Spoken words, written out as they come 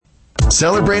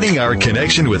celebrating our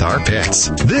connection with our pets.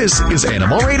 This is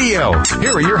Animal Radio.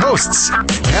 Here are your hosts,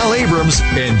 Hal Abrams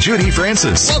and Judy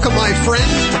Francis. Welcome, my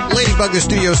friend. Ladybug, the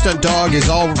studio stunt dog, is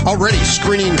already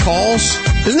screening calls.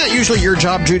 Isn't that usually your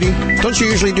job, Judy? Don't you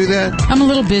usually do that? I'm a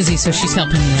little busy, so she's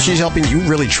helping me out. She's helping. You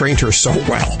really trained her so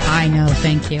well. I know,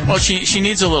 thank you. Well, she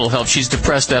needs a little help. She's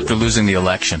depressed after losing the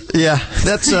election. Yeah,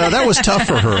 that was tough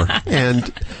for her.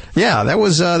 And yeah, that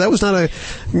was not a...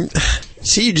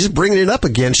 See, you're just bringing it up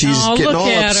again. She's getting all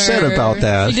upset about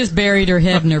that. She just buried her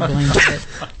head in her blanket.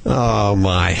 Oh,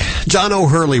 my. John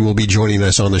O'Hurley will be joining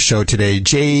us on the show today.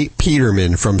 Jay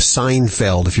Peterman from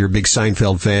Seinfeld. If you're a big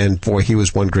Seinfeld fan, boy, he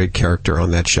was one great character on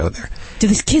that show there. Do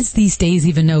these kids these days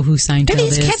even know who Seinfeld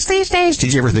is? Kids these days?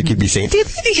 Did you ever think you'd be saying,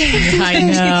 I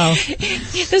know.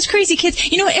 Those crazy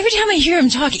kids. You know, every time I hear him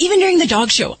talk, even during the dog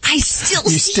show, I still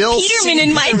see Peterman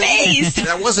in my face.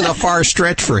 That wasn't a far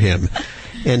stretch for him.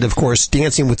 And, of course,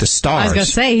 Dancing with the Stars. I was going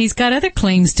to say, he's got other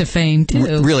claims to fame,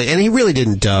 too. Really, and he really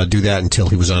didn't do that until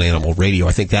he was on Animal Radio.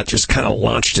 I think that just kind of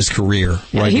launched his career.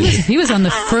 Right? He was on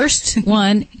the first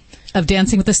one of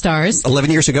Dancing with the Stars. 11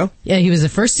 years ago? Yeah, he was the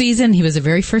first season. He was the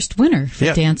very first winner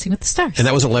for Dancing with the Stars. And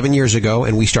that was 11 years ago,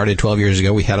 and we started 12 years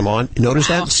ago. We had him on. Notice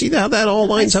that? See how that all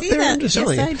lines up there? Yes,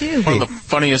 I do. One of the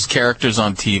funniest characters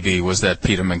on TV was that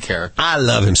Peterman character. I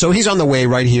love him. So he's on the way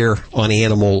right here on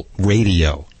Animal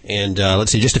Radio. And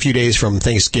let's see, just a few days from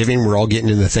Thanksgiving. We're all getting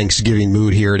in the Thanksgiving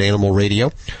mood here at Animal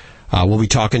Radio. We'll be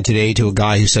talking today to a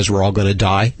guy who says we're all going to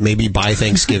die, maybe by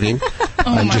Thanksgiving,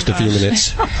 in just a few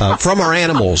minutes, from our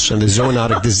animals and the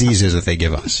zoonotic diseases that they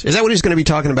give us. Is that what he's going to be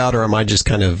talking about, or am I just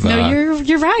kind of No,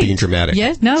 you're right. being dramatic?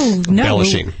 Yeah, no.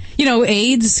 Embellishing. You know,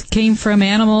 AIDS came from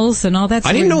animals and all that. So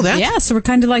I didn't know that. Yeah, so we're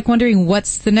kind of like wondering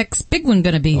what's the next big one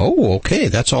going to be. Oh, okay.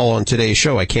 That's all on today's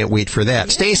show. I can't wait for that.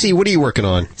 Stacy, what are you working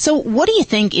on? So what do you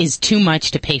think is too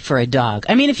much to pay for a dog?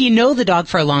 I mean, if you know the dog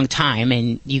for a long time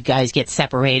and you guys get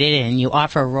separated and you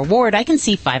offer a reward, I can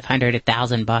see $500,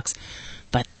 $1,000,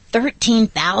 but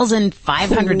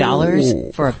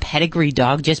 $13,500 for a pedigree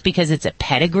dog just because it's a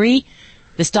pedigree?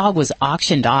 This dog was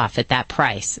auctioned off at that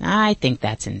price. I think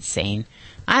that's insane.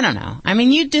 I don't know. I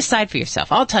mean, you decide for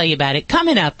yourself. I'll tell you about it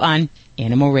coming up on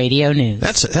Animal Radio News.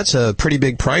 That's a pretty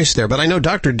big price there. But I know,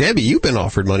 Dr. Debbie, you've been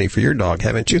offered money for your dog,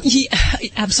 haven't you? Yeah,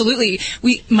 absolutely.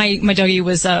 My doggie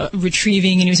was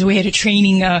retrieving, and he was away at a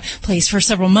training place for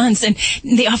several months, and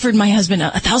they offered my husband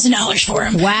 $1,000 for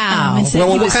him. Wow.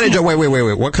 Well, what kind of dog?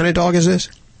 Wait. What kind of dog is this?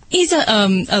 He's a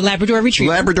Labrador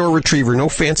Retriever. Labrador Retriever, no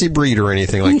fancy breed or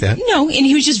anything like that. No, and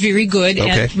he was just very good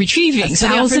at retrieving. So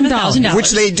they offered him $1,000.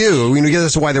 Which they do. I mean,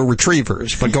 that's why they're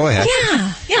retrievers. But go ahead.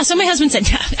 Yeah. So my husband said,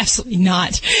 no, absolutely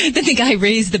not. Then the guy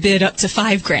raised the bid up to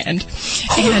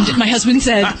 $5,000, and my husband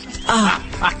said,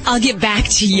 "I'll get back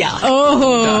to you."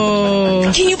 Oh,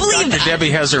 can you believe Dr. that?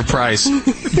 Debbie has her price.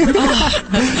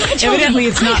 Evidently,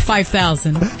 it's not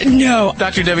 $5,000. No.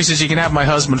 Dr. Debbie says you can have my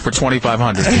husband for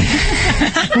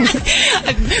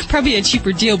 $2,500. Probably a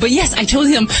cheaper deal, but yes, I told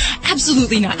him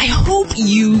absolutely not. I hope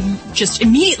you just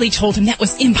immediately told him that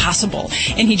was impossible,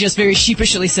 and he just very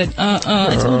sheepishly said,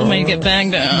 I told him I'd get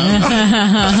banged down.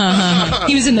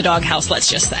 He was in the doghouse, let's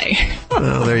just say.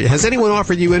 Oh, has anyone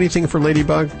offered you anything for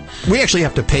Ladybug? We actually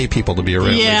have to pay people to be around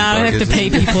Ladybug. Yeah, I have to pay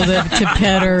people to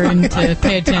pet her and to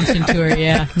pay attention to her.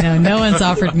 Yeah, no one's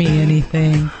offered me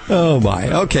anything. Oh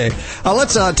my. Okay,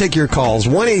 let's take your calls.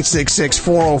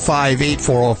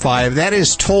 1-866-405-8405. That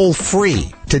is toll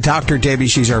free to Dr. Debbie.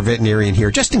 She's our veterinarian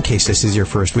here, just in case this is your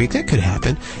first week. That could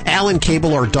happen. Alan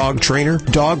Cable, our dog trainer,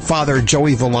 dog father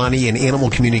Joey Villani, and animal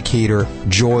communicator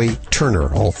Joy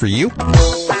Turner, all for you.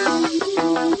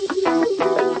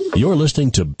 You're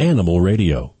listening to Animal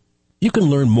Radio. You can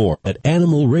learn more at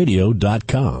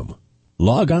animalradio.com.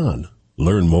 Log on.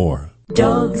 Learn more.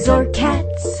 Dogs or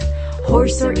cats,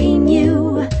 horse or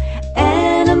emu,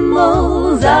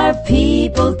 animals are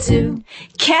people too.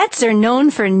 Cats are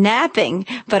known for napping,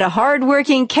 but a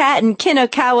hard-working cat in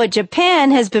Kinokawa,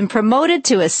 Japan has been promoted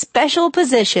to a special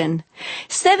position.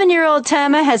 7-year-old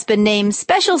Tama has been named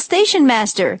Special Station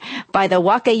Master by the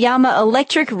Wakayama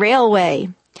Electric Railway.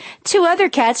 2 other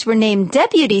cats were named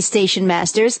Deputy Station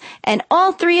Masters, and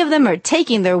all 3 of them are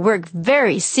taking their work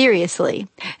very seriously.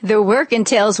 Their work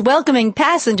entails welcoming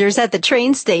passengers at the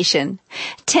train station.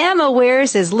 Tama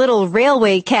wears his little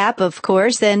railway cap, of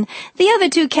course, and the other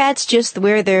 2 cats just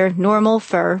wear their normal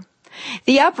fur.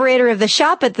 The operator of the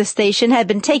shop at the station had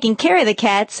been taking care of the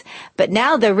cats, but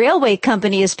now the railway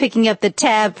company is picking up the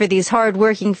tab for these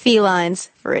hard-working felines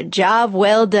for a job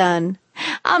well done.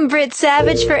 I'm Britt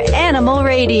Savage for Animal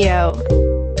Radio.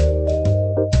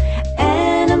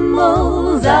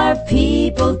 Animals are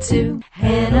people too.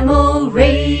 Animal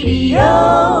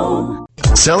Radio.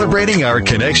 celebrating our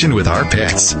connection with our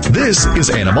pets. This is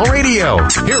Animal Radio.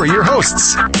 Here are your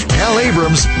hosts, Hal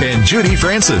Abrams and Judy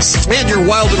Francis. And your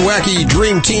wild and wacky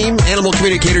dream team, animal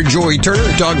communicator Joey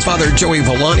Turner, dog father Joey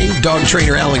Villani, dog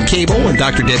trainer Alan Cable, and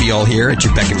Dr. Debbie all here at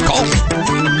your beck and call.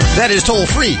 That is toll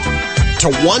free to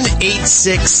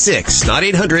 1-866, not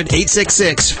 800,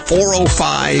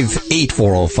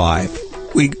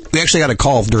 866-405-8405. We actually got a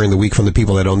call during the week from the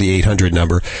people that own the 800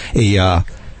 number.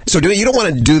 So you don't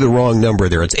want to do the wrong number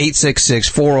there. It's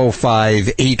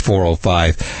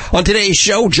 866-405-8405. On today's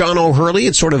show, John O'Hurley.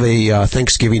 It's sort of a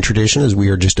Thanksgiving tradition as we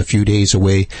are just a few days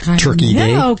away. Turkey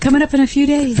Day. Coming up in a few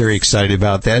days. Very excited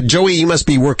about that. Joey, you must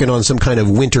be working on some kind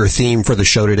of winter theme for the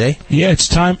show today. Yeah, it's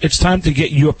time to get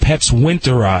your pets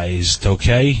winterized,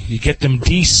 okay? You get them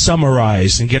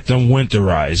de-summerized and get them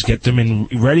winterized. Get them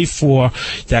ready for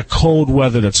that cold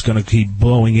weather that's going to keep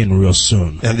blowing in real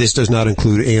soon. And this does not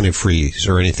include antifreeze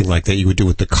or anything like that you would do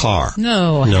with the car.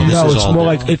 No,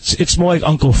 it's more like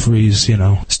Uncle Freeze, you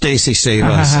know. Stacy, save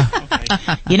us.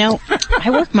 You know, I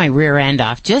work my rear end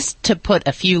off just to put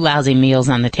a few lousy meals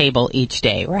on the table each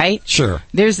day, right? Sure.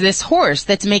 There's this horse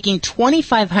that's making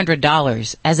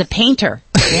 $2,500 as a painter,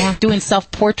 doing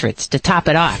self-portraits to top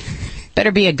it off.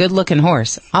 Better be a good-looking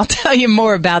horse. I'll tell you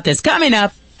more about this coming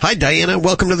up. Hi, Diana.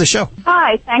 Welcome to the show.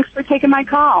 Hi. Thanks for taking my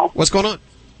call. What's going on?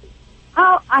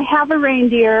 Oh, I have a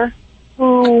reindeer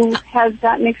who has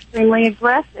gotten extremely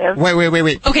aggressive.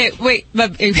 Wait. Okay, wait.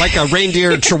 Like a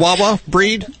reindeer Chihuahua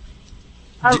breed?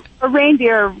 A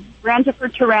reindeer,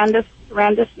 Rangifer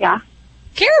Tarandus, yeah.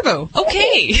 Caribou.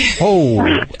 Okay. Oh,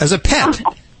 as a pet.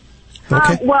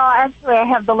 Okay. Well, actually, I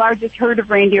have the largest herd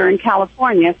of reindeer in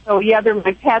California. So, yeah, they're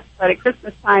my pets, but at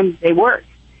Christmas time, they work.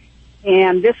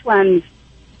 And this one's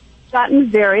gotten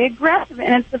very aggressive,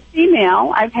 and it's a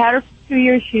female. I've had her for 2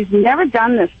 years. She's never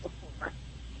done this before.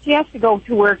 She has to go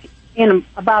to work in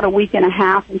about a week and a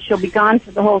half, and she'll be gone for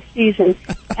the whole season.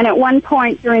 And at one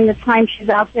point during the time she's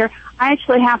out there, I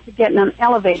actually have to get in an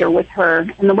elevator with her.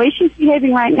 And the way she's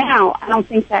behaving right now, I don't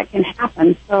think that can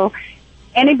happen. So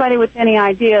anybody with any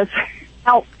ideas,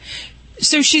 help.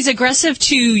 So she's aggressive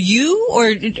to you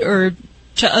or to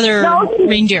other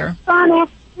reindeer?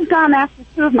 She's gone after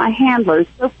two of my handlers.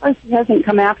 So far she hasn't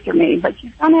come after me, but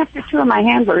she's gone after two of my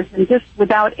handlers, and just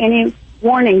without any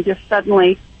warning, just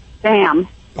suddenly, bam.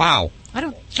 Wow. I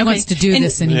don't know wants to do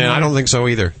this anymore. Yeah, I don't think so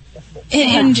either.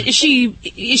 And is she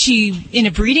in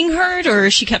a breeding herd, or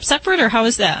is she kept separate, or how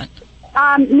is that?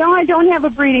 No, I don't have a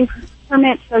breeding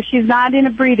permit, so she's not in a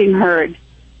breeding herd.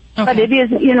 Okay. But it is,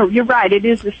 you're right, it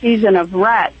is the season of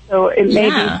rut, so it may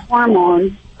be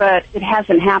hormones, but it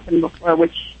hasn't happened before,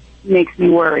 which makes me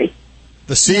worry.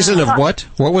 The season of what?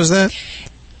 What was that?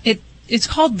 It's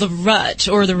called the rut,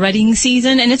 or the rutting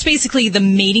season, and it's basically the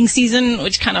mating season,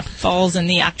 which kind of falls in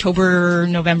the October,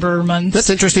 November months. That's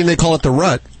interesting they call it the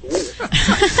rut.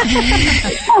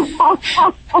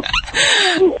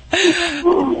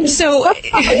 So,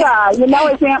 yeah,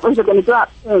 his antlers are going to drop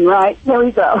soon, right? Here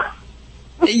we go.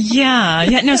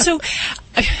 No, so,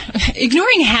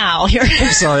 ignoring Hal here.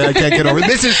 I'm sorry, I can't get over it.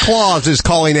 Mrs. Claus is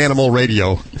calling Animal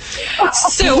Radio.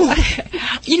 So,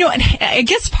 I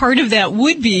guess part of that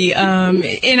would be,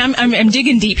 and I'm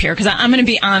digging deep here, because I'm going to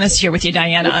be honest here with you,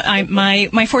 Diana.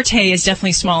 My forte is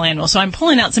definitely small animals, so I'm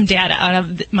pulling out some data out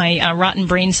of my rotten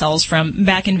brain cells from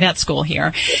back in vet school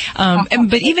here.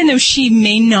 But even though she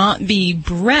may not be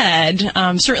bred,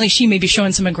 certainly she may be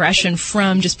showing some aggression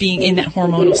from just being in that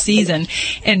hormonal season.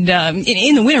 And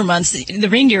in the winter months, the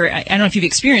reindeer, I don't know if you've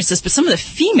experienced this, but some of the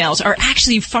females are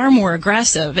actually far more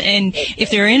aggressive. And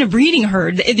if they're in a breeding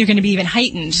herd, they're going to be even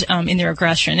heightened in their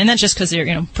aggression. And that's just because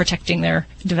they're, protecting their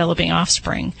developing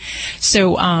offspring.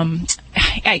 So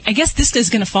I guess this is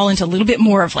going to fall into a little bit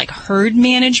more of like herd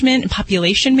management and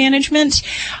population management.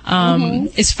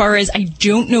 As far as I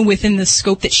don't know within the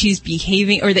scope that she's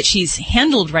behaving or that she's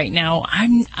handled right now,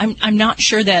 I'm not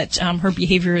sure that her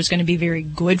behavior is going to be very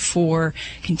good for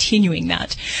continuing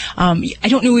that. I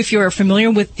don't know if you're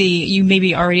familiar with you may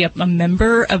be already a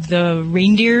member of the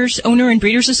Reindeers Owner and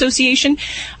Breeders Association.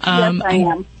 Yes, I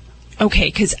am. Okay,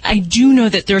 because I do know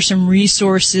that there are some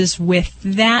resources with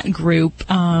that group,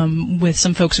 with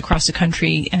some folks across the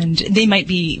country, and they might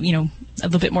be, a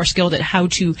little bit more skilled at how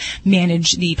to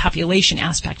manage the population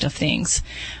aspect of things.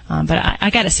 But I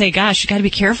got to say, gosh, you got to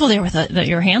be careful there with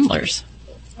your handlers.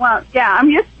 Well, yeah, I'm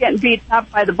used to getting beat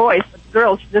up by the boys, but the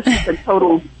girls, this is a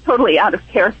totally out of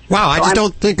character. Wow, I just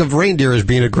don't think of reindeer as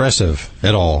being aggressive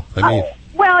at all. I mean,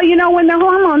 well, when the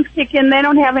hormones kick in, they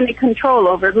don't have any control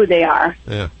over who they are.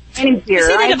 Yeah. Any deer.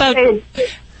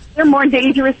 They're more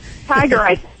dangerous tiger,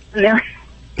 I think, than they're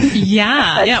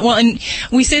Yeah. Well, and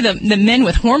we say the men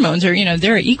with hormones are,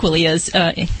 they're equally as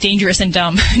dangerous and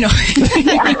dumb.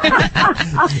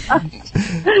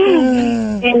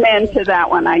 Amen to that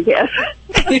one, I guess.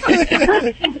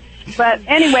 But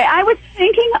anyway, I was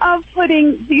thinking of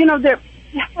putting,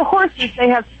 for horses, they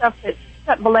have stuff that's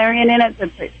got valerian in it,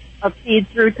 that's a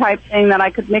feed-through type thing that I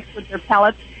could mix with their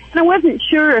pellets. And I wasn't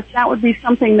sure if that would be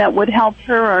something that would help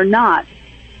her or not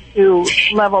to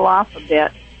level off a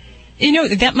bit.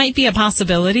 That might be a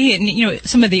possibility. And,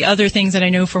 some of the other things that I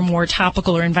know for more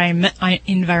topical or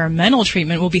environmental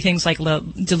treatment will be things like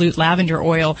dilute lavender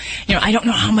oil. I don't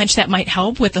know how much that might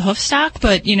help with the hoof stock,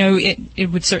 but,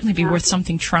 it would certainly be worth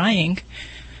something trying.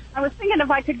 I was thinking if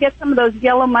I could get some of those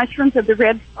yellow mushrooms of the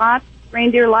red spots,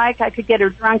 reindeer like, I could get her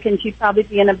drunk and she'd probably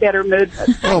be in a better mood. But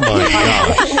oh, my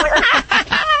gosh.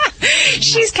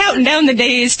 She's counting down the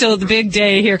days till the big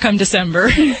day here come December.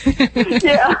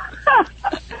 Yeah.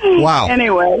 Wow.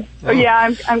 Anyway, so yeah,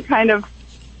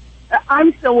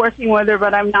 I'm still working with her,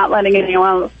 but I'm not letting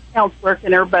anyone else work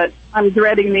in her, but I'm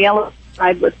dreading the elephant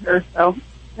ride with her, so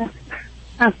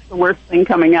that's the worst thing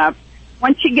coming up.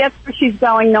 Once she gets where she's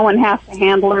going, no one has to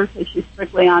handle her, so she's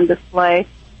strictly on display,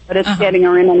 but it's getting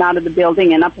her in and out of the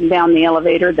building and up and down the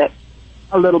elevator that's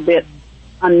a little bit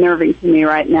unnerving to me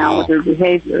right now with her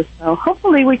behavior. So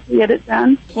hopefully we can get it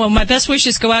done. Well, my best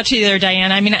wishes go out to you there,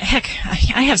 Diana. I mean, heck,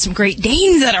 I have some Great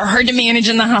Danes that are hard to manage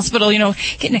in the hospital.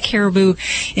 Getting a caribou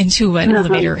into an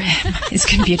elevator is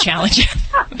going to be a challenge.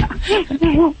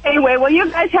 Anyway, well, you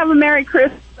guys have a Merry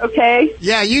Christmas, okay?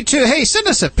 Yeah, you too. Hey, send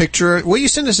us a picture. Will you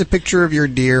send us a picture of your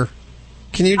deer?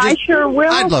 Can you? I sure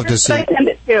will. I'd love to see. Send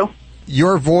it to.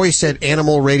 Your voice at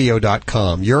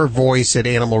animalradio.com. Your voice at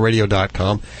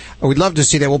animalradio.com. We'd love to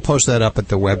see that. We'll post that up at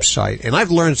the website. And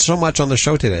I've learned so much on the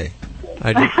show today.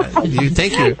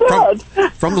 Thank you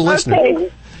from the listener. Okay.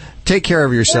 Take care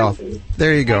of yourself.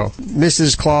 There you go.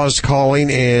 Mrs. Claus calling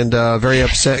and very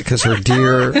upset because her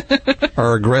deer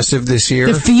are aggressive this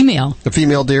year. The female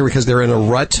deer, because they're in a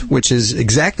rut, which is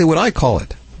exactly what I call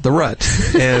it. The rut.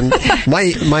 And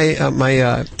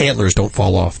my antlers don't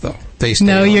fall off, though. They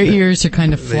stay on. Your ears are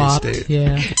kind of flopped.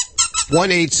 Yeah.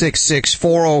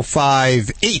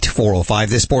 1-866-405-8405.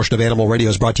 This portion of Animal Radio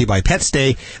is brought to you by Pets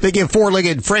Day. They give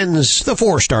four-legged friends the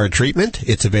 4-star treatment.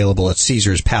 It's available at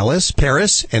Caesars Palace,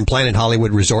 Paris, and Planet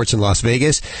Hollywood Resorts in Las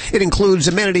Vegas. It includes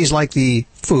amenities like the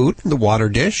food, the water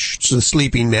dish, the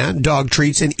sleeping mat, dog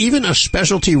treats, and even a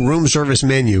specialty room service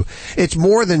menu. It's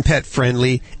more than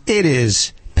pet-friendly. It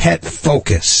is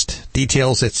pet-focused.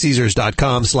 Details at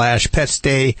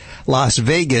Caesars.com/PetsDay Las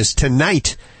Vegas.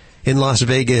 Tonight in Las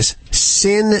Vegas,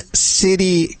 Sin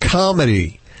City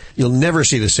Comedy. You'll never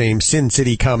see the same Sin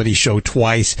City Comedy show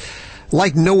twice.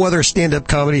 Like no other stand-up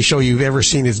comedy show you've ever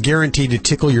seen, it's guaranteed to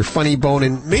tickle your funny bone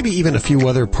and maybe even a few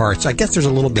other parts. I guess there's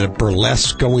a little bit of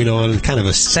burlesque going on, kind of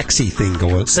a sexy thing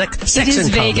going on. Sex it is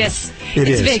Vegas.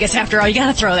 It's Vegas after all. You got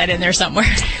to throw that in there somewhere.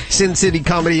 Sin City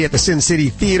Comedy at the Sin City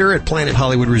Theater at Planet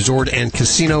Hollywood Resort and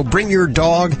Casino. Bring your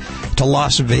dog to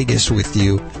Las Vegas with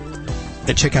you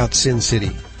and check out Sin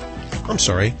City. I'm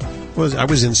sorry. I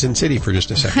was in Sin City for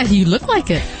just a second. You look like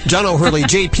it. John O'Hurley,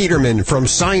 Jay Peterman from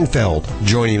Seinfeld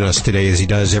joining us today as he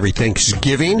does every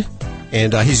Thanksgiving.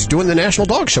 And he's doing the National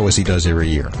Dog Show as he does every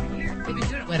year.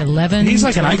 What, 11? He's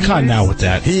like an icon now with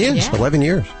that. He is. Yeah. 11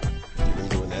 years.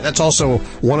 That's also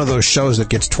one of those shows that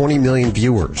gets 20 million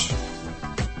viewers.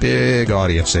 Big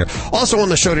audience there. Also on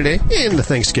the show today, in the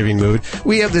Thanksgiving mood,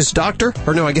 we have this doctor,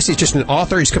 or no, I guess he's just an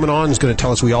author. He's coming on and he's going to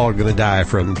tell us we all are going to die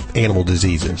from animal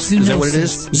diseases. Zoonosis. Is that what it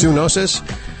is? Zoonosis?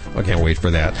 I can't wait for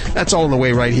that. That's all on the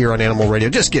way right here on Animal Radio.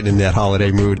 Just getting in that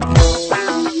holiday mood.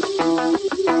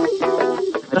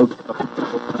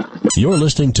 You're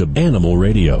listening to Animal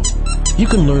Radio. You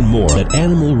can learn more at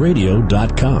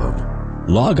animalradio.com.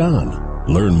 Log on.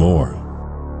 Learn more.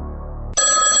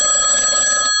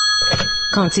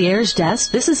 Concierge Desk,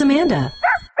 this is Amanda.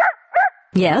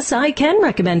 Yes, I can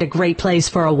recommend a great place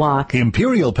for a walk.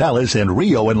 Imperial Palace and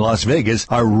Rio in Las Vegas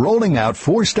are rolling out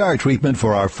 4-star treatment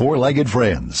for our four-legged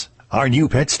friends. Our new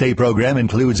Pet Stay program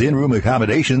includes in-room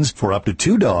accommodations for up to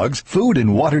 2 dogs, food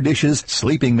and water dishes,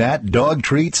 sleeping mat, dog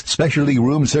treats, specialty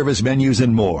room service menus,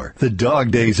 and more. The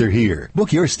dog days are here.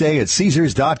 Book your stay at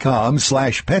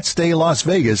Caesars.com/PetStay Las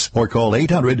Vegas or call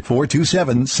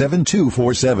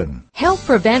 800-427-7247. Help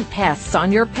prevent pests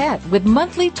on your pet with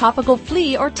monthly topical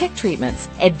flea or tick treatments.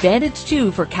 Advantage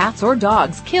 2 for cats or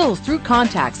dogs kills through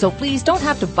contact, so fleas don't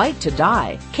have to bite to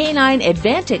die. Canine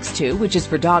Advantix 2, which is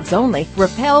for dogs only,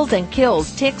 repels and and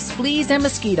kills ticks, fleas, and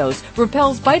mosquitoes,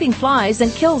 repels biting flies,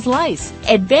 and kills lice.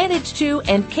 Advantage 2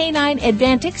 and Canine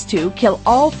Advantix 2 kill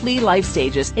all flea life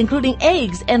stages, including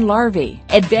eggs and larvae.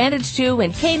 Advantage 2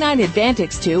 and Canine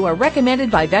Advantix 2 are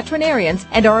recommended by veterinarians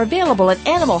and are available at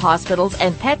animal hospitals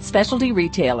and pet specialty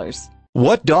retailers.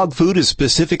 What dog food is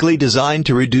specifically designed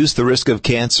to reduce the risk of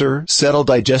cancer, settle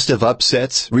digestive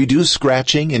upsets, reduce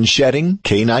scratching and shedding?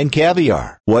 Canine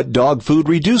Caviar. What dog food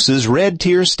reduces red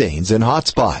tear stains and hot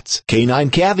spots? Canine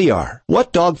Caviar.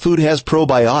 What dog food has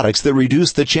probiotics that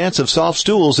reduce the chance of soft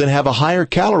stools and have a higher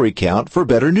calorie count for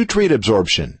better nutrient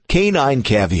absorption? Canine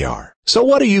Caviar. So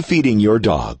what are you feeding your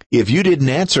dog? If you didn't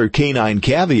answer Canine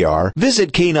Caviar,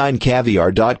 visit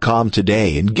caninecaviar.com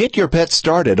today and get your pet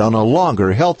started on a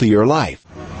longer, healthier life.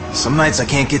 Some nights I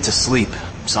can't get to sleep.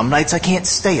 Some nights I can't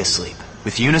stay asleep.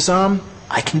 With Unisom,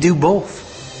 I can do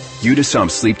both.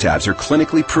 Unisom sleep tabs are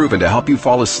clinically proven to help you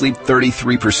fall asleep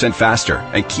 33% faster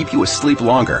and keep you asleep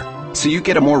longer, so you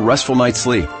get a more restful night's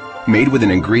sleep. Made with an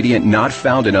ingredient not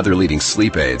found in other leading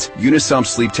sleep aids, Unisom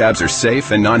sleep tabs are safe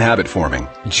and non-habit forming.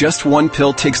 Just one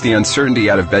pill takes the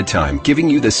uncertainty out of bedtime, giving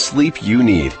you the sleep you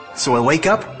need. So I wake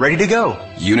up ready to go.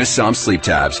 Unisom sleep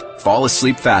tabs. Fall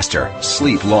asleep faster.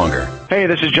 Sleep longer. Hey,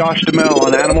 this is Josh DeMille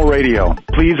on Animal Radio.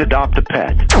 Please adopt a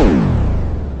pet.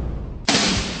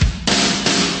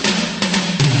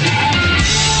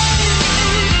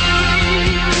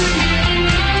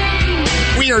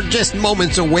 We are just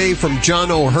moments away from John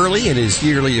O'Hurley and his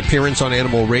yearly appearance on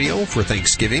Animal Radio for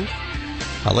Thanksgiving.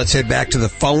 Let's head back to the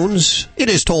phones. It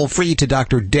is toll-free to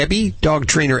Dr. Debbie, dog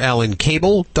trainer Alan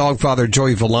Cable, dog father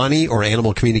Joey Villani, or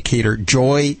animal communicator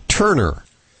Joy Turner.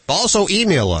 Also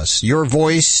email us, your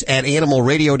voice at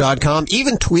animalradio.com.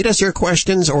 Even tweet us your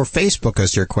questions or Facebook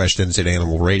us your questions at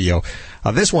Animal Radio.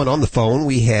 This one on the phone,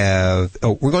 we have,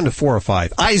 we're going to 4 or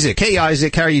 5. Isaac. Hey,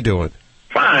 Isaac, how are you doing?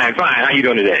 Fine. How you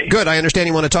doing today? Good. I understand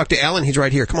you want to talk to Alan. He's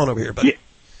right here. Come on over here, buddy. Yeah.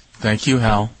 Thank you,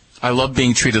 Hal. I love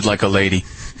being treated like a lady.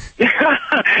 Oh,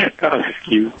 that's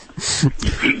cute.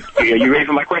 Are you ready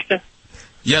for my question?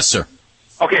 Yes, sir.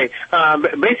 Okay.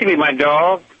 Basically, my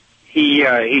dog, he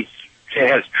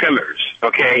has tremors.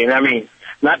 Okay, and I mean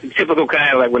not the typical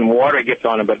kind of like when water gets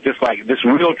on him, but just like this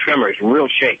real tremors, real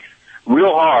shakes,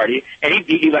 real hard. And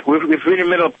he like if we're in the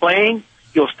middle of playing,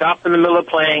 he'll stop in the middle of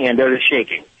playing and does a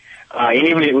shaking.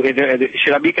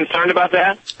 Should I be concerned about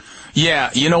that? Yeah,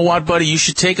 you know what, buddy? You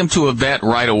should take him to a vet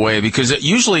right away because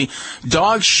usually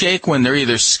dogs shake when they're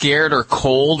either scared or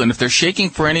cold, and if they're shaking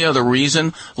for any other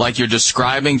reason, like you're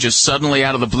describing, just suddenly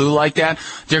out of the blue like that,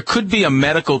 there could be a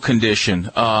medical condition.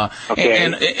 Okay.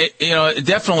 And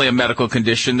definitely a medical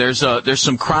condition. There's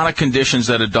some chronic conditions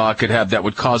that a dog could have that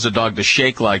would cause a dog to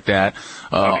shake like that.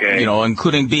 Okay.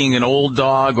 Including being an old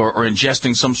dog or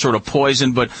ingesting some sort of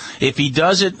poison. But if he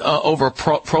does it over a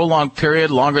prolonged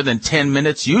period, longer than 10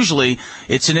 minutes, usually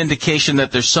it's an indication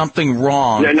that there's something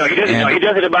wrong. No, he doesn't. He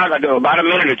does it about a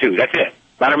minute or two. That's it.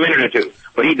 About a minute or two.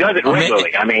 But he does it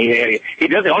regularly. I mean, he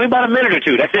does it only about a minute or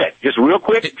two. That's it. Just real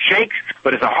quick shakes,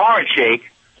 but it's a hard shake.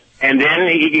 And then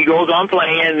he goes on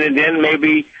playing, and then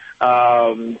maybe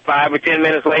 5 or 10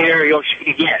 minutes later he'll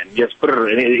shake again. Just put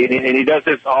it, and he does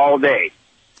this all day.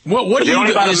 What do you do?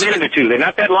 Only about a minute or two. They're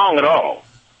not that long at all.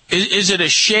 Is it a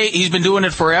shake? He's been doing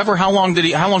it forever. How long's he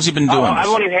been doing this? I've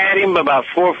only had him about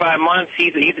 4 or 5 months.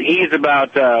 He's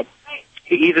about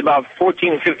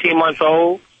 14 or 15 months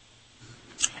old.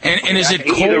 And is it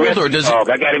cold or does dog.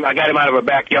 I got him out of a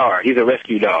backyard. He's a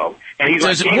rescue dog, and he's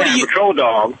a canine patrol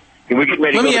dog. And we're getting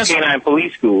ready to go to canine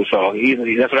police school, so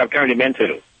that's what I've turned him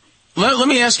into. Let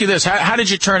me ask you this: How did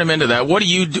you turn him into that? What are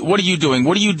you doing?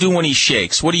 What do you do when he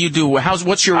shakes? What do you do?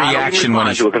 What's your reaction when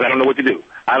he? Because I don't know what to do.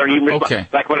 I don't even respond. Okay.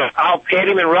 Like when I'll pet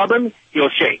him and rub him, he'll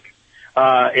shake.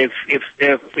 If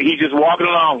he's just walking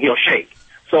along, he'll shake.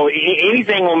 So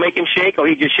anything will make him shake, or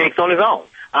he just shakes on his own.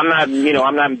 I'm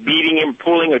not beating him,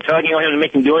 pulling, or tugging on him to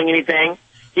make him doing anything.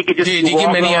 He could just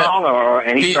walk along,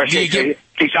 and he starts shaking.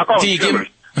 I call them tremors.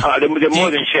 They're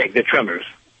more than shake. They're tremors.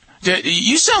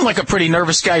 You sound like a pretty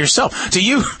nervous guy yourself. Do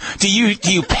you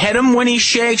pet him when he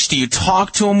shakes? Do you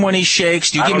talk to him when he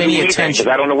shakes? Do you give him any attention?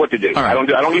 I don't know what to do. All right.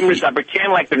 I don't even I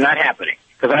pretend like they're not happening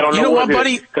because I don't know what,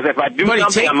 buddy. Because if I do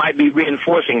something, I might be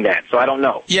reinforcing that. So I don't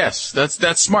know. Yes,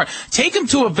 that's smart. Take him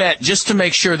to a vet just to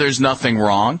make sure there's nothing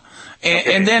wrong.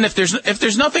 And then if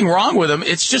there's nothing wrong with him,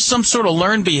 it's just some sort of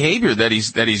learned behavior that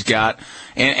he's got.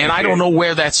 And I don't know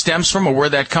where that stems from or where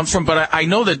that comes from, but I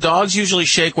know that dogs usually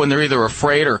shake when they're either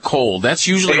afraid or cold. That's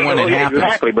usually when it happens.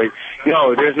 Exactly, but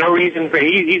there's no reason for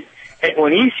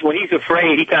when he's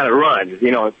afraid, he kind of runs.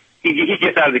 He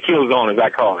gets out of the kill zone, as I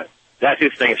call it. That's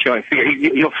his thing, showing fear.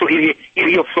 He'll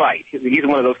fight. He's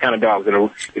one of those kind of dogs that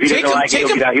if he doesn't like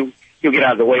it, he'll get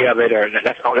out of the way of it, or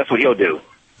that's what he'll do.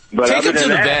 But take other him to than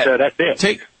the that, vet. that's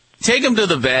it. Take him to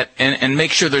the vet and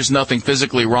make sure there's nothing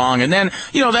physically wrong. And then,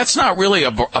 that's not really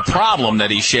a problem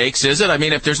that he shakes, is it? I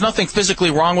mean, if there's nothing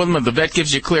physically wrong with him, if the vet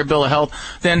gives you a clear bill of health,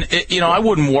 then, I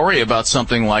wouldn't worry about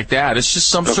something like that. It's just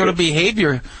some sort of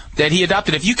behavior that he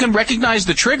adopted. If you can recognize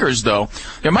the triggers, though,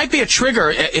 there might be a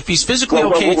trigger. If he's physically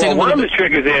okay, take him one of the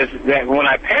triggers is that when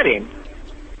I pet him,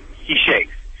 he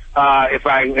shakes. If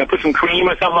I put some cream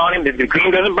or something on him, the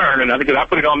cream doesn't burn or nothing, because I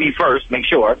put it on me first, make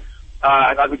sure.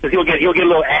 Because he'll get a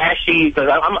little ashy, because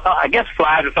I guess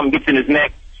flies or something gets in his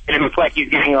neck, and it looks like he's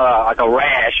getting like a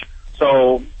rash.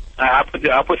 So I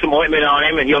put some ointment on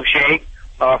him, and he'll shake.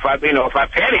 If I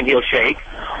pet him, he'll shake.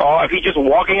 Or if he's just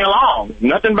walking along,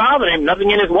 nothing bothering him, nothing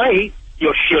in his way,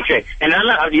 he'll shake. And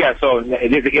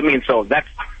so that's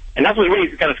what's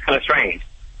really kind of strange.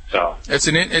 So it's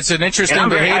an interesting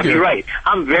behavior. You're right.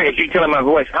 As you can tell in my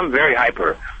voice, I'm very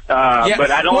hyper.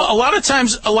 But I don't. Well, a lot of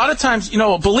times,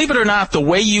 believe it or not, the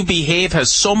way you behave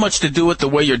has so much to do with the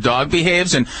way your dog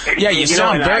behaves. And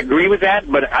I agree with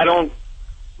that, but I don't.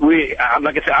 Like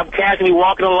I said, I'm casually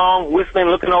walking along, whistling,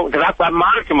 looking over, because I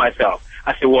monitor myself.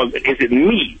 I said, well, is it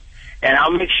me? And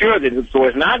I'll make sure that so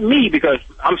it's not me, because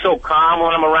I'm so calm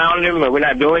when I'm around him and we're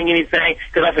not doing anything.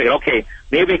 Because I figure, okay,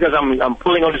 maybe because I'm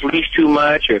pulling on his leash too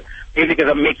much, or maybe because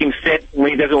I'm making him sit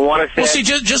when he doesn't want to sit. Well, see,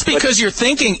 just because you're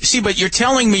thinking, but you're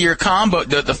telling me you're calm,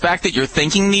 but the fact that you're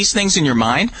thinking these things in your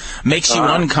mind makes you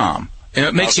uncalm.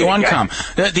 It makes you uncalm.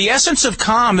 The essence of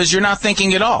calm is you're not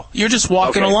thinking at all. You're just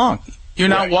walking along. You're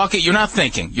not walking. You're not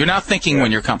thinking. You're not thinking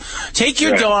when you're calm. Take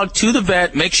your dog to the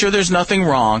vet. Make sure there's nothing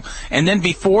wrong. And then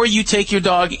before you take your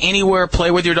dog anywhere, play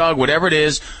with your dog, whatever it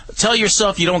is, tell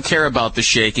yourself you don't care about the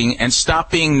shaking and stop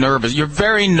being nervous. You're a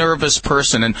very nervous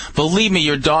person. And believe me,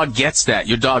 your dog gets that.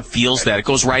 Your dog feels that. It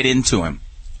goes right into him.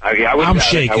 I'm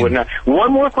shaking. I would not.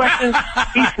 One more question.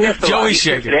 He sniffs a lot. Joey's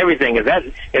shaking. Everything. Is that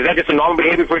just a normal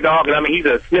behavior for a dog? I mean, he's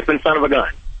a sniffing son of a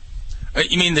gun.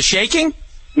 You mean the shaking?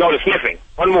 No, the sniffing.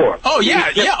 One more. Oh, yeah.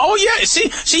 Oh, yeah.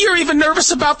 See, you're even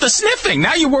nervous about the sniffing.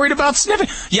 Now you're worried about sniffing.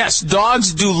 Yes,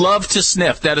 dogs do love to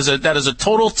sniff. That is a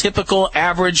total, typical,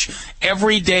 average,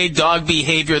 everyday dog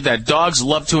behavior that dogs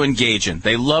love to engage in.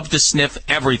 They love to sniff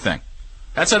everything.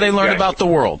 That's how they learn about the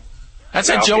world. That's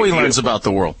how Joey learns about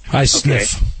the world. I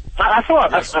sniff. I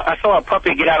saw a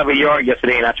puppy get out of a yard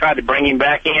yesterday, and I tried to bring him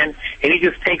back in, and he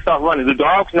just takes off running. The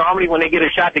dogs normally, when they get a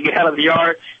shot to get out of the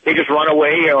yard, they just run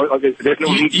away. Or there's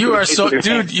no need. You are so,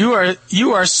 dude.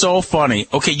 You are so funny.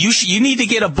 Okay, you need to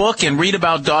get a book and read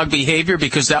about dog behavior,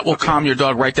 because that will calm your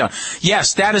dog right down.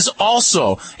 Yes, that is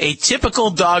also a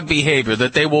typical dog behavior,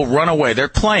 that they will run away. They're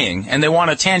playing and they want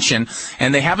attention,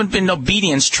 and they haven't been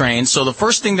obedience trained. So the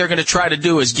first thing they're going to try to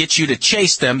do is get you to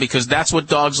chase them, because that's what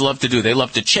dogs love to do. They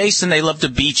love to chase and they love to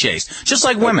be chased, just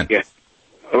like women. Yeah.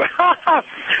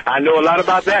 I know a lot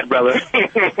about that, brother.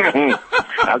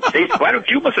 I've chased quite a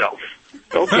few myself.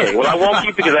 Okay, well, I won't keep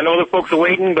it because I know the folks are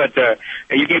waiting, but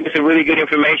you gave me some really good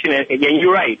information, and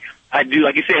you're right. I do,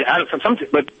 like you said,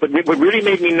 but what really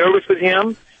made me nervous with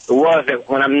him was that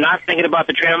when I'm not thinking about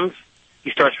the trims,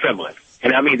 he starts trembling.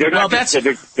 And I mean, they're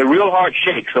real hard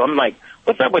shakes, so I'm like,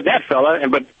 what's up with that fella?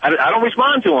 But I don't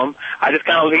respond to him. I just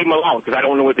kind of leave him alone because I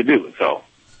don't know what to do, so.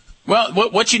 Well,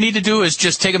 what you need to do is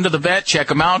just take them to the vet, check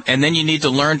them out, and then you need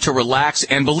to learn to relax.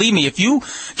 And believe me, if you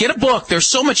get a book, there's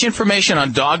so much information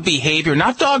on dog behavior,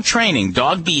 not dog training,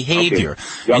 dog behavior.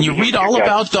 Okay. And you read all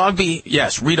about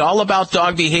read all about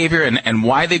dog behavior and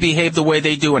why they behave the way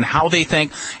they do and how they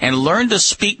think, and learn to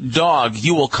speak dog.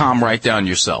 You will calm right down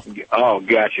yourself. Oh,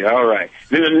 gotcha. All right.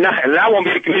 And I won't be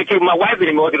able to communicate with my wife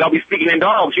anymore because I'll be speaking in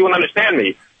dog. She won't understand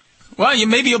me. Well,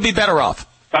 maybe you'll be better off.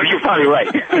 Oh, you're probably right.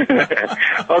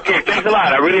 Okay, thanks a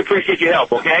lot. I really appreciate your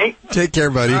help, okay? Take care,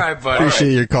 buddy. All right, buddy.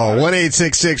 Appreciate your call.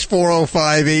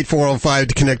 1-866-405-8405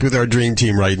 to connect with our dream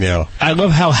team right now. I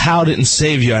love how Hal didn't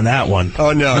save you on that one.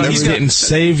 Oh, no. He didn't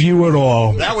save you at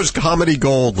all. That was comedy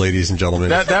gold, ladies and gentlemen.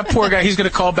 That poor guy, he's going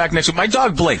to call back next week. My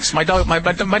dog blinks. My dog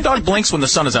blinks when the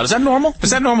sun is out. Is that normal?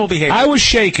 Is that normal behavior? I was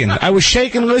shaking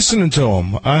listening to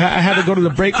him. I had to go to the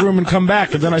break room and come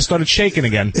back, and then I started shaking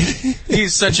again.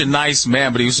 He's such a nice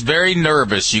man, but he was very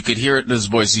nervous. You could hear it in his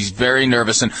voice. He's very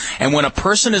nervous. And when a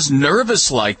person is nervous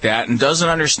like that and doesn't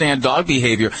understand dog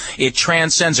behavior, it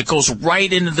transcends. It goes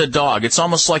right into the dog. It's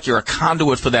almost like you're a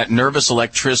conduit for that nervous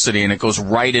electricity, and it goes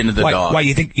right into the dog. Why?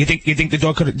 You think the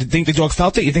dog felt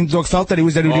it? You think the dog felt that he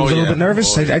was a little bit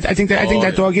nervous? I think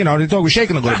that dog, the dog was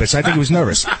shaking a little bit, so I think he was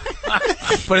nervous.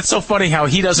 But it's so funny how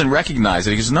he doesn't recognize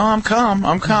it. He goes, "No, I'm calm,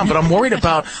 but I'm worried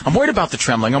about the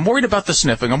trembling. I'm worried about the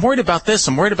sniffing. I'm worried about this.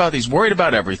 I'm worried about these. Worried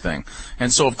about everything."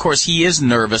 And so, of course, he is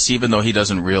nervous, even though he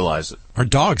doesn't realize it. Our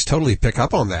dogs totally pick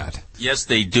up on that. Yes,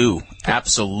 they do.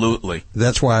 Absolutely.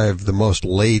 That's why I have the most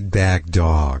laid-back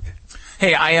dog.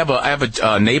 Hey, I have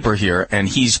a neighbor here, and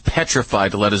he's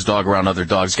petrified to let his dog around other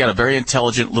dogs. He's got a very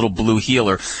intelligent little blue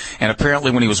heeler, and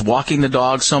apparently when he was walking the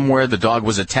dog somewhere, the dog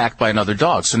was attacked by another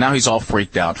dog. So now he's all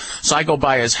freaked out. So I go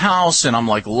by his house, and I'm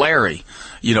like, "Larry,"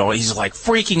 he's like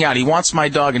freaking out. He wants my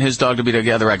dog and his dog to be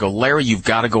together. I go, "Larry, you've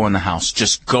got to go in the house.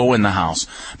 Just go in the house."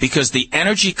 Because the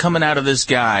energy coming out of this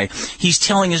guy, he's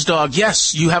telling his dog,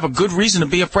 "Yes, you have a good reason to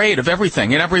be afraid of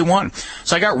everything and everyone."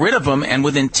 So I got rid of him, and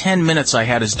within 10 minutes, I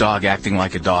had his dog acting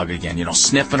like a dog again,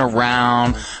 sniffing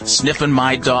around, sniffing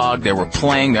my dog. They were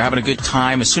playing. They're having a good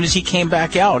time. As soon as he came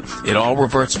back out, it all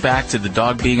reverts back to the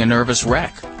dog being a nervous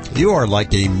wreck. You are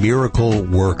like a miracle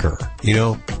worker,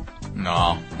 No,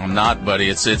 I'm not, buddy.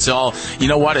 It's all, you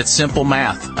know what? It's simple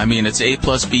math. I mean, it's A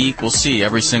plus B equals C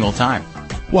every single time.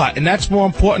 What? And that's more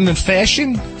important than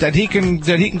fashion? That he can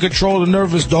control the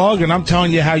nervous dog? And I'm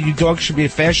telling you how your dog should be a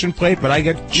fashion plate, but I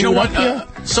get chewed up here?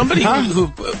 Somebody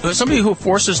who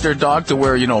forces their dog to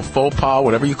wear, faux pas,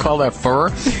 whatever you call that,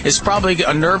 fur, is probably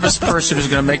a nervous person who's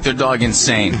going to make their dog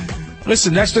insane.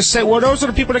 Listen, those are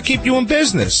the people that keep you in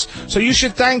business. So you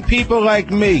should thank people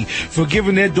like me for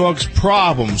giving their dogs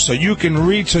problems so you can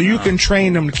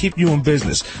train them to keep you in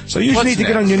business. So you just need to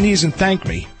get on your knees and thank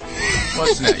me.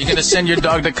 What's next? You're going to send your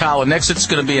dog to college. Next, it's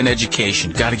going to be an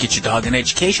education. Got to get your dog an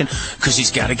education because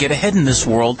he's got to get ahead in this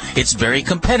world. It's very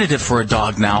competitive for a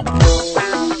dog now.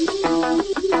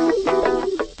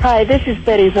 Hi, this is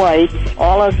Betty White.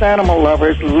 All us animal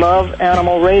lovers love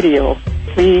Animal Radio.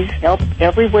 Please help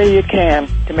every way you can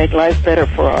to make life better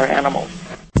for our animals.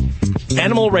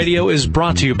 Animal Radio is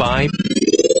brought to you by...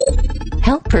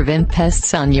 Help prevent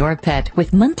pests on your pet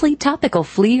with monthly topical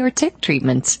flea or tick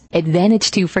treatments.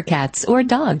 Advantage 2 for cats or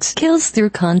dogs. Kills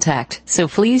through contact, so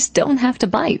fleas don't have to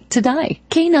bite to die.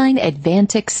 Canine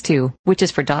Advantix 2, which is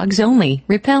for dogs only,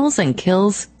 repels and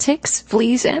kills ticks,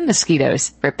 fleas, and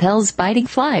mosquitoes. Repels biting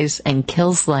flies and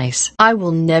kills lice. I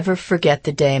will never forget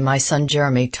the day my son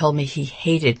Jeremy told me he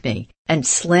hated me and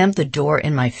slammed the door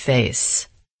in my face.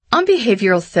 I'm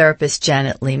behavioral therapist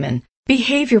Janet Lehman.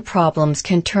 Behavior problems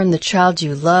can turn the child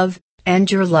you love and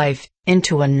your life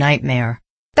into a nightmare.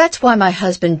 That's why my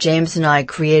husband James and I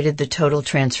created the Total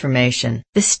Transformation,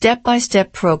 the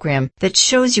step-by-step program that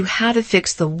shows you how to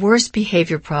fix the worst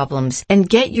behavior problems and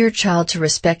get your child to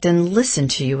respect and listen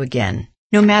to you again.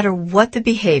 No matter what the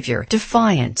behavior,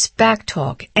 defiance,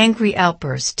 backtalk, angry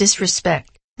outbursts,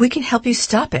 disrespect, we can help you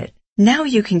stop it. Now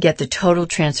you can get the Total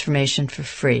Transformation for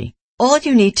free. All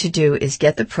you need to do is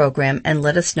get the program and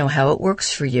let us know how it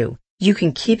works for you. You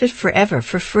can keep it forever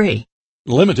for free.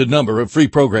 Limited number of free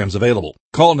programs available.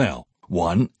 Call now.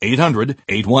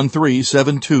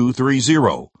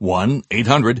 1-800-813-7230.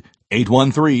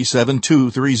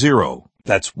 1-800-813-7230.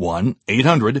 That's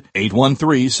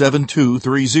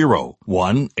 1-800-813-7230.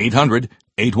 1-800-813-7230.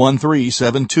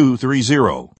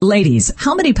 Ladies,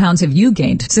 how many pounds have you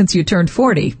gained since you turned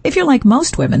 40? If you're like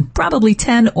most women, probably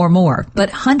 10 or more.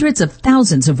 But hundreds of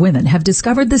thousands of women have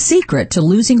discovered the secret to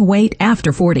losing weight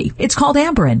after 40. It's called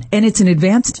Amberen, and it's an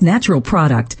advanced natural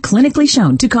product clinically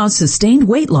shown to cause sustained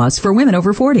weight loss for women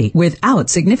over 40 without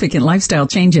significant lifestyle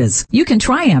changes. You can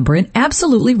try Amberen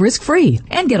absolutely risk-free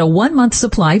and get a 1-month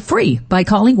supply free by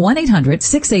calling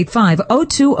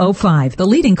 1-800-685-0205. The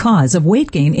leading cause of weight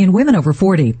gain in women over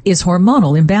 40 is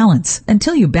hormonal imbalance.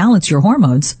 Until you balance your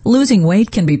hormones, losing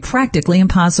weight can be practically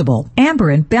impossible.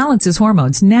 Amberen balances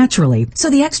hormones naturally, so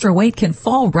the extra weight can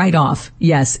fall right off.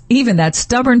 Yes, even that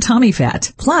stubborn tummy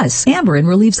fat. Plus, Amberen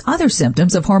relieves other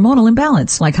symptoms of hormonal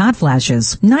imbalance, like hot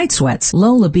flashes, night sweats,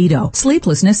 low libido,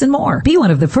 sleeplessness, and more. Be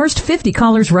one of the first 50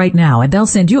 callers right now, and they'll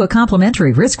send you a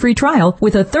complimentary risk-free trial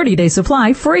with a 30-day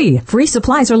supply free. Free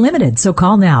supplies are limited, so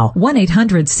call now.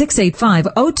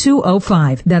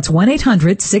 1-800-685-0205. That's 1-800-685-0205.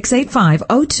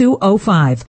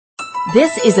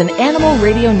 This is an Animal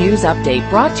Radio News Update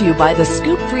brought to you by the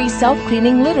Scoop-Free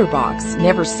Self-Cleaning Litter Box.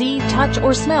 Never see, touch,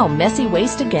 or smell messy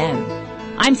waste again.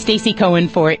 I'm Stacy Cohen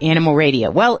for Animal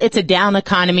Radio. Well, it's a down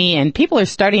economy, and people are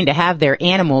starting to have their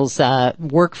animals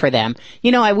work for them.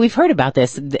 You know, we've heard about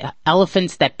this. The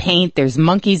elephants that paint. There's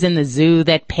monkeys in the zoo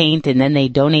that paint, and then they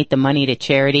donate the money to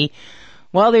charity.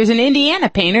 Well, there's an Indiana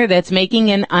painter that's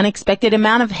making an unexpected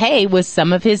amount of hay with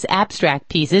some of his abstract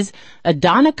pieces.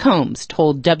 Adonna Combs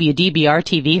told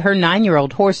WDBR-TV her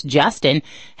 9-year-old horse, Justin,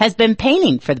 has been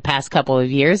painting for the past couple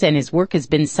of years, and his work has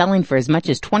been selling for as much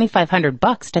as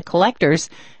 $2,500 to collectors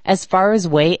as far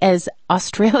away as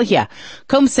Australia.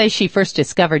 Combs says she first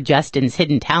discovered Justin's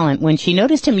hidden talent when she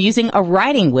noticed him using a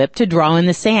riding whip to draw in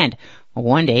the sand.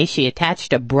 One day, she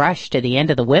attached a brush to the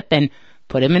end of the whip and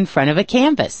put him in front of a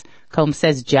canvas. Combs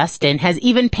says Justin has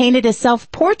even painted a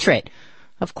self-portrait.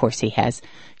 Of course he has.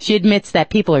 She admits that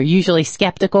people are usually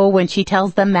skeptical when she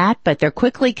tells them that, but they're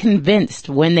quickly convinced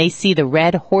when they see the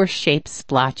red horse-shaped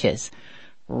splotches.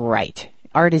 Right.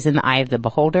 Art is in the eye of the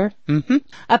beholder.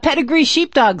 A pedigree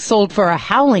sheepdog sold for a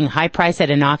howling high price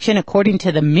at an auction. According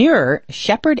to the Mirror,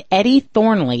 Shepherd Eddie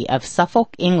Thornley of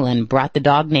Suffolk, England, brought the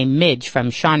dog named Midge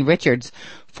from Sean Richards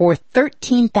for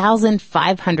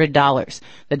 $13,500.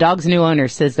 The dog's new owner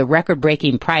says the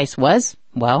record-breaking price was,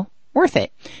 well, worth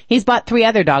it. He's bought 3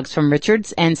 other dogs from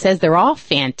Richards and says they're all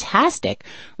fantastic.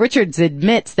 Richards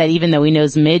admits that even though he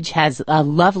knows Midge has a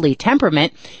lovely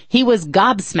temperament, he was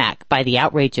gobsmacked by the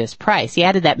outrageous price. He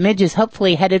added that Midge is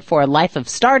hopefully headed for a life of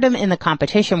stardom in the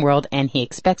competition world, and he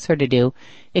expects her to do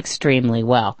extremely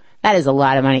well. That is a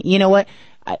lot of money. You know what?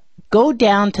 Go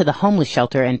down to the homeless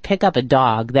shelter and pick up a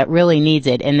dog that really needs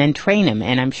it and then train him,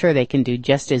 and I'm sure they can do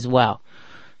just as well.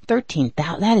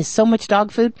 $13,000, that is so much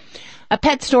dog food. A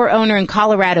pet store owner in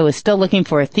Colorado is still looking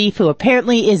for a thief who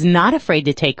apparently is not afraid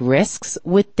to take risks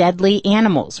with deadly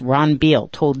animals. Ron Beal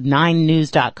told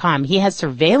 9news.com he has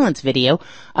surveillance video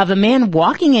of a man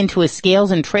walking into a scales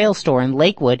and trail store in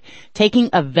Lakewood, taking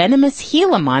a venomous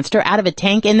Gila monster out of a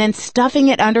tank and then stuffing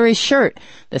it under his shirt.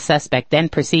 The suspect then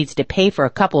proceeds to pay for a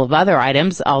couple of other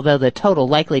items, although the total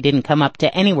likely didn't come up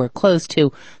to anywhere close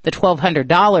to the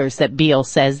 $1,200 that Beal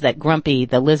says that Grumpy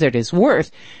the lizard is worth.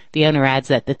 The owner adds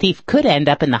that the thief could end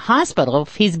up in the hospital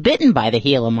if he's bitten by the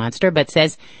Gila monster, but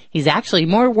says he's actually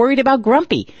more worried about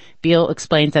Grumpy. Beal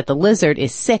explains that the lizard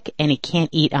is sick and he can't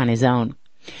eat on his own.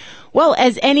 Well,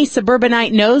 as any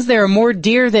suburbanite knows, there are more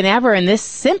deer than ever, and this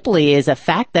simply is a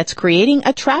fact that's creating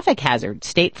a traffic hazard.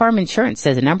 State Farm Insurance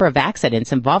says a number of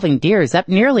accidents involving deer is up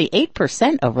nearly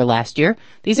 8% over last year.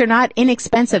 These are not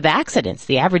inexpensive accidents.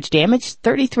 The average damage,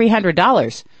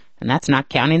 $3,300. And that's not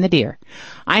counting the deer.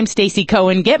 I'm Stacey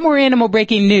Cohen. Get more animal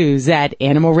breaking news at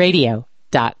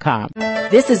animalradio.com.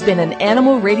 This has been an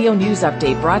Animal Radio News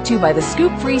Update brought to you by the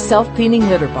Scoop Free Self-Cleaning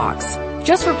Litter Box.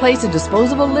 Just replace a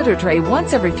disposable litter tray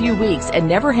once every few weeks and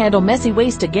never handle messy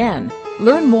waste again.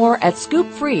 Learn more at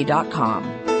scoopfree.com.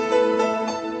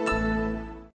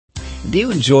 Do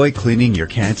you enjoy cleaning your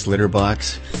cat's litter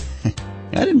box?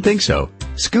 I didn't think so.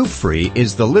 Scoop Free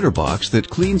is the litter box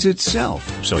that cleans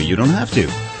itself, so you don't have to.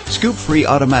 Scoop Free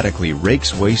automatically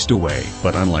rakes waste away,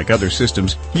 but unlike other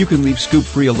systems, you can leave Scoop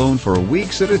Free alone for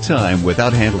weeks at a time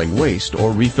without handling waste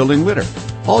or refilling litter.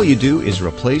 All you do is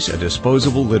replace a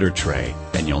disposable litter tray,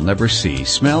 and you'll never see,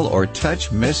 smell, or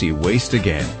touch messy waste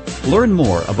again. Learn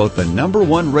more about the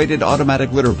 #1 rated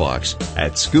automatic litter box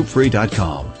at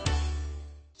scoopfree.com.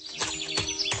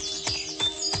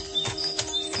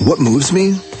 What moves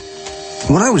me?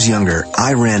 When I was younger,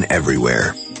 I ran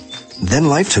everywhere. Then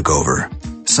life took over.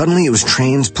 Suddenly it was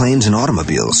trains, planes, and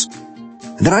automobiles.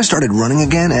 Then I started running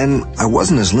again, and I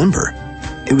wasn't as limber.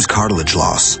 It was cartilage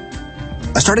loss.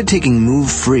 I started taking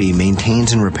Move Free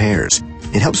Maintains and Repairs.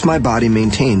 It helps my body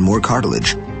maintain more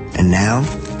cartilage. And now,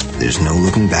 there's no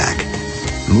looking back.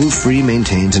 Move Free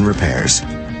Maintains and Repairs.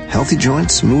 Healthy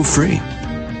joints, move free.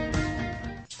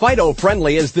 Fido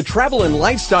Friendly is the travel and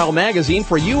lifestyle magazine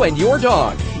for you and your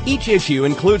dog. Each issue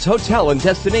includes hotel and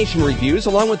destination reviews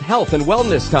along with health and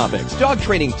wellness topics, dog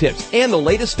training tips, and the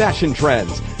latest fashion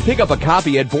trends. Pick up a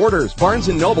copy at Borders, Barnes &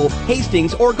 Noble,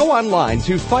 Hastings, or go online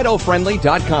to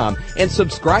FidoFriendly.com and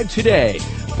subscribe today.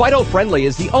 Fido Friendly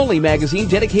is the only magazine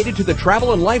dedicated to the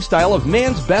travel and lifestyle of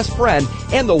man's best friend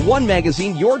and the one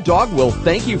magazine your dog will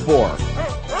thank you for.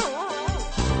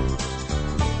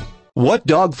 What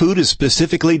dog food is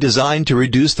specifically designed to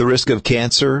reduce the risk of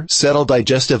cancer, settle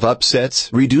digestive upsets,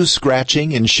 reduce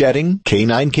scratching and shedding?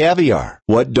 Canine Caviar.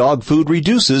 What dog food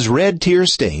reduces red tear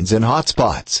stains and hot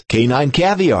spots? Canine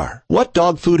Caviar. What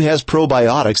dog food has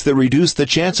probiotics that reduce the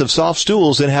chance of soft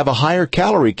stools and have a higher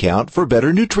calorie count for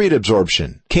better nutrient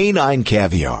absorption? Canine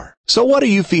Caviar. So what are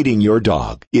you feeding your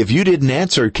dog? If you didn't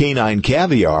answer Canine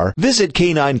Caviar, visit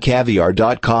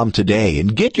caninecaviar.com today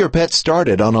and get your pet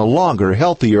started on a longer,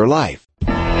 healthier life.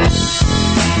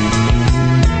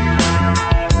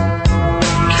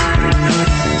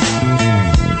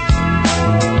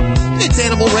 It's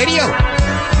Animal Radio.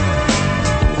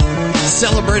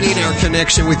 Celebrating our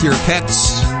connection with your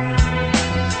pets.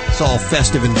 It's all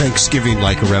festive and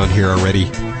Thanksgiving-like around here already.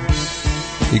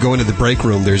 You go into the break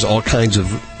room, there's all kinds of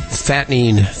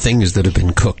fattening things that have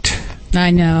been cooked. I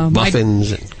know.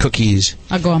 Muffins and cookies.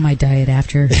 I'll go on my diet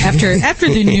after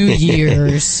the New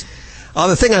Year's.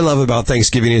 The thing I love about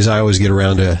Thanksgiving is I always get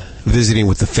around to visiting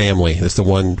with the family. That's the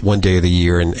one day of the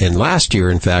year. And last year,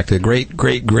 in fact, the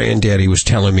great-great-granddaddy was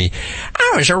telling me,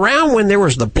 I was around when there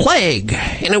was the plague,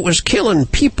 and it was killing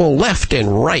people left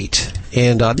and right.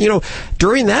 And,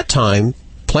 during that time,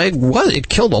 plague it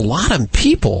killed a lot of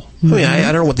people. Mm-hmm. I mean,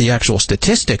 I don't know what the actual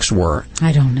statistics were.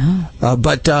 I don't know.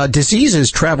 But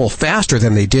diseases travel faster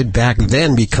than they did back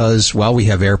then because, well, we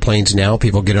have airplanes now.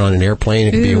 People get on an airplane.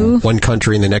 It can be in one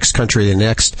country and the next country the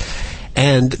next.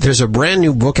 And there's a brand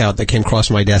new book out that came across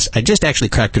my desk. I just actually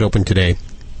cracked it open today.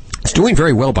 It's doing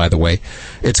very well, by the way.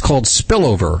 It's called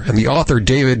Spillover, and the author,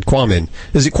 David Quammen.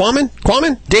 Is it Quammen?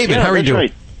 Quammen? David, how are you doing?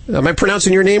 Right. Am I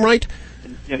pronouncing your name right?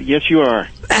 Yes, you are.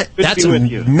 That's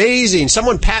amazing.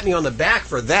 Someone pat me on the back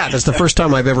for that. That's the first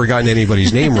time I've ever gotten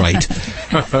anybody's name right.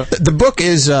 The book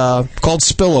is called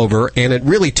Spillover, and it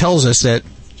really tells us that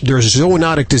there's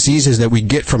zoonotic diseases that we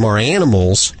get from our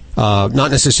animals,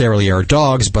 not necessarily our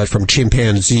dogs, but from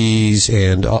chimpanzees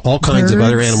and all kinds of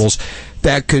other animals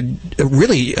that could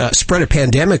really spread a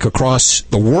pandemic across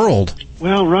the world.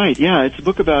 Well, right, yeah. It's a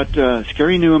book about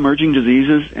scary new emerging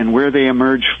diseases and where they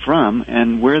emerge from.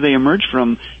 And where they emerge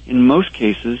from, in most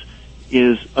cases,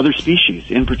 is other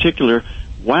species, in particular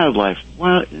wildlife.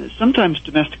 Sometimes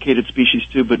domesticated species,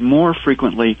 too, but more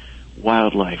frequently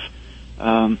wildlife.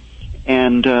 That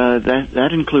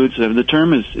includes, the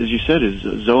term, as you said, is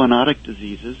zoonotic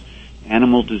diseases,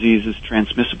 animal diseases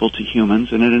transmissible to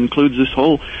humans, and it includes this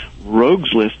whole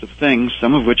rogues list of things,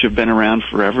 some of which have been around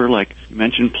forever, like you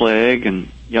mentioned plague and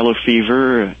yellow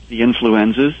fever, the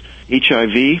influenzas.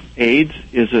 HIV, AIDS,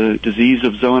 is a disease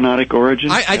of zoonotic origin.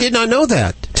 I did not know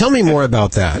that. Tell me more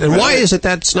about that. And why is it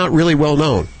that's not really well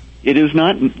known? It is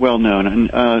not well known.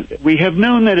 And we have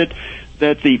known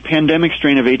that the pandemic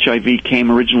strain of HIV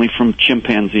came originally from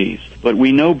chimpanzees. But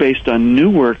we know, based on new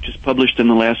work just published in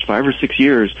the last 5 or 6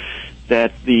 years,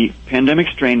 that the pandemic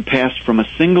strain passed from a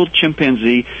single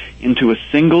chimpanzee into a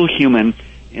single human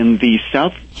in the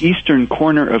southeastern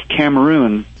corner of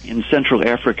Cameroon in Central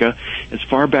Africa as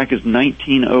far back as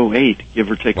 1908, give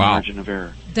or take a margin of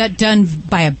error. That done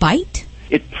by a bite?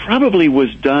 It probably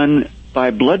was done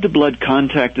by blood-to-blood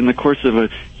contact in the course of a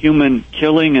human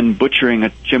killing and butchering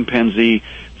a chimpanzee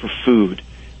for food.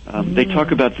 They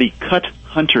talk about the cut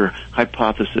hunter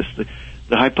hypothesis,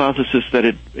 the hypothesis that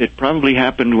it probably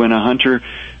happened when a hunter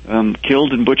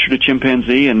killed and butchered a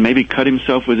chimpanzee and maybe cut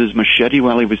himself with his machete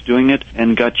while he was doing it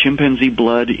and got chimpanzee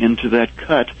blood into that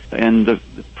cut, and the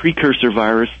precursor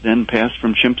virus then passed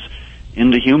from chimps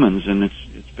into humans, and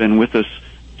it's been with us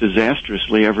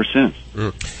disastrously ever since.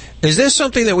 Is this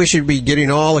something that we should be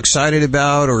getting all excited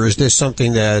about, or is this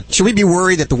something that, should we be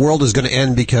worried that the world is going to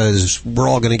end because we're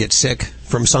all going to get sick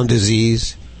from some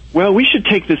disease? Well, we should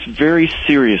take this very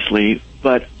seriously,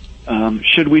 but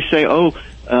should we say,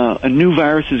 a new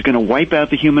virus is going to wipe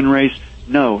out the human race?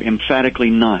 No,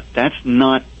 emphatically not. That's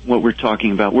not what we're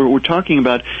talking about. What we're talking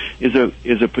about is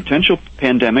a potential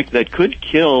pandemic that could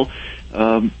kill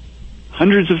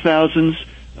hundreds of thousands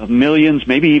of millions,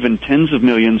 maybe even tens of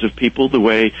millions of people, the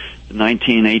way the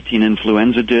 1918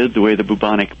 influenza did, the way the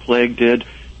bubonic plague did.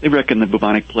 They reckon the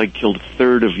bubonic plague killed a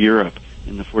third of Europe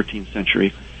in the 14th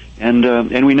century.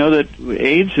 And we know that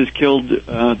AIDS has killed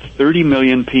 30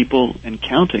 million people and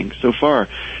counting so far.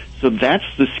 So that's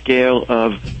the scale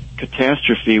of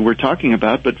catastrophe we're talking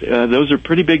about, but those are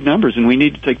pretty big numbers, and we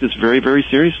need to take this very, very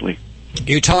seriously.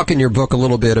 You talk in your book a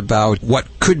little bit about what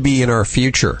could be in our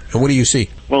future, and what do you see?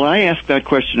 Well, I ask that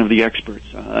question of the experts.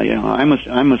 I'm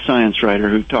a science writer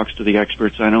who talks to the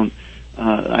experts. I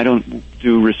don't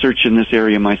do research in this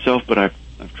area myself, but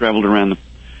I've traveled around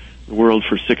the world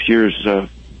for 6 years,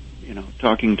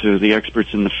 talking to the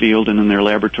experts in the field and in their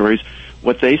laboratories.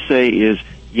 What they say is,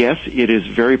 yes, it is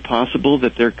very possible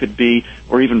that there could be,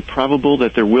 or even probable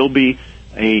that there will be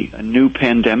a new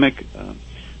pandemic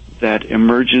that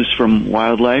emerges from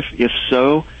wildlife. If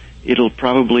so, it'll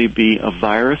probably be a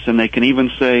virus, and they can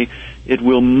even say it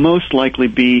will most likely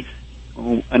be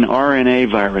an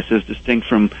RNA virus, as distinct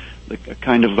from a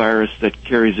kind of virus that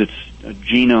carries its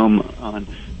genome on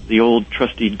the old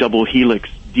trusty double helix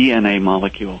DNA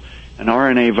molecule. An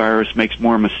RNA virus makes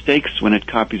more mistakes when it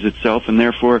copies itself, and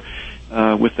therefore,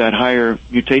 with that higher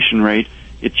mutation rate,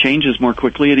 it changes more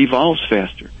quickly, it evolves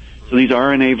faster. So these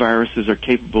RNA viruses are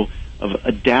capable of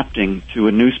adapting to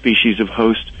a new species of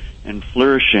host and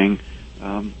flourishing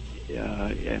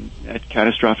at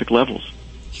catastrophic levels.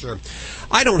 Sure.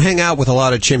 I don't hang out with a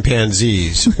lot of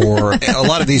chimpanzees or a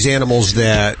lot of these animals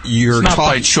that you're not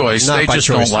by choice. They just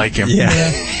don't like him.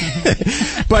 Yeah.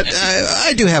 But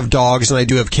I do have dogs and I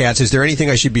do have cats. Is there anything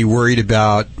I should be worried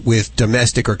about with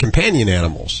domestic or companion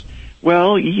animals?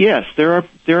 Well, yes, there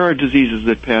are diseases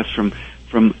that pass from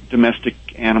domestic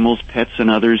animals, pets,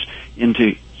 and others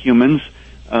into humans.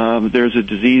 There's a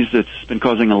disease that's been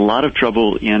causing a lot of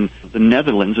trouble in the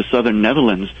Netherlands, the southern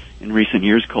Netherlands, in recent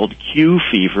years, called Q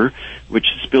fever, which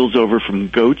spills over from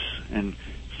goats and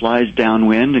flies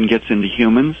downwind and gets into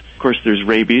humans. Of course, there's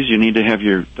rabies. You need to have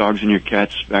your dogs and your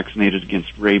cats vaccinated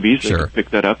against rabies. Sure. They can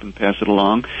pick that up and pass it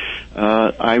along.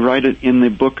 I write it in the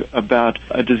book about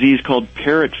a disease called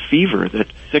parrot fever that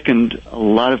sickened a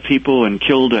lot of people and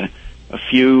killed a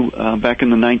few back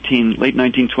in the late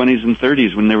 1920s and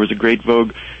 30s, when there was a great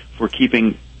vogue for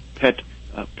keeping pet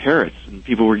parrots, and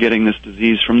people were getting this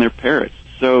disease from their parrots.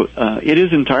 So it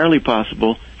is entirely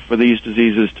possible for these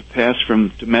diseases to pass from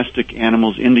domestic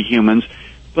animals into humans.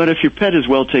 But if your pet is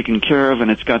well taken care of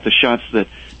and it's got the shots that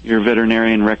your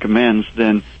veterinarian recommends,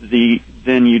 then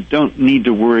you don't need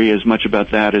to worry as much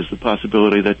about that as the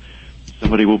possibility that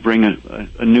somebody will bring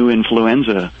a new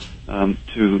influenza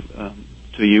to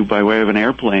you by way of an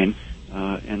airplane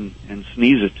and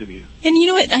sneeze it to you. And you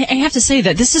know what? I have to say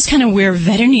that this is kind of where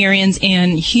veterinarians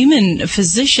and human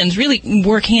physicians really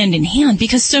work hand in hand,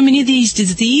 because so many of these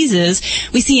diseases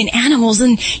we see in animals,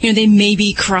 and they may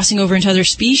be crossing over into other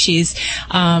species.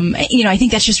 I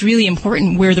think that's just really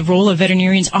important, where the role of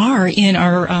veterinarians are in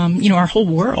our our whole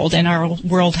world and our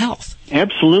world health.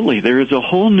 Absolutely. There is a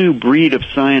whole new breed of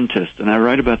scientists, and I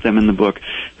write about them in the book,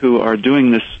 who are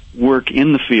doing this work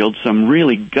in the field, some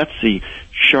really gutsy,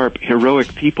 sharp,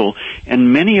 heroic people,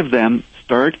 and many of them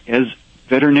start as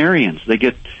veterinarians. They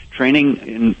get training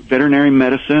in veterinary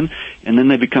medicine, and then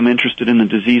they become interested in the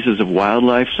diseases of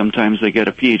wildlife. Sometimes they get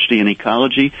a PhD in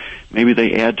ecology. Maybe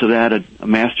they add to that a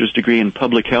master's degree in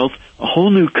public health. A whole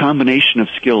new combination of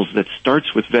skills that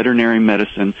starts with veterinary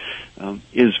medicine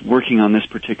is working on this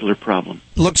particular problem.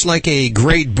 Looks like a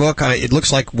great book. It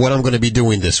looks like what I'm going to be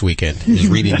doing this weekend is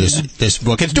reading this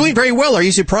book. It's doing very well. Are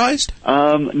you surprised?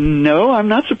 No, I'm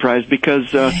not surprised,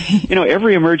 because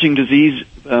every emerging disease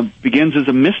begins as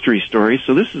a mystery story.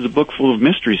 So this is a book full of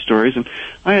mystery stories, and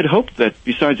I had hoped that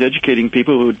besides educating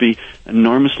people, it would be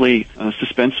enormously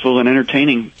suspenseful and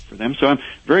entertaining for them. So I'm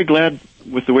very glad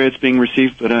with the way it's being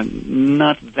received, but I'm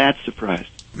not that surprised.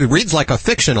 It reads like a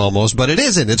fiction almost, but it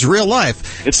isn't. It's real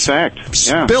life. It's fact.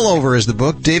 Yeah. Spillover is the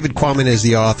book. David Quammen is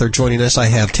the author. Joining us, I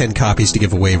have 10 copies to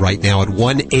give away right now at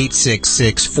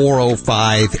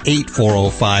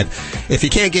 1-866-405-8405. If you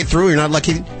can't get through, you're not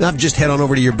lucky enough, just head on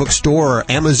over to your bookstore or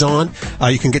Amazon.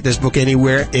 You can get this book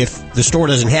anywhere. If the store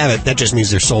doesn't have it, that just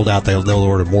means they're sold out. They'll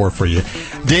order more for you.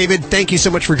 David, thank you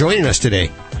so much for joining us today.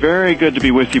 Very good to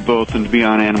be with you both and to be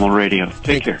on Animal Radio.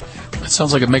 Take care. That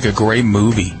sounds like it'd make a great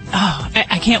movie. Oh,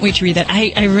 I can't wait to read that.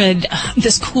 I read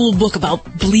this cool book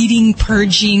about bleeding,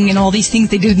 purging, and all these things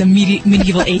they did in the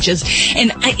medieval ages.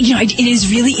 And, it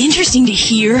is really interesting to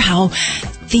hear how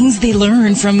things they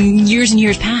learn from years and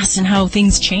years past and how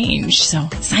things change. So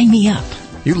sign me up.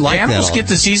 You like that? Animals get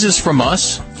diseases from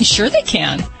us? Sure they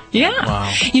can. Yeah. Wow.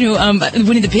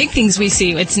 One of the big things we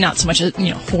see, it's not so much a,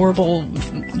 horrible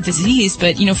disease,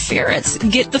 but, ferrets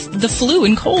get the flu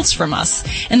and colds from us,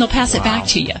 and they'll pass it back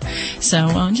to you.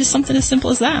 So, just something as simple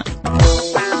as that.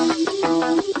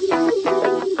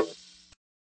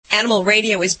 Animal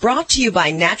Radio is brought to you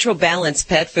by Natural Balance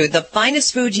Pet Food, the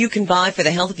finest food you can buy for the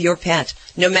health of your pet.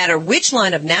 No matter which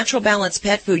line of Natural Balance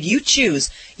Pet Food you choose,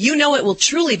 you know it will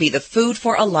truly be the food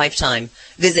for a lifetime.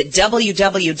 Visit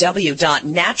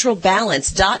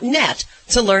www.naturalbalance.net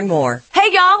to learn more. Hey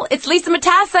y'all, it's Lisa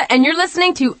Matassa, and you're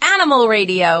listening to Animal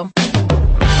Radio.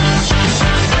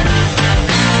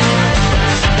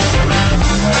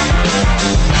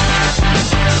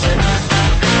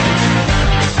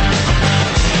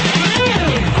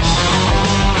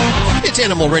 It's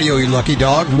Animal Radio, you lucky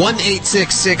dog.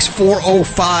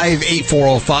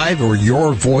 1-866-405-8405 or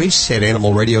your voice at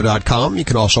animalradio.com. You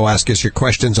can also ask us your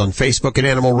questions on Facebook at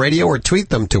Animal Radio, or tweet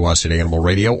them to us at Animal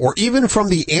Radio, or even from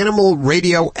the Animal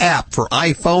Radio app for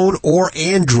iPhone or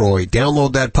Android.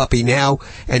 Download that puppy now,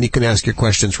 and you can ask your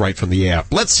questions right from the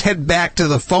app. Let's head back to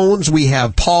the phones. We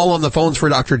have Paul on the phones for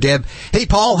Dr. Deb. Hey,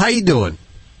 Paul, how you doing?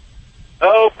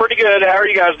 Oh, pretty good. How are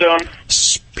you guys doing?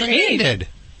 Splendid.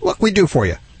 What can we do for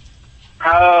you?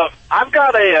 I've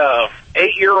got a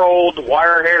 8-year-old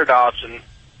wire hair Dachshund,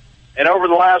 and over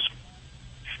the last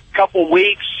couple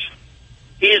weeks,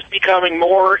 he is becoming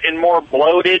more and more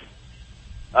bloated.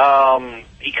 He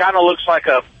kind of looks like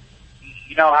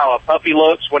you know how a puppy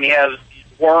looks when he has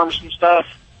worms and stuff?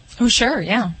 Oh, sure,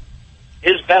 yeah.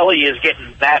 His belly is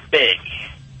getting that big.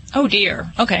 Oh,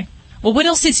 dear. Okay. Well, what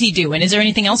else is he doing? Is there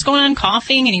anything else going on?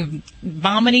 Coughing, any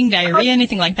vomiting, diarrhea,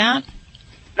 anything like that?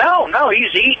 No,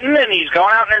 he's eating and he's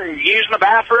going out there and using the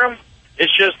bathroom.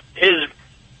 It's just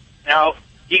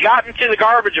he got into the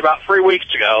garbage about 3 weeks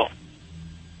ago,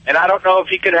 and I don't know if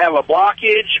he could have a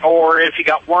blockage or if he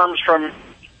got worms from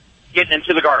getting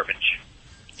into the garbage.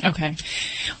 Okay.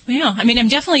 Well, yeah, I mean, I'm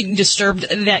definitely disturbed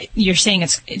that you're saying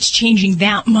it's changing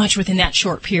that much within that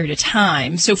short period of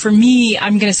time. So for me,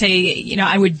 I'm going to say,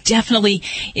 I would definitely,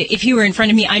 if he were in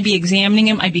front of me, I'd be examining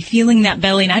him, I'd be feeling that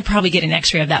belly, and I'd probably get an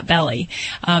x-ray of that belly,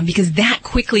 because that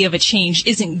quickly of a change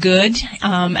isn't good.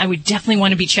 I would definitely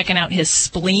want to be checking out his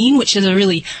spleen, which is a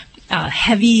really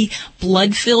heavy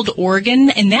blood-filled organ,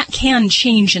 and that can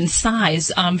change in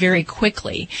size very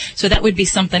quickly. So that would be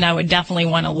something I would definitely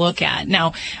want to look at.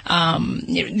 Now,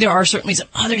 there are certainly some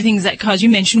other things that cause, you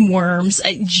mentioned worms.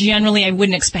 Generally, I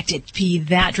wouldn't expect it to be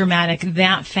that dramatic,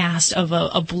 that fast of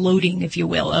a bloating, if you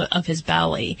will, of his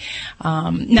belly.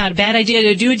 Not a bad idea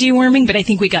to do a deworming, but I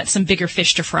think we got some bigger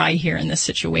fish to fry here in this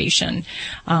situation.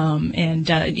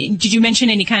 Did you mention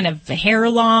any kind of hair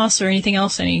loss or anything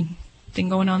else? Anything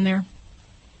going on there?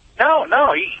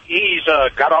 No, he's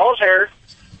got all his hair.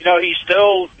 He's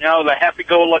still, the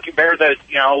happy-go-lucky bear that,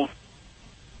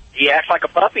 he acts like a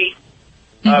puppy.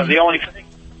 Mm-hmm. The only thing,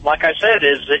 like I said,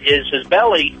 is his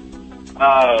belly.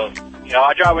 I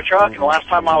drive a truck, and the last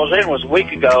time I was in was a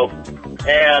week ago,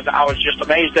 and I was just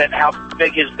amazed at how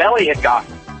big his belly had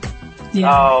gotten.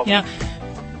 Yeah.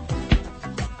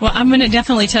 Well, I'm going to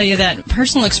definitely tell you that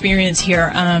personal experience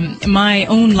here. My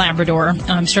own Labrador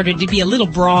started to be a little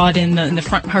broad in the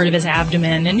front part of his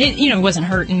abdomen, and it wasn't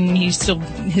hurting. He's still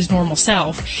his normal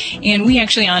self. And we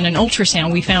actually, on an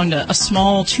ultrasound, we found a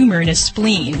small tumor in his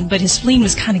spleen, but his spleen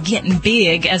was kind of getting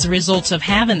big as a result of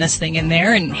having this thing in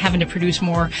there and having to produce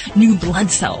more new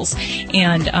blood cells.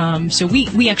 And so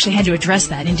we actually had to address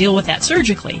that and deal with that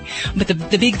surgically. But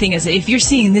the big thing is, if you're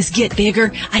seeing this get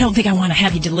bigger, I don't think I want to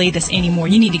have you delay this anymore.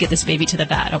 You need to get this baby to the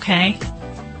vet, okay?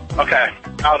 Okay.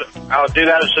 I'll do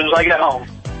that as soon as I get home.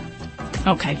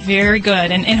 Okay, very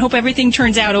good. And hope everything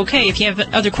turns out okay. If you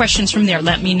have other questions from there,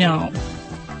 let me know.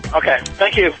 Okay,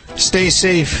 thank you. Stay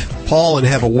safe, Paul, and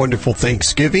have a wonderful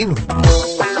Thanksgiving.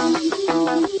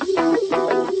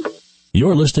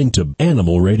 You're listening to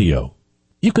Animal Radio.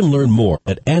 You can learn more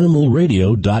at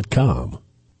animalradio.com.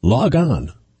 Log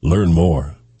on. Learn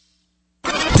more.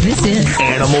 This is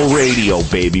Animal Radio,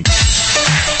 baby.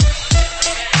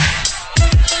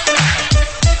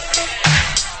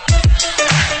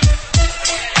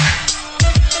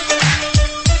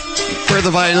 Where are the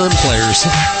violin players?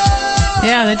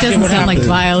 Yeah, that doesn't sound like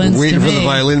violence to me. Waiting for the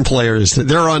violin players.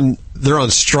 They're on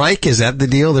strike? Is that the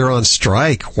deal? They're on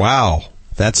strike. Wow.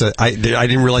 I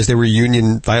didn't realize they were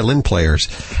union violin players.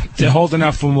 They're holding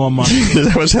out for more money. Is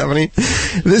that what's happening?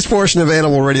 This portion of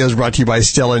Animal Radio is brought to you by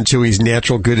Stella & Chewy's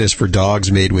natural goodness for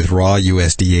dogs, made with raw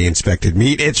USDA inspected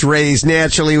meat. It's raised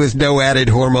naturally with no added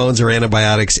hormones or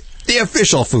antibiotics. The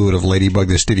official food of Ladybug,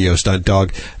 the studio stunt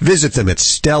dog. Visit them at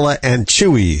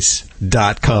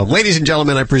StellaandChewy's.com. Ladies and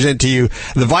gentlemen, I present to you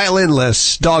the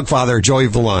violinless dog father, Joey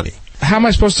Villani. How am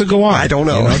I supposed to go on? I don't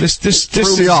know. This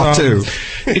threw me off too.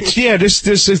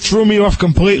 It threw me off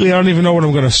completely. I don't even know what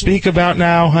I'm going to speak about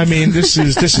now. I mean, this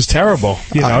is terrible.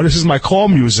 This is my call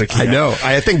music here. I know.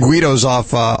 I think Guido's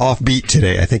off beat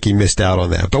today. I think he missed out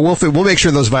on that. But we'll make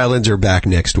sure those violins are back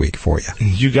next week for you.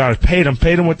 You got it. Pay them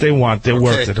what they want. They're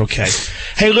worth it. Okay.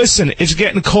 Hey, listen, it's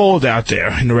getting cold out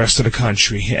there in the rest of the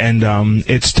country, and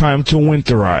it's time to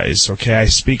winterize. Okay, I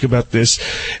speak about this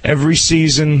every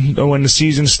season when the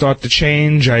seasons start to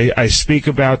change. I speak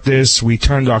about this. We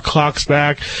turned our clocks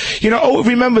back.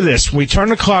 Remember this: we turn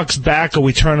the clocks back or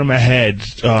we turn them ahead.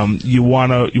 You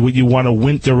wanna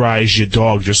winterize your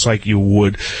dog just like you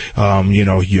would,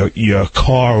 your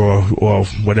car or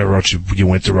whatever else you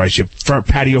winterize, your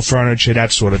patio furniture,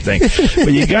 that sort of thing.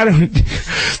 But you gotta.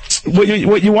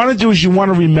 What you want to do is you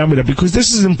want to remember that, because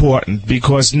this is important,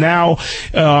 because now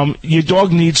your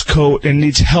dog needs coat and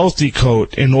needs healthy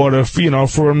coat in order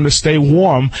for him to stay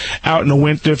warm out in the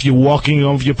winter, if you're walking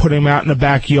him, if you're putting him out in the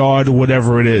backyard or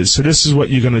whatever it is. So this is what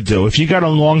you're going to do. If you got a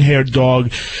long-haired dog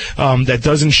that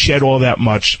doesn't shed all that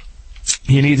much,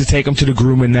 you need to take them to the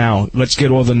groomer now. Let's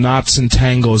get all the knots and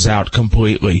tangles out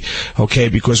completely, okay?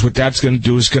 Because what that's going to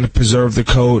do is going to preserve the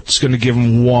coat. It's going to give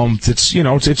them warmth. It's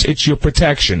your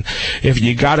protection. If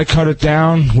you got to cut it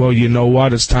down, well, you know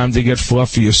what? It's time to get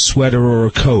fluffy, a sweater or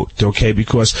a coat, okay?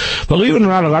 Because believe it or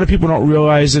not, a lot of people don't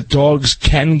realize that dogs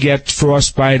can get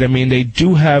frostbite. I mean, they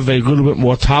do have a little bit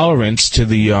more tolerance to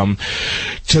the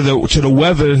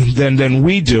weather than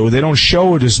we do. They don't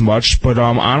show it as much, but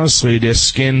honestly, their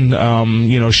skin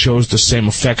shows the same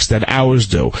effects that ours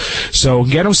do. So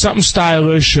get them something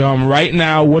stylish. Right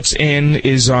now, what's in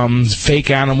is fake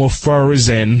animal fur is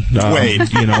in. Wait.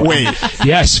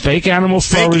 Yes, fake animal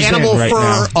fur is in right now. Fake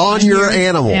animal fur on your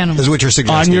animal is what you're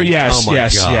suggesting. On your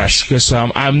yes. Because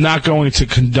I'm not going to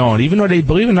condone, even though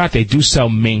believe it or not, they do sell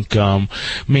mink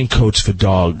coats for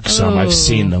dogs. I've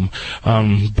seen them,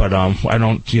 but I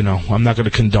don't. I'm not going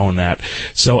to condone that.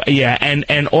 So yeah,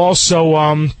 and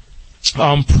also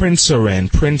prints are in.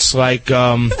 Prints like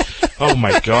oh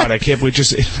my God, I can't believe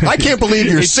I can't believe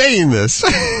you're saying this.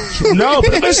 No,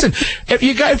 but listen, if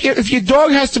your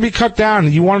dog has to be cut down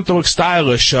and you want it to look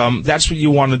stylish, that's what you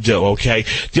want to do, okay?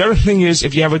 The other thing is,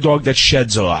 if you have a dog that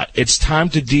sheds a lot, it's time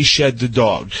to de-shed the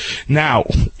dog. Now,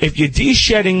 if you're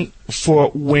de-shedding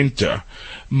for winter,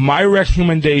 my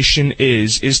recommendation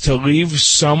is to leave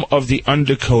some of the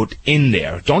undercoat in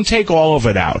there. Don't take all of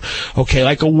it out. Okay,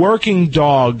 like a working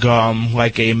dog,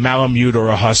 like a Malamute or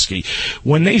a Husky,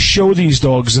 when they show these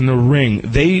dogs in the ring,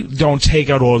 they don't take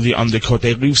out all of the undercoat.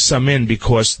 They leave some in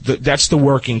because that's the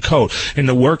working coat. And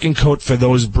the working coat for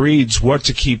those breeds were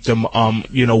to keep them,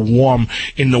 warm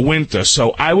in the winter.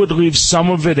 So I would leave some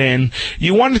of it in.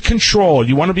 You want to control.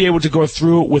 You want to be able to go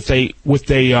through it with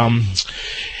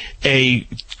a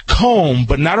comb,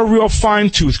 but not a real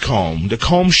fine-tooth comb. The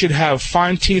comb should have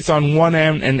fine teeth on one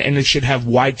end, and it should have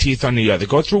wide teeth on the other.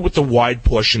 Go through with the wide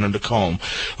portion of the comb,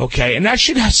 okay? And that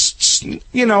should have,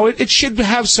 it should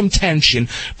have some tension,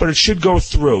 but it should go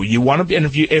through. You want to, and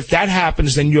if that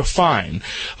happens, then you're fine.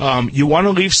 You want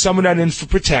to leave some of that in for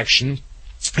protection.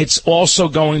 It's also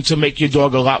going to make your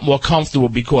dog a lot more comfortable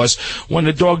because when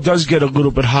the dog does get a little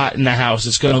bit hot in the house,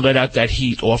 it's going to let out that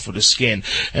heat off of the skin.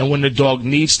 And when the dog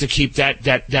needs to keep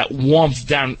that warmth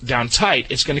down tight,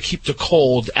 it's going to keep the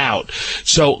cold out.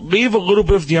 So leave a little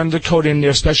bit of the undercoat in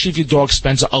there, especially if your dog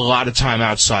spends a lot of time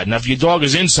outside. Now, if your dog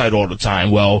is inside all the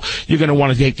time, well, you're going to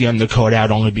want to take the undercoat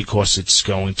out only because it's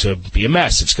going to be a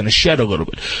mess. It's going to shed a little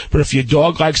bit. But if your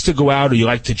dog likes to go out, or you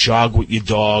like to jog with your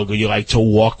dog, or you like to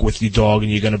walk with your dog,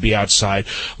 and you're going to be outside,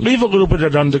 leave a little bit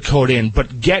of undercoat in,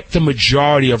 but get the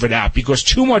majority of it out, because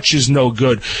too much is no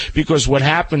good. Because what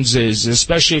happens is,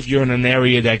 especially if you're in an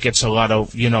area that gets a lot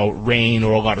of, rain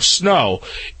or a lot of snow,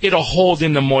 it'll hold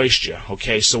in the moisture,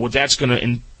 okay? So what that's going to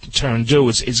in turn do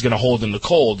is it's going to hold in the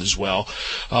cold as well.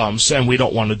 And we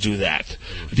don't want to do that.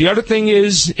 The other thing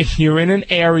is, if you're in an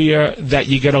area that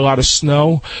you get a lot of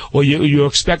snow, or you're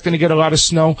expecting to get a lot of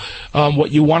snow, what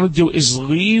you want to do is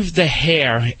leave the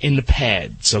hair in the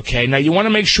pads, okay? Now, you want to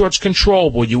make sure it's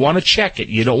controllable. You want to check it.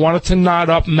 You don't want it to mat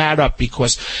up,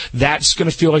 because that's going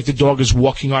to feel like the dog is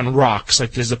walking on rocks,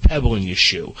 like there's a pebble in your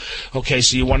shoe. Okay,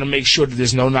 so you want to make sure that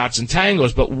there's no knots and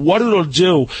tangles. But what it'll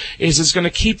do is it's going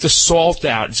to keep the salt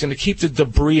out. It's going to keep the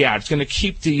debris out. It's going to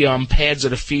keep the pads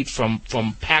of the feet from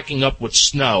packing up with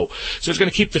snow. So it's going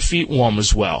to keep the feet warm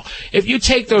as well. If you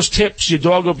take those tips, your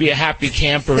dog will be a happy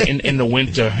camper in the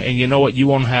winter. And you know what? You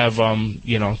won't have,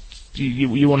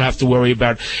 you won't have to worry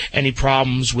about any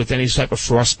problems with any type of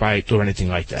frostbite or anything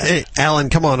like that. Hey, Alan,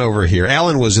 come on over here.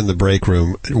 Alan was in the break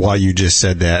room while you just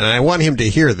said that, and I want him to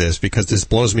hear this because this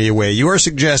blows me away. You are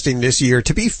suggesting this year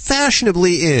to be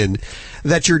fashionably in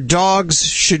that your dogs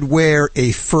should wear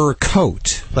a fur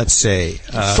coat, let's say.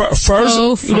 Faux fur.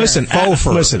 Listen.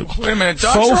 Wait a minute,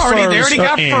 dogs they already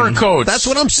got fur coats. That's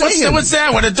what I'm saying. What's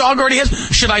that? When a dog already has,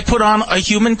 should I put on a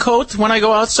human coat when I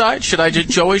go outside? Should I just,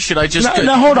 Joey,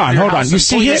 No, hold on. You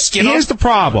see, here's the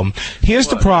problem. Here's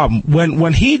the problem.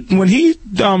 When he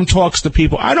talks to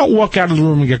people, I don't walk out of the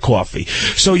room and get coffee.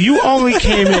 So you only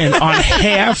came in on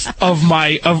half of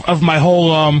my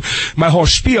whole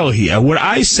spiel here. What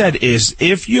I said is,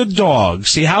 if your dog,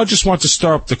 see how I just want to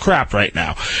stir up the crap right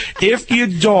now. If your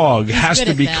dog has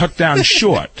to be cut down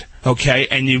short, okay,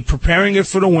 and you're preparing it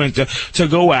for the winter, to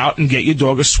go out and get your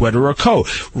dog a sweater or a coat.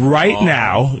 Right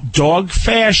now, dog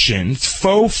fashion,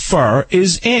 faux fur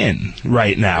is in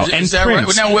right now. Is that right?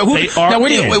 Now,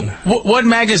 what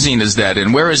magazine is that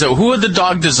in? Where is it? Who are the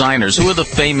dog designers? Who are the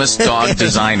famous dog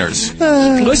designers?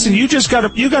 Listen, you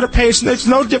gotta pay. It's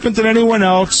no different than anyone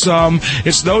else.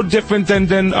 It's no different than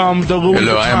the Louis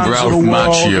Hello, I am Ralph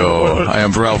Macchio. I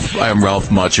am Ralph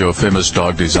Macchio, famous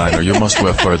dog designer. You must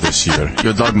wear fur this year.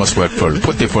 Your dog must Thomas Whitford.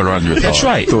 Put the foot on your That's dog.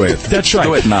 right. Do it. That's right.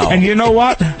 Do it now. And you know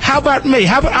what? How about me?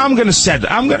 How about I'm gonna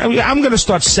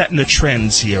start setting the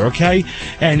trends here, okay?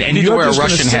 And You need to you're wear a just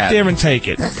gonna Russian sit hat. there and take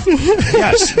it.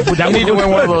 Yes. You need to wear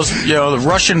one of those, the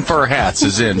Russian fur hats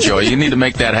is in, Joey. You need to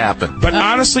make that happen. But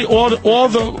honestly,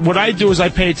 what I do is I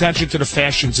pay attention to the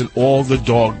fashions in all the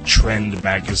dog trend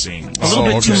magazines. A little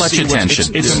bit too much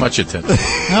attention. It's too much attention.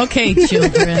 Okay,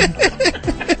 children.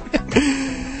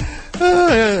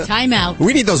 Time out.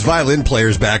 We need those violin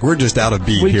players back. We're just out of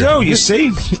beat We here. do, you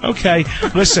see? Okay.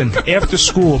 Listen, after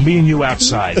school, me and you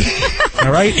outside.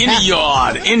 All right? In the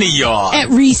yard. In the yard. At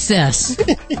recess.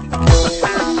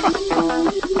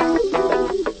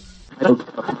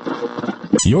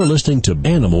 You're listening to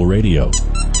Animal Radio.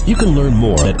 You can learn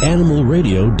more at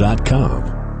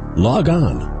animalradio.com. Log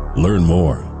on. Learn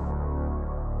more.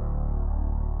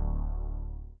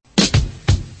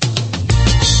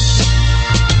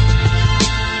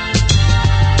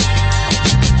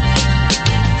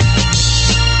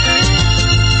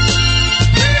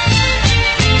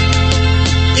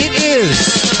 It is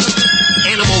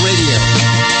Animal Radio.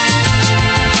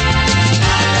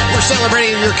 We're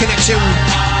celebrating your connection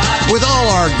with all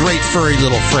our great furry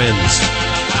little friends.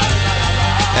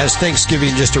 As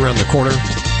Thanksgiving just around the corner,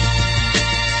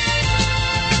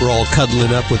 we're all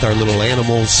cuddling up with our little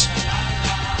animals.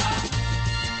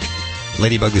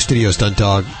 Ladybug, the studio stunt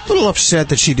dog, a little upset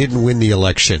that she didn't win the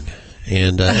election.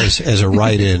 And as a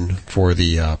write-in for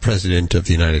the President of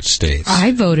the United States.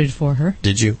 I voted for her.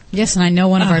 Did you? Yes, and I know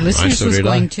one of our listeners So was did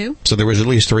going I. to. So there was at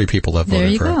least 3 people that There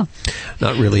voted you for her. go.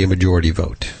 Not really a majority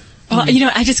vote. Well,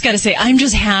 I just got to say, I'm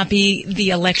just happy the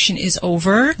election is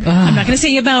over. I'm not going to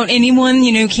say about anyone,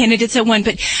 candidates that won,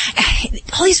 but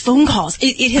all these phone calls,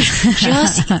 it has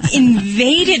just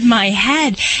invaded my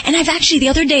head. And the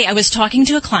other day, I was talking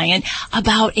to a client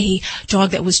about a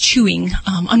dog that was chewing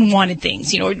unwanted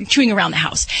things, chewing around the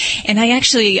house. And I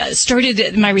actually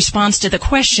started my response to the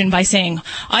question by saying,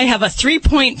 I have a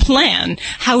 3-point plan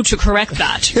how to correct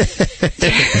that.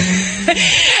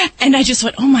 And I just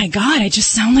went, oh my God, I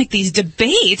just sound like these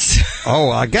debates.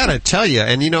 Oh, I gotta tell you,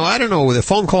 and I don't know, the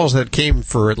phone calls that came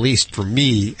at least for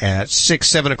me at 6,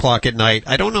 7 o'clock at night,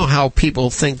 I don't know how people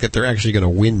think that they're actually going to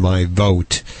win my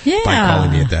vote by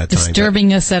calling me at that time.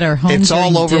 Disturbing us at our home. It's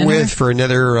all over dinner. with for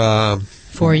another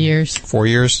 4 years. 4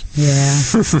 years? Yeah.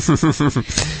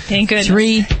 Thank goodness.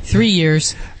 3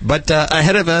 years. But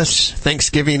ahead of us,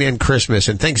 Thanksgiving and Christmas.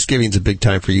 And Thanksgiving's a big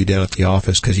time for you down at the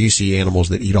office because you see animals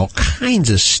that eat all kinds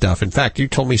of stuff. In fact, you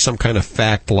told me some kind of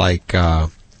fact like, I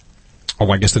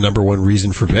guess the number one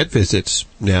reason for vet visits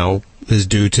now is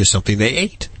due to something they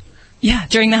ate. Yeah,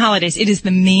 during the holidays, it is the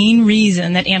main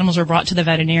reason that animals are brought to the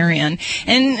veterinarian.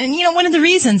 And one of the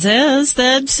reasons is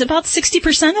that about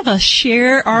 60% of us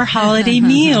share our holiday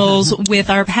meals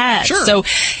with our pets. Sure. So,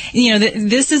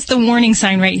 this is the warning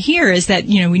sign right here is that,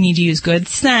 we need to use good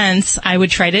sense. I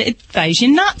would try to advise you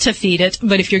not to feed it,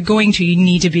 but if you're going to, you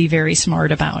need to be very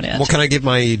smart about it. Well, can I give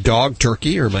my dog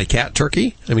turkey or my cat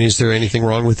turkey? I mean, is there anything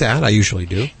wrong with that? I usually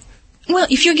do. Well,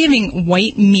 if you're giving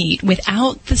white meat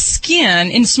without the skin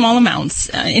in small amounts,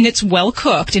 and it's well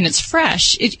cooked and it's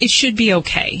fresh, it should be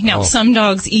okay. Now, some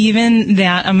dogs, even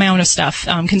that amount of stuff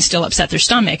can still upset their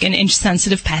stomach, and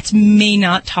sensitive pets may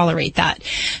not tolerate that.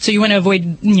 So you want to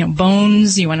avoid,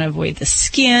 bones. You want to avoid the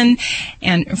skin.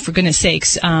 And for goodness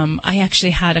sakes, I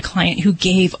actually had a client who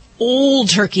gave old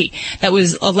turkey that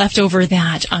was left over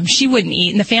that she wouldn't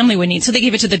eat and the family wouldn't eat. So they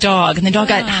gave it to the dog, and the dog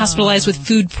got hospitalized with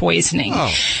food poisoning.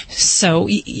 So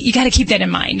you got to keep that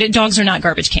in mind. Dogs are not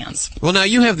garbage cans. Well, now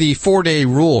you have the 4-day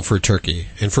rule for turkey,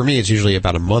 and for me it's usually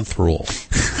about a month rule.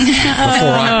 Before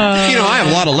I have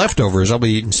a lot of leftovers. I'll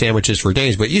be eating sandwiches for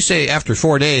days, but you say after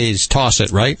 4 days, toss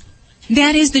it, right?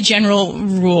 That is the general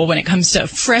rule when it comes to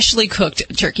freshly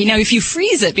cooked turkey. Now, if you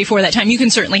freeze it before that time, you can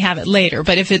certainly have it later.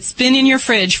 But if it's been in your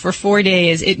fridge for 4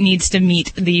 days, it needs to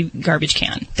meet the garbage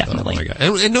can, definitely. Oh, my God.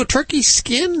 And no turkey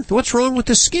skin? What's wrong with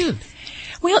the skin?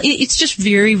 Well, it's just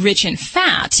very rich in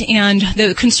fat, and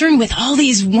the concern with all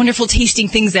these wonderful tasting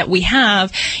things that we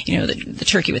have, the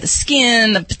turkey with the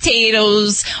skin, the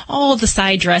potatoes, all the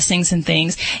side dressings and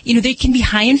things, they can be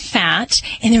high in fat,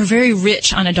 and they're very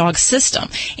rich on a dog's system.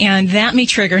 And that may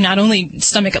trigger not only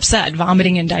stomach upset,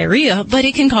 vomiting and diarrhea, but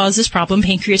it can cause this problem,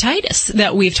 pancreatitis,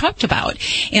 that we've talked about.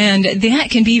 And that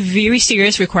can be very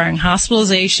serious, requiring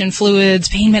hospitalization, fluids,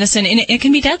 pain medicine, and it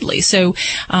can be deadly. So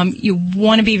you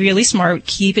want to be really smart.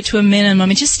 keep it to a minimum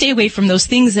and just stay away from those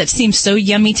things that seem so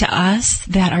yummy to us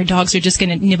that our dogs are just going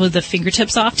to nibble the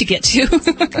fingertips off to get to.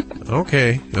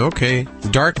 Okay.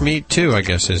 Dark meat, too, I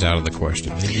guess, is out of the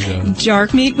question.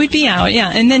 Dark meat would be out, yeah.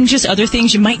 And then just other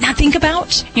things you might not think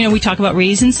about. You know, we talk about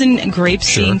raisins and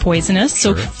grapes being poisonous.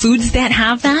 So foods that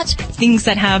have that, things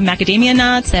that have macadamia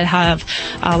nuts, that have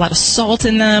a lot of salt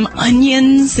in them,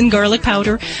 onions and garlic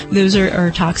powder, those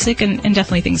are toxic. And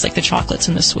definitely things like the chocolates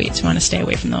and the sweets. You want to stay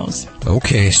away from those.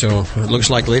 Okay, so it looks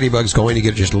like Ladybug's going to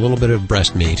get just a little bit of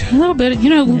breast meat. A little bit,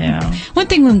 one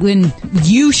thing when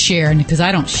you share, because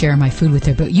I don't share my food with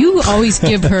her, but you always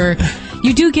give her,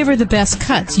 you do give her the best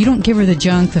cuts. You don't give her the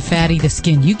junk, the fatty, the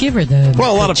skin. You give her the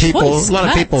Well, a lot of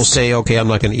cuts. people say, okay, I'm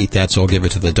not going to eat that, so I'll give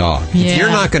it to the dog. Yeah. If you're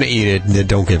not going to eat it, then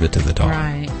don't give it to the dog.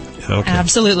 Right. Okay.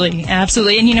 Absolutely.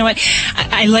 And you know what?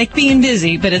 I like being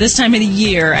busy, but at this time of the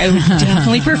year, I would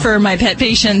definitely prefer my pet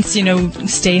patients,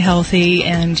 stay healthy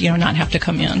and, not have to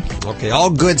come in. Okay, all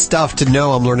good stuff to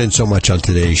know. I'm learning so much on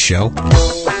today's show.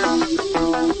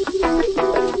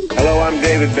 Hello, I'm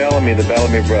David Bellamy, the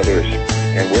Bellamy Brothers,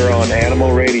 and we're on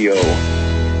Animal Radio.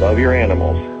 Love your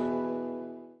animals.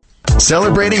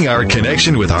 Celebrating our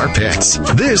connection with our pets.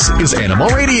 This is Animal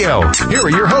Radio. Here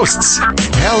are your hosts,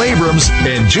 Hal Abrams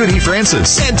and Judy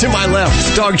Francis. And to my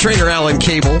left, dog trainer Alan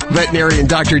Cable, veterinarian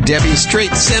Dr. Debbie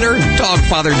Straight Center, dog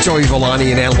father Joey Villani,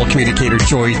 and animal communicator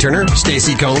Joey Turner.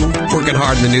 Stacy Cohn, working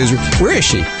hard in the newsroom. Where is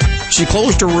she? She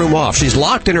closed her room off. She's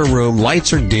locked in her room.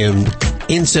 Lights are dimmed.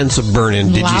 Incense are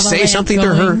burning. Did you say something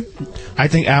to her? I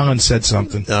think Alan said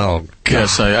something. Oh, God.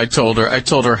 Yes, I told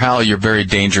her, Hal, you're a very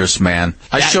dangerous man.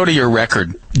 I showed her your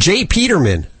record. Jay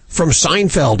Peterman from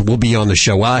Seinfeld will be on the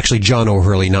show. Well, actually, John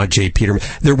O'Hurley, not Jay Peterman.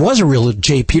 There was a real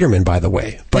Jay Peterman, by the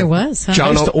way. But there was. Huh?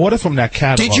 I used to order from that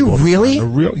catalog. Did you really?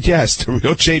 Yes, the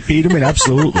real Jay Peterman,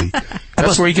 absolutely.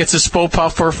 That's where he gets his faux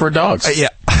pas fur for dogs. Yeah.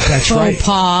 That's right.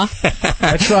 Faux pas.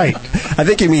 That's right. I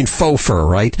think you mean faux fur,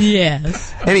 right?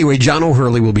 Yes. Anyway, John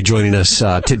O'Hurley will be joining us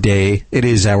today. It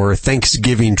is our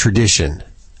Thanksgiving tradition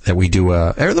that we do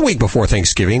the week before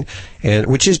Thanksgiving, and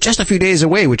which is just a few days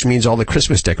away, which means all the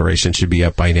Christmas decorations should be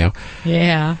up by now.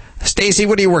 Yeah. Stacy,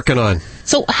 what are you working on?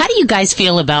 So how do you guys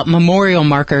feel about memorial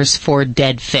markers for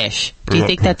dead fish? Do you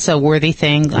think that's a worthy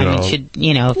thing? I mean,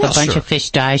 if a bunch of fish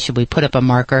die, should we put up a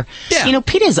marker? Yeah.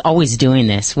 PETA's always doing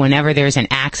this whenever there's an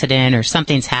accident or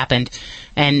something's happened,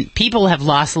 and people have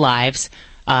lost lives,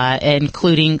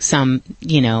 including some,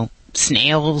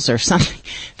 snails or something.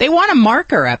 They want a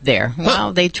marker up there.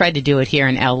 Well, they tried to do it here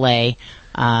in L.A.,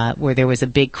 where there was a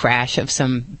big crash of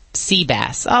some sea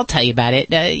bass. I'll tell you about it.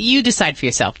 You decide for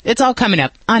yourself. It's all coming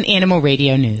up on Animal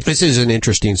Radio News. This is an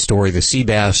interesting story. The sea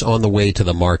bass on the way to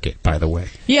the market, by the way.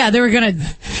 Yeah, they were going to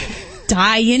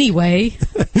die anyway.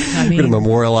 I mean, Going to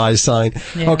memorialize sign.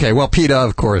 Yeah. Okay, well, PETA,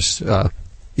 of course,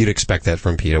 you'd expect that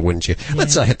from PETA, wouldn't you? Yeah.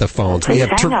 Let's hit the phones. Please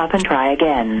hang up and try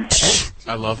again.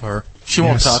 I love her. She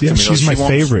won't talk to me. She's my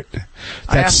favorite.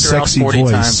 That sexy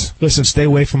voice. Times. Listen, stay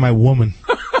away from my woman.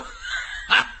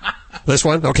 This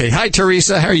one? Okay. Hi,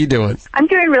 Teresa. How are you doing? I'm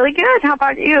doing really good. How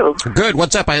about you? Good.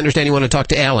 What's up? I understand you want to talk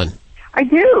to Alan. I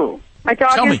do. My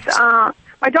dog Tell me.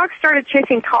 my dog started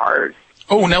chasing cars.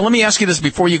 Oh, now let me ask you this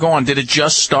before you go on. Did it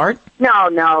just start?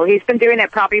 No. He's been doing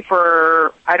it probably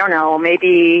for, I don't know,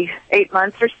 maybe 8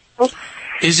 months or so.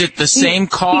 Is it the same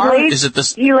car? He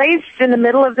lays in the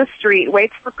middle of the street,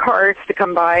 waits for cars to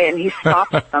come by, and he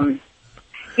stops them.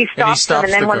 He stops them,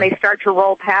 and then when they start to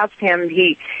roll past him,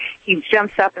 he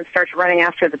jumps up and starts running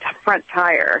after the front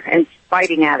tire and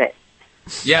biting at it.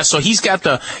 Yeah, so he's got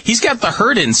the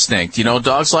herd instinct.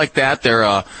 Dogs like that, they're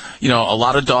a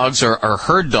lot of dogs are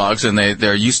herd dogs, and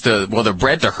they're used to, they're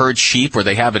bred to herd sheep, or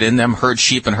they have it in them, herd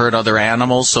sheep and herd other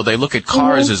animals. So they look at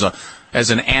cars as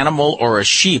an animal or a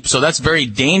sheep. So that's very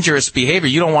dangerous behavior.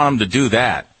 You don't want them to do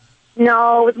that.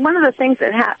 No, one of the things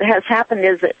that has happened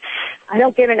is that I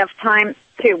don't get enough time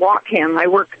to walk him. I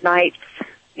work nights.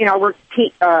 I work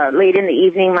late in the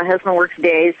evening. My husband works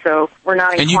days, so we're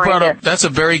not inclined. And you brought up, that's a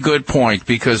very good point,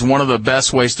 because one of the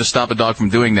best ways to stop a dog from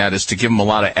doing that is to give him a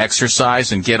lot of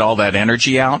exercise and get all that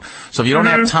energy out. So if you don't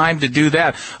have time to do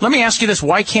that, let me ask you this.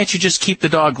 Why can't you just keep the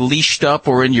dog leashed up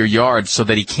or in your yard so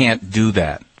that he can't do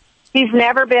that? He's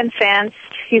never been fenced.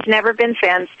 He's never been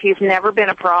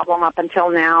a problem up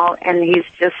until now, and he's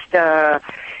just,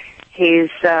 you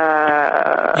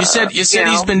said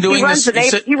he's been doing this.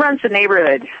 He runs the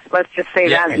neighborhood. Let's just say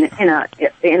that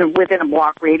within a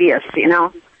block radius.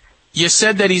 You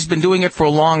said that he's been doing it for a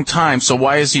long time. So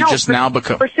why is he now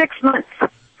become for 6 months?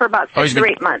 For about 6 or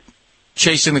 8 months.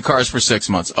 chasing the cars for 6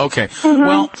 months. Okay.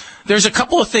 Well, there's a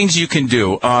couple of things you can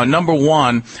do. Number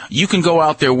one, you can go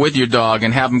out there with your dog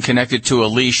and have him connected to a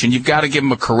leash, and you've got to give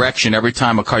him a correction every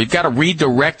time a car. You've got to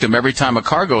redirect him every time a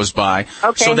car goes by,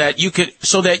 so that you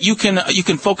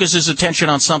can focus his attention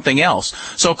on something else.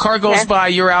 So a car goes by,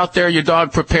 you're out there, your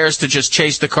dog prepares to just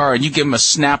chase the car, and you give him a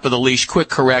snap of the leash, quick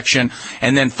correction,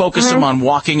 and then focus him on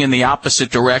walking in the opposite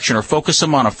direction, or focus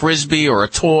him on a Frisbee or a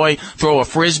toy, throw a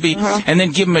Frisbee, and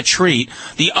then give him a treat.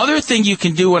 The other thing you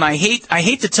can do, and I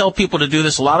hate to tell people to do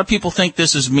this, a lot of people think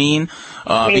this is mean,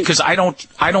 because I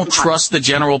don't trust the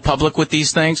general public with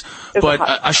these things, but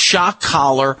a shock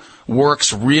collar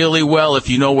works really well if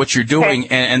you know what you're doing,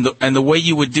 and the way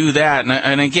you would do that,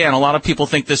 and again, a lot of people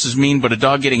think this is mean, but a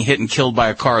dog getting hit and killed by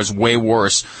a car is way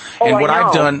worse. And what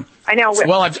I've done, I know.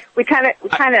 Well, we kind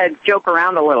of joke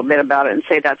around a little bit about it and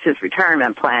say that's his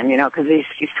retirement plan, because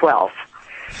he's 12.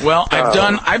 Well,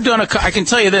 I can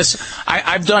tell you this.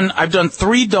 I've done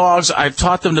 3 dogs. I've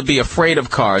taught them to be afraid of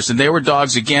cars, and they were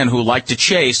dogs, again, who like to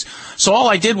chase. So all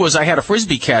I did was I had a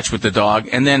Frisbee catch with the dog,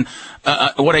 and then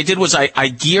what I did was I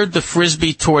geared the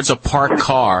Frisbee towards a parked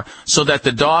car so that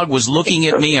the dog was looking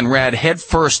at me and ran head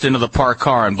first into the parked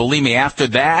car. And believe me, after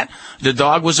that, the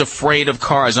dog was afraid of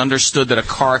cars, understood that a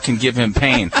car can give him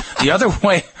pain. The other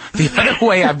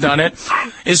way I've done it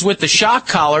is with the shock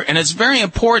collar, and it's very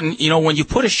important, when you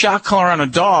put a shock collar on a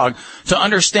dog, to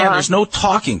understand there's no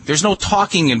talking. There's no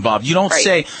talking involved. You don't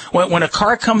say, when a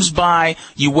car comes by,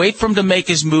 you wait for him to make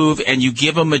his move and you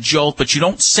give him a jolt, but you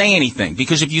don't say anything.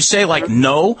 Because if you say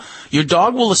no, your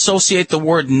dog will associate the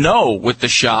word no with the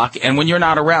shock, and when you're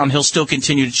not around, he'll still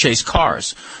continue to chase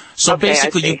cars. So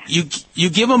basically, you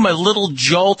give him a little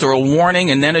jolt or a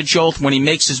warning, and then a jolt when he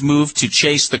makes his move to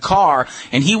chase the car,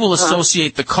 and he will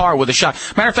associate the car with a shock.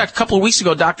 Matter of fact, a couple of weeks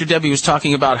ago, Dr. Debbie was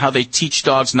talking about how they teach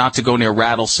dogs not to go near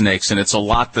rattlesnakes, and it's a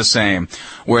lot the same,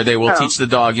 where they will teach the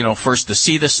dog, first to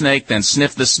see the snake, then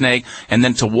sniff the snake, and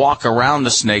then to walk around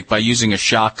the snake by using a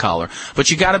shock collar.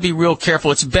 But you got to be real careful.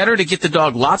 It's better to get the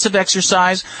dog lots of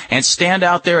exercise and stand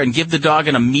out there and give the dog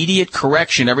an immediate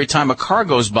correction every time a car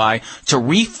goes by to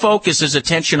refocus his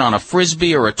attention on a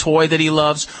Frisbee or a toy that he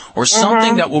loves, or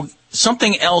something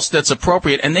else that's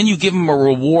appropriate, and then you give him a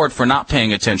reward for not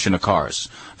paying attention to cars.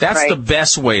 That's the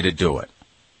best way to do it.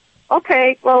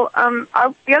 Okay. Well,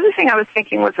 the other thing I was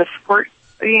thinking was a squirt,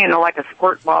 like a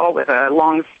squirt bottle with a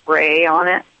long spray on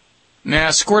it.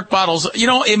 Nah, squirt bottles,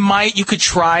 you could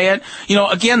try it.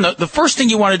 Again, the first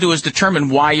thing you want to do is determine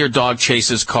why your dog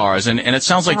chases cars. And it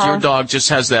sounds like your dog just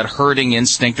has that herding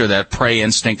instinct or that prey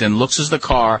instinct and looks at the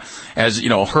car as,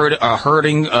 a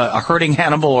herding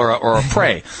animal or a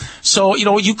prey. So,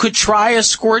 you could try a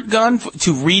squirt gun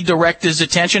to redirect his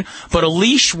attention, but a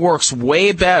leash works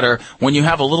way better when you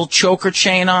have a little choker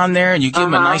chain on there and you give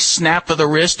him a nice snap of the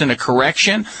wrist and a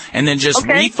correction, and then just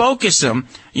refocus him.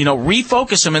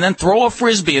 Refocus him and then throw a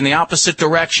Frisbee in the opposite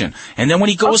direction. And then when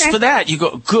he goes for that, you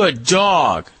go, good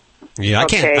dog. Yeah,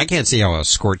 I can't see how a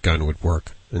squirt gun would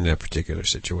work in that particular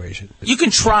situation. You can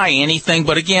try anything,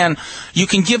 but again, you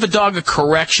can give a dog a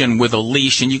correction with a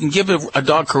leash, and you can give a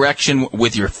dog correction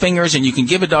with your fingers, and you can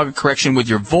give a dog a correction with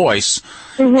your voice.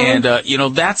 And,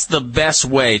 that's the best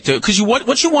way to, because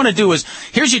what you want to do is,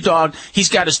 here's your dog, he's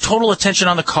got his total attention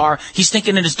on the car, he's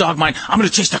thinking in his dog mind, I'm going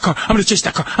to chase that car, I'm going to chase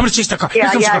that car, I'm going to chase that car.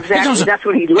 Yeah, exactly. That's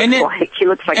what he looks like. He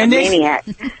looks like a maniac.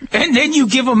 And then you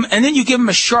give him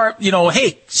a sharp,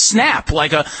 hey, snap,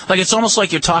 like it's almost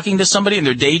like you're talking to somebody and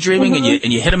they're daydreaming,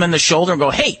 and you hit him in the shoulder and go,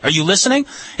 hey, are you listening?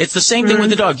 It's the same thing with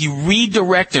the dog. You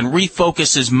redirect and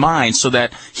refocus his mind so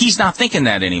that he's not thinking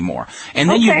that anymore. And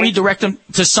then you redirect him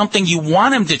to something you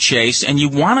want him to chase and you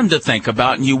want him to think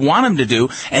about and you want him to do,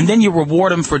 and then you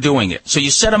reward him for doing it. So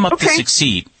you set him up to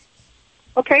succeed.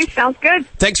 Okay, sounds good.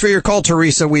 Thanks for your call,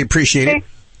 Teresa. We appreciate it.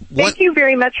 Thank you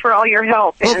very much for all your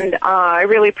help, and I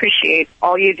really appreciate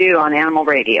all you do on Animal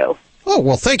Radio. Oh,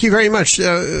 well, thank you very much.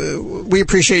 We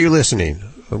appreciate you listening.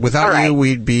 Without you,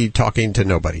 we'd be talking to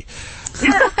nobody.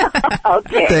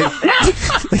 Okay.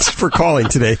 Thanks for calling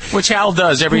today. Which Hal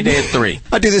does every day at 3.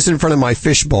 I do this in front of my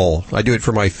fish bowl. I do it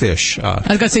for my fish. I was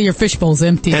going to say your fish bowl's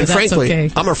empty, and but frankly,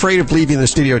 that's okay. I'm afraid of leaving the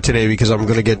studio today because I'm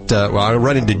going to get, I'll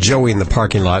run into Joey in the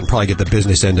parking lot and probably get the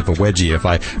business end of a wedgie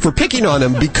for picking on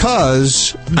him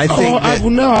because I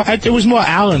think it was more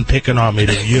Alan picking on me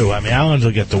than you. I mean, Alan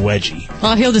will get the wedgie.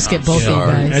 Well, he'll just get both of you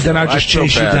guys. And then I'll just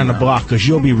chase you down the block because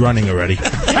you'll be running already.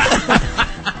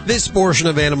 This portion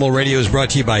of Animal Radio is brought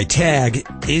to you by Tag.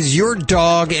 Is your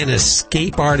dog an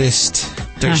escape artist?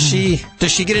 Does she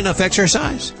get enough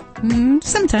exercise?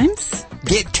 Sometimes.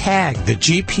 Get Tag, the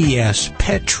GPS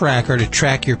pet tracker to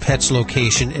track your pet's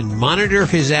location and monitor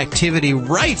his activity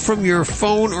right from your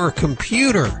phone or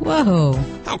computer. Whoa.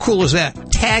 How cool is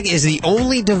that? Tag is the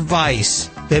only device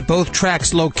that both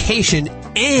tracks location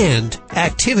and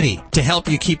activity to help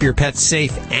you keep your pets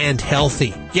safe and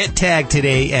healthy. Get Tag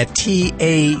today at TAGG.com.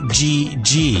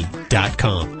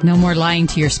 No more lying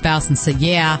to your spouse and say,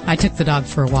 yeah, I took the dog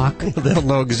for a walk. They'll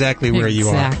know exactly where you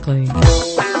are. Exactly.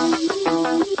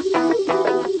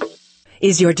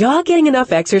 Is your dog getting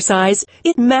enough exercise?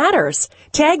 It matters.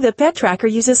 Tag the Pet Tracker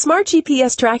uses smart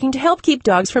GPS tracking to help keep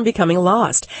dogs from becoming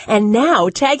lost. And now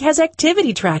Tag has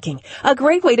activity tracking, a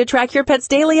great way to track your pet's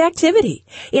daily activity.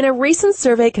 In a recent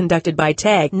survey conducted by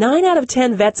Tag, 9 out of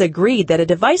 10 vets agreed that a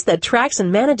device that tracks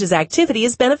and manages activity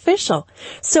is beneficial.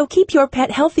 So keep your pet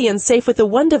healthy and safe with the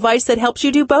one device that helps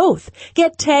you do both.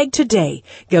 Get Tag today.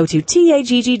 Go to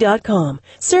TAGG.com.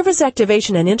 Service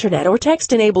activation and internet or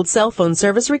text-enabled cell phone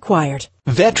service required.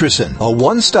 Vetricin, a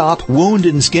one-stop wound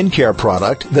and skincare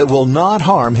product that will not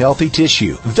harm healthy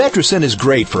tissue. Vetricin is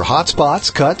great for hot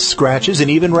spots, cuts, scratches, and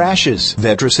even rashes.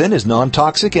 Vetricin is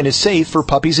non-toxic and is safe for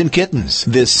puppies and kittens.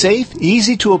 This safe,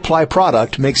 easy-to-apply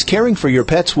product makes caring for your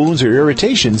pet's wounds or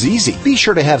irritations easy. Be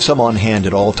sure to have some on hand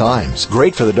at all times.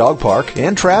 Great for the dog park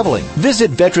and traveling.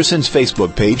 Visit Vetricin's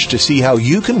Facebook page to see how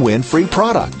you can win free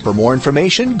product. For more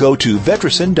information, go to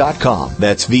Vetricin.com.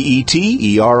 That's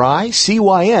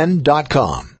VETERICYN.com.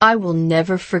 I will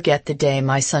never forget the day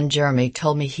my son Jeremy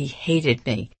told me he hated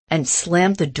me and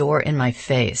slammed the door in my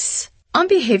face. I'm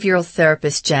behavioral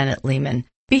therapist Janet Lehman.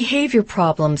 Behavior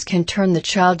problems can turn the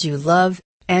child you love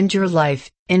and your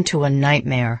life into a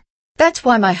nightmare. That's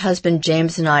why my husband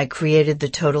James and I created the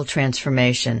Total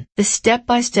Transformation, the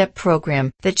step-by-step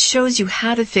program that shows you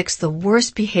how to fix the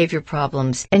worst behavior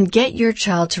problems and get your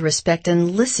child to respect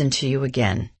and listen to you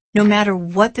again. No matter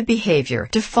what the behavior,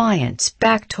 defiance,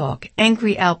 backtalk,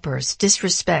 angry outbursts,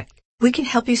 disrespect, we can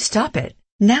help you stop it.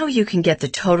 Now you can get the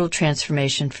Total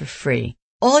Transformation for free.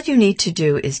 All you need to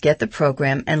do is get the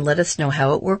program and let us know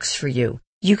how it works for you.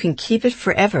 You can keep it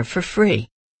forever for free.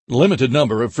 Limited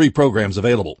number of free programs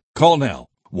available. Call now.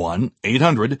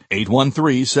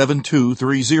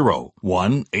 1-800-813-7230.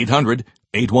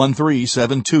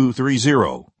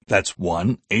 1-800-813-7230. That's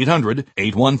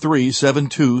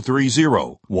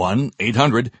 1-800-813-7230.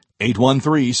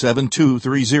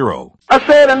 1-800-813-7230. I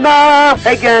said enough!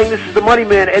 Hey gang, this is the Money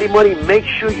Man, Eddie Money. Make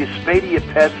sure you spay to your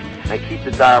pets and keep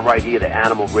the dial right here to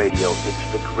Animal Radio.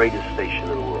 It's the greatest station in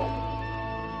the world.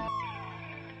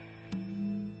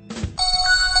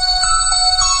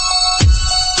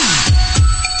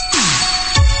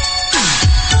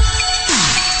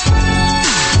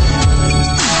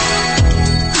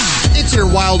 Your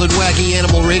wild and wacky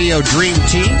Animal Radio Dream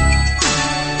Team.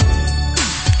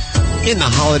 In the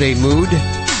holiday mood.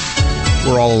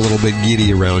 We're all a little bit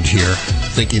giddy around here,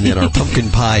 thinking that our pumpkin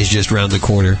pie is just around the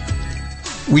corner.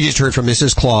 We just heard from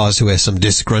Mrs. Claus, who has some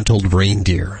disgruntled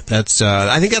reindeer. That's,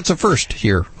 I think that's a first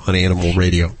here on Animal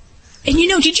Radio. And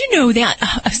did you know that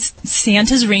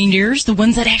Santa's reindeers, the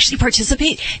ones that actually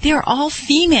participate, they are all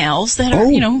females that are,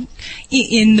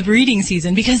 in the breeding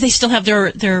season because they still have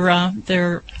their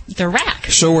rack.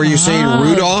 So are you saying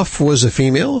Rudolph was a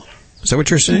female? Is that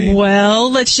what you're saying? Well,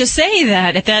 let's just say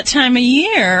that at that time of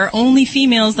year, only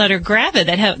females that are gravid,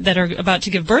 that are about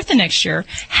to give birth the next year,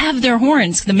 have their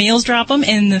horns. The males drop them,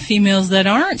 and the females that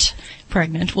aren't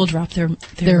pregnant will drop their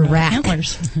rack.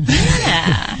 Antlers.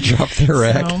 Yeah. Drop their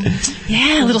rack. So,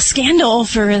 yeah, a little scandal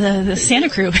for the Santa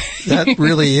crew. That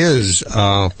really is.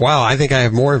 Wow, I think I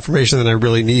have more information than I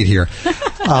really need here.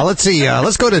 Let's see.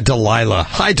 Let's go to Delilah.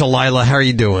 Hi, Delilah. How are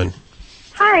you doing?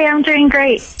 Hi, I'm doing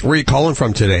great. Where are you calling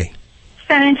from today?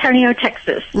 San Antonio,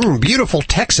 Texas. Beautiful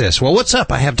Texas. Well, what's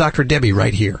up? I have Dr. Debbie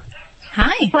right here.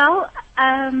 Hi. Well,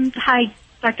 hi,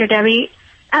 Dr. Debbie.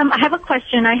 I have a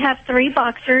question. I have 3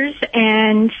 boxers,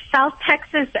 and South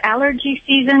Texas allergy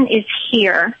season is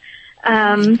here.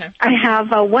 I have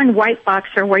one white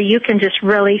boxer where you can just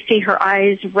really see her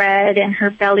eyes red and her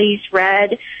belly's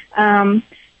red.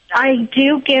 I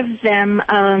do give them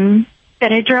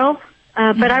Benadryl,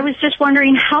 but I was just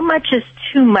wondering how much is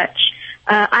too much.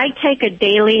 I take a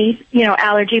daily,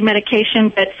 allergy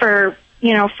medication, but for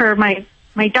my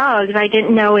dogs, I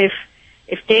didn't know if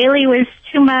daily was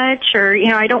too much or,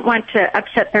 I don't want to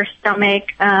upset their stomach,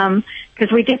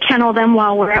 because we do kennel them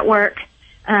while we're at work,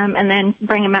 and then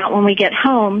bring them out when we get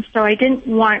home. So I didn't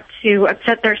want to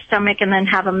upset their stomach and then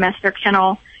have them mess their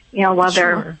kennel, while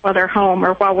they're home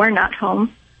or while we're not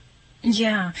home.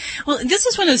 Yeah. Well, this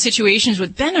is one of the situations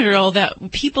with Benadryl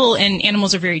that people and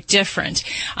animals are very different.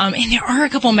 And there are a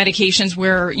couple of medications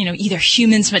where, either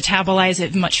humans metabolize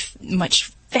it much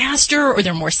faster or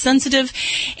they're more sensitive.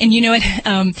 And you know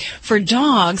what? For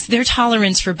dogs, their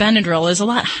tolerance for Benadryl is a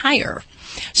lot higher.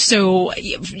 So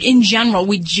in general,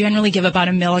 we generally give about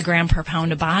 1 milligram per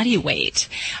pound of body weight.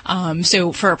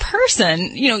 So for a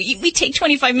person, we take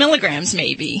 25 milligrams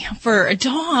maybe. For a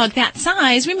dog that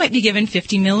size, we might be given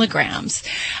 50 milligrams.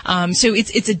 So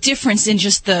it's a difference in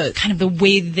just the kind of the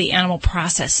way the animal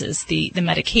processes the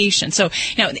medication. So,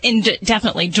 and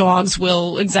definitely dogs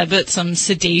will exhibit some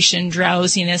sedation,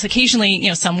 drowsiness.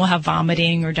 Occasionally, some will have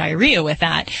vomiting or diarrhea with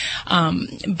that.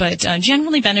 But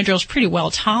generally Benadryl is pretty well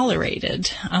tolerated.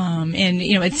 And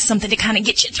it's something to kind of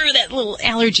get you through that little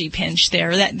allergy pinch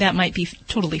there. That might be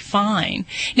totally fine.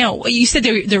 Now, you said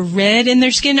they're red in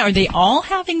their skin. Are they all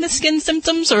having the skin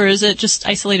symptoms, or is it just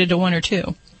isolated to one or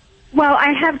two? Well,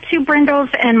 I have 2 brindles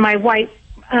and my white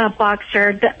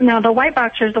boxer. The white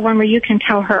boxer is the one where you can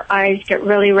tell her eyes get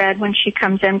really red when she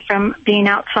comes in from being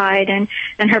outside, and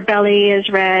her belly is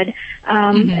red.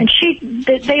 And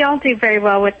they all do very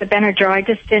well with the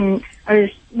Benadryl. I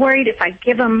was worried if I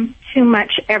give them too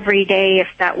much every day, if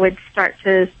that would start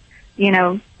to,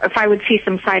 if I would see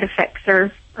some side effects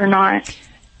or not.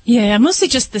 Yeah, mostly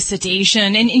just the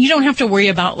sedation, and you don't have to worry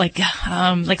about like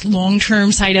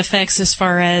long-term side effects as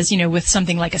far as, with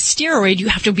something like a steroid. You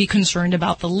have to be concerned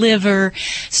about the liver,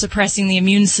 suppressing the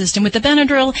immune system. With the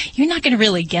Benadryl, you're not going to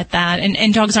really get that,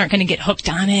 and dogs aren't going to get hooked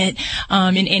on it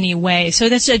in any way. So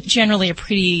that's generally a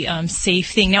pretty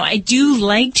safe thing. Now, I do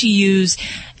like to use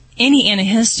any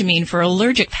antihistamine for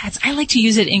allergic pets. I like to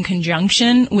use it in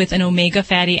conjunction with an omega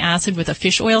fatty acid with a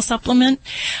fish oil supplement,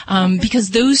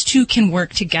 because those two can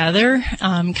work together,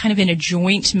 kind of in a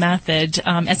joint method,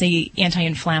 as a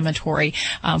anti-inflammatory,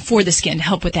 for the skin to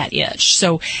help with that itch.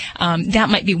 So, that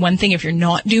might be one thing if you're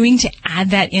not doing, to add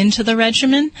that into the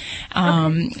regimen.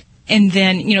 And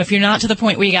then, if you're not to the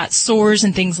point where you got sores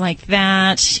and things like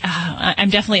that, I'm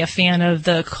definitely a fan of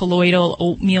the colloidal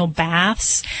oatmeal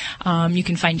baths. You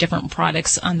can find different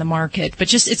products on the market,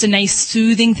 but it's a nice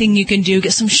soothing thing you can do.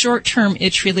 Get some short-term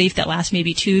itch relief that lasts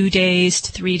maybe 2 days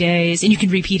to 3 days, and you can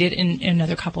repeat it in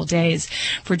another couple of days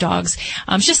for dogs.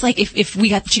 It's just like if we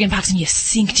got chickenpox and you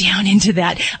sink down into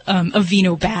that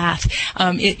Aveeno bath,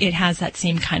 it has that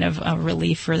same kind of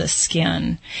relief for the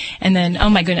skin. And then, oh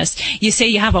my goodness, you say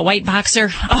you have a white boxer.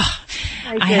 Oh,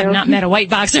 I have not met a white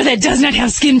boxer that does not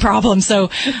have skin problems. So,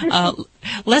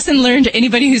 lesson learned to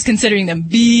anybody who's considering them: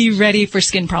 be ready for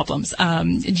skin problems.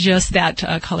 Just that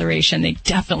coloration, they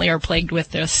definitely are plagued with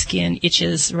the skin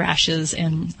itches, rashes,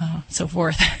 and so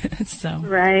forth. So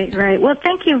right. Well,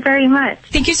 thank you very much.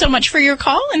 Thank you so much for your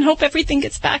call, and hope everything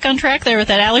gets back on track there with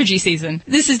that allergy season.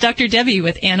 This is Dr. Debbie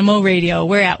with Animal Radio.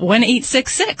 We're at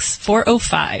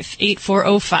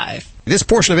 1-866-405-8405. This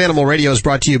portion of Animal Radio is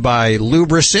brought to you by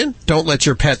Lubricin. Don't let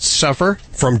your pets suffer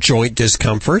from joint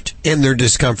discomfort. End their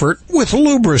discomfort with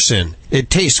Lubricin.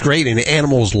 It tastes great and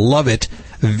animals love it.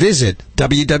 Visit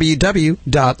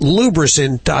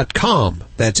www.lubricin.com.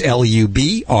 That's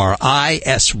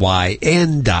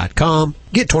LUBRISYN.com.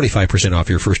 Get 25% off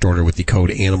your first order with the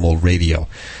code Animal Radio.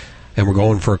 And we're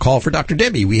going for a call for Dr.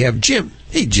 Debbie. We have Jim.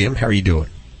 Hey, Jim, how are you doing?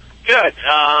 Good.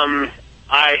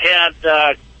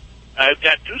 I've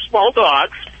got 2 small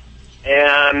dogs,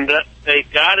 and they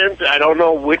got into, I don't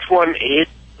know which one ate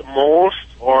the most,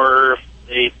 or if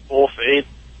they both ate,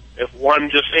 if one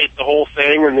just ate the whole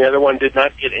thing and the other one did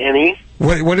not get any.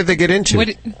 What did they get into? What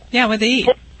did they eat?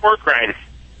 Pork rinds.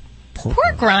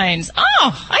 Pork rinds.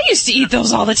 Oh, I used to eat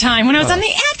those all the time when I was on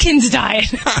the Atkins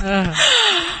diet.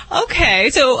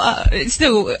 Okay, so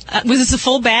was this a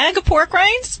full bag of pork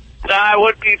rinds? It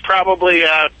would be probably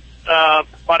about a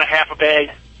half a bag.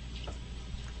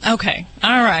 Okay.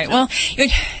 All right. Well,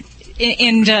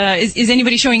 and is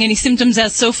anybody showing any symptoms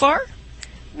as so far?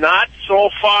 Not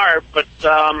so far, but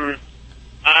I'm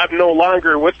no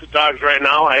longer with the dogs right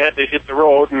now. I had to hit the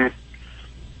road, and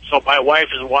so my wife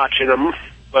is watching them.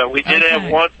 But we did have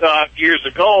one dog years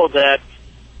ago that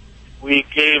we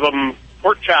gave him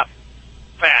pork chop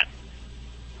fat,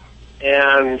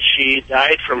 and she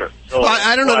died from it. So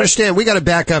I don't understand. We got to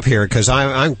back up here because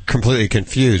I'm completely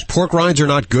confused. Pork rinds are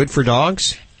not good for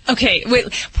dogs? Okay, wait.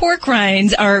 Pork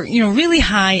rinds are, really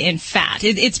high in fat.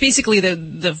 It's basically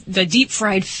the deep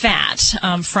fried fat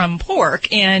from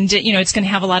pork, and it's going to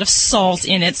have a lot of salt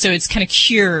in it, so it's kind of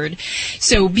cured.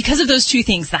 So because of those two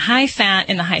things, the high fat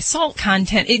and the high salt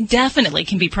content, it definitely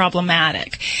can be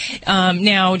problematic.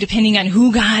 Now, depending on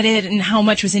who got it and how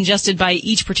much was ingested by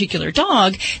each particular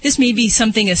dog, this may be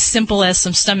something as simple as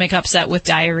some stomach upset with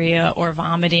diarrhea or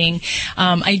vomiting.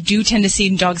 I do tend to see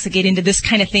dogs that get into this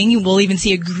kind of thing. You will even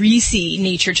see a greasy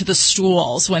nature to the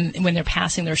stools when they're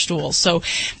passing their stools. So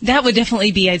that would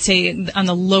definitely be, I'd say, on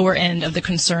the lower end of the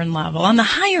concern level. On the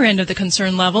higher end of the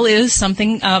concern level is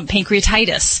something,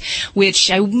 pancreatitis, which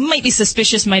I might be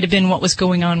suspicious might have been what was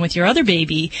going on with your other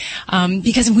baby,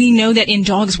 because we know that in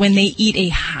dogs, when they eat a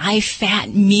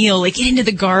high-fat meal, they get into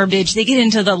the garbage, they get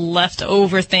into the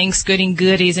leftover Thanksgiving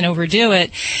goodies and overdo it,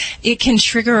 it can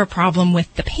trigger a problem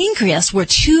with the pancreas where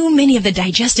too many of the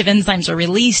digestive enzymes are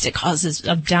released. It causes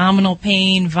abdominal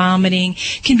pain, vomiting,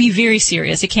 can be very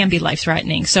serious. It can be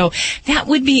life-threatening. So that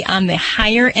would be on the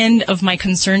higher end of my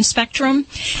concern spectrum.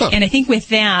 And I think with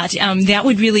that, that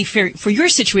would really, for your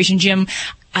situation, Jim,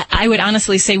 I would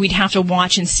honestly say we'd have to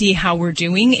watch and see how we're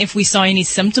doing. If we saw any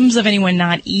symptoms of anyone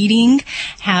not eating,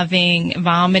 having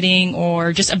vomiting,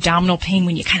 or just abdominal pain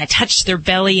when you kind of touch their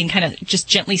belly and kind of just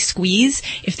gently squeeze,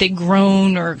 if they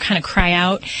groan or kind of cry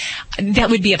out, that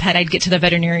would be a pet I'd get to the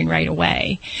veterinarian right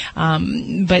away.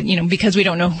 But, because we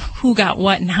don't know who got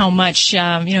what and how much,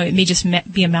 it may just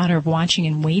be a matter of watching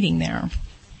and waiting there.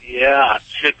 Yeah.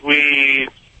 Should we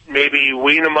maybe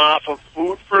wean them off of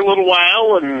food for a little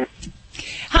while? And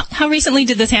How recently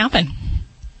did this happen?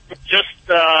 Just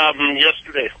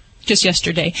yesterday. Just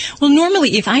yesterday. Well,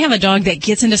 normally, if I have a dog that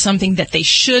gets into something that they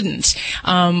shouldn't,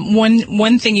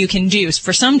 one thing you can do is,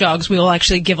 for some dogs, we will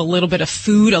actually give a little bit of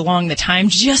food along the time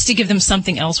just to give them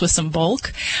something else with some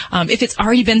bulk. If it's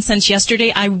already been since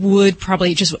yesterday, I would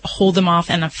probably just hold them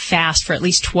off on a fast for at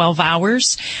least 12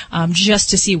 hours, just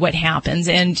to see what happens.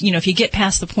 And, if you get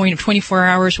past the point of 24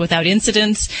 hours without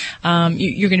incidents,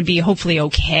 you're going to be hopefully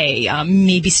okay.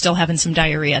 Maybe still having some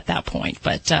diarrhea at that point,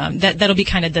 but that'll be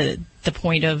kind of the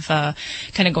point of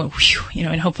kind of going, whew,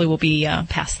 and hopefully we'll be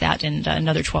past that in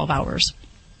another 12 hours.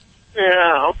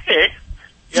 Yeah, okay.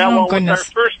 Yeah, with our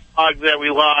first dog that we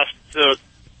lost,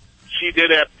 she did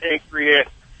have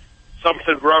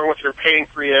something wrong with her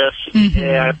pancreas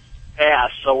and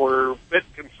passed, so we're a bit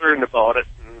concerned about it.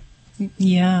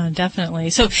 Yeah,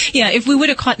 definitely. So, if we would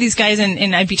have caught these guys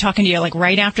and I'd be talking to you like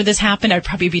right after this happened, I'd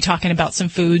probably be talking about some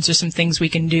foods or some things we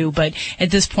can do. But at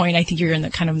this point, I think you're in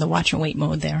the kind of the watch and wait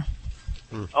mode there.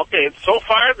 Okay, so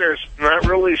far there's not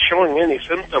really showing any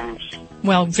symptoms.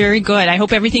 Well, very good. I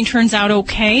hope everything turns out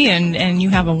okay, and you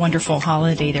have a wonderful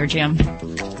holiday there, Jim.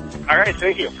 All right,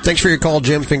 thank you. Thanks for your call,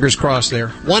 Jim. Fingers crossed there.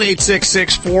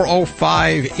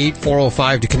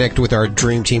 1-866-405-8405 to connect with our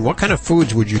dream team. What kind of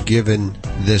foods would you given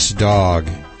this dog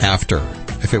after,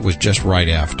 if it was just right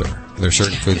after? Are there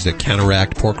certain foods that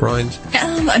counteract pork rinds?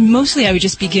 Mostly I would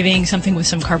just be giving something with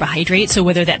some carbohydrate, so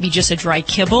whether that be just a dry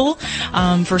kibble.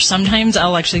 For sometimes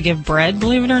I'll actually give bread,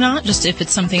 believe it or not, just if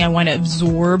it's something I want to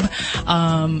absorb,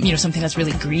 something that's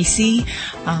really greasy.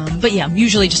 But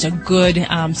usually just a good,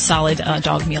 solid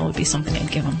dog meal would be something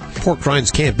I'd give them. Pork rinds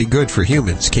can't be good for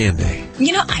humans, can they?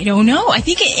 I don't know. I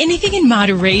think anything in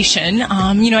moderation.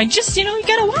 I just, you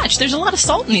gotta watch. There's a lot of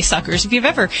salt in these suckers. If you've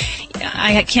ever,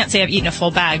 I can't say I've eaten a full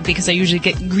bag because I usually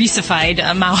get greasified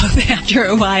mouth after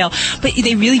a while, but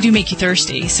they really do make you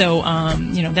thirsty. So,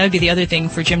 that would be the other thing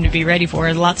for Jim to be ready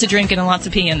for. Lots of drinking and lots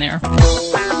of pee in there.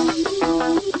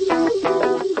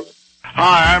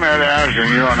 Hi, I'm Ed Asner.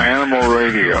 You're on Animal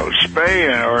Radio.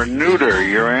 Spay or neuter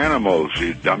your animals,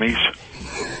 you dummies.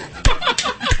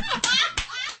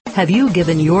 Have you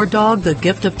given your dog the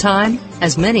gift of time?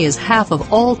 As many as half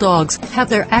of all dogs have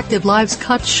their active lives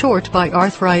cut short by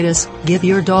arthritis. Give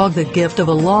your dog the gift of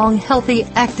a long, healthy,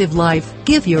 active life.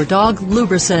 Give your dog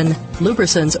Lubricin.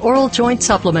 Lubricin's oral joint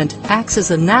supplement acts as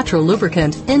a natural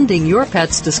lubricant, ending your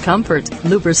pet's discomfort.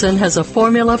 Lubricin has a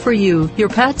formula for you, your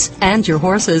pets, and your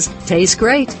horses. Tastes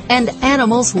great, and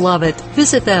animals love it.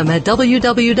 Visit them at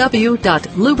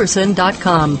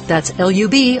www.lubricin.com. That's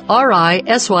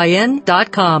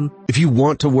LUBRISYN.com. If you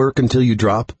want to work until you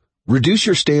drop, reduce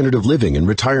your standard of living in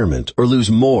retirement, or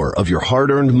lose more of your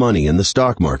hard-earned money in the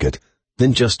stock market,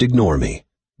 then just ignore me.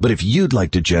 But if you'd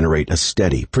like to generate a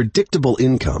steady, predictable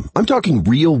income, I'm talking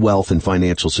real wealth and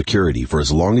financial security for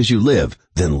as long as you live,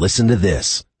 then listen to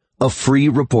this. A free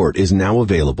report is now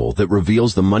available that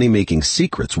reveals the money-making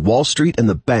secrets Wall Street and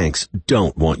the banks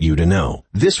don't want you to know.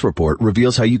 This report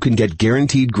reveals how you can get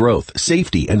guaranteed growth,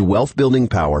 safety, and wealth-building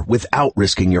power without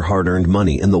risking your hard-earned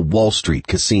money in the Wall Street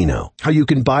casino. How you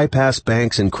can bypass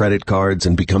banks and credit cards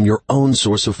and become your own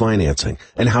source of financing,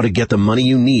 and how to get the money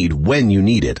you need when you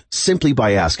need it, simply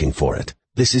by asking for it.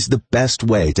 This is the best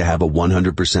way to have a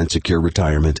 100% secure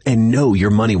retirement and know your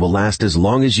money will last as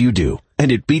long as you do.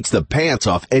 And it beats the pants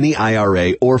off any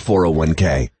IRA or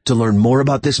 401k. To learn more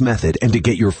about this method and to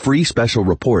get your free special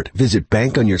report, visit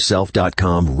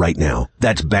bankonyourself.com right now.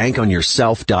 That's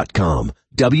bankonyourself.com.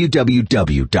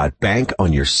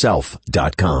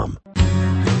 www.bankonyourself.com.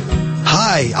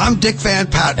 Hi, I'm Dick Van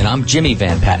Patten. And I'm Jimmy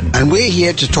Van Patten. And we're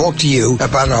here to talk to you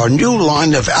about our new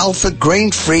line of Alpha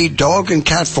grain-free dog and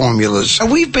cat formulas. And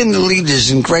we've been the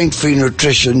leaders in grain-free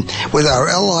nutrition with our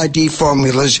LID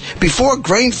formulas before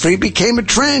grain-free became a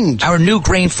trend. Our new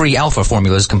grain-free Alpha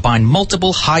formulas combine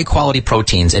multiple high-quality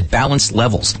proteins at balanced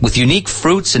levels with unique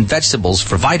fruits and vegetables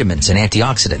for vitamins and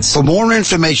antioxidants. For more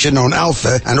information on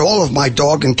Alpha and all of my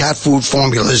dog and cat food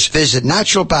formulas, visit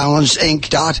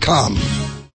naturalbalanceinc.com.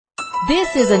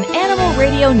 This is an Animal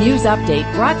Radio News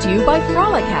Update brought to you by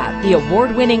Frolicat, the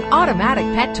award-winning automatic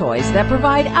pet toys that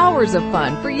provide hours of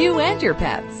fun for you and your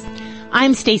pets.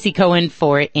 I'm Stacy Cohen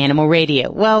for Animal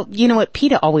Radio. Well, you know what?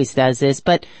 PETA always does this,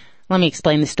 but let me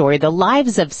explain the story. The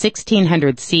lives of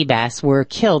 1,600 sea bass were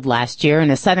killed last year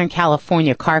in a Southern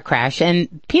California car crash,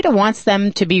 and PETA wants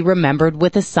them to be remembered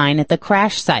with a sign at the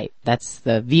crash site. That's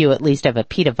the view, at least, of a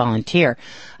PETA volunteer.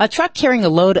 A truck carrying a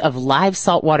load of live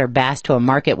saltwater bass to a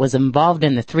market was involved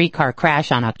in the 3-car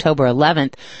crash on October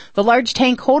 11th. The large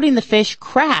tank holding the fish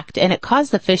cracked, and it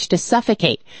caused the fish to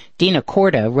suffocate. Dina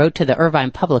Corda wrote to the Irvine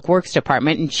Public Works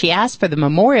Department, and she asked for the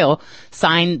memorial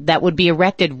sign that would be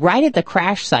erected right at the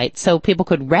crash site so people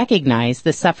could recognize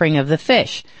the suffering of the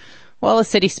fish. Well, a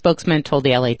city spokesman told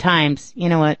the LA Times, you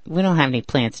know what, we don't have any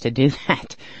plans to do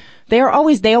that. They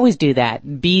always do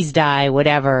that. Bees die,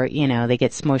 whatever, they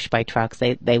get smushed by trucks.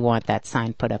 They want that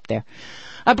sign put up there.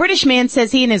 A British man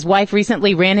says he and his wife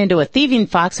recently ran into a thieving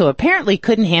fox who apparently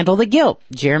couldn't handle the guilt.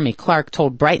 Jeremy Clark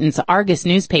told Brighton's Argus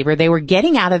newspaper they were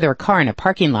getting out of their car in a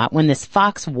parking lot when this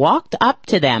fox walked up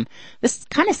to them. This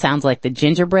kind of sounds like the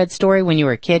gingerbread story when you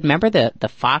were a kid. Remember the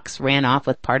fox ran off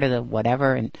with part of the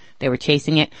whatever and they were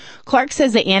chasing it? Clark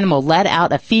says the animal let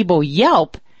out a feeble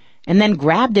yelp and then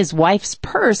grabbed his wife's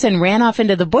purse and ran off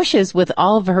into the bushes with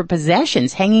all of her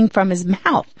possessions hanging from his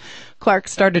mouth. Clark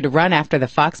started to run after the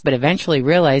fox, but eventually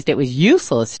realized it was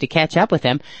useless to catch up with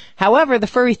him. However, the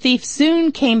furry thief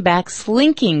soon came back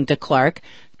slinking to Clark,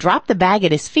 dropped the bag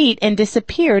at his feet, and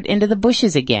disappeared into the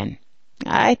bushes again.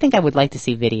 I think I would like to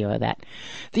see video of that.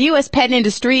 The U.S. pet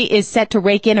industry is set to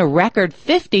rake in a record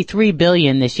 $53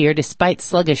 billion this year despite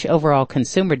sluggish overall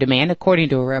consumer demand, according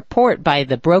to a report by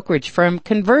the brokerage firm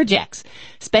Convergex.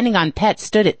 Spending on pets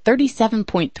stood at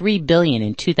 $37.3 billion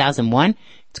in 2001.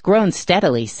 It's grown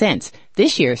steadily since.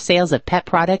 This year, sales of pet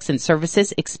products and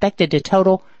services expected to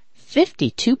total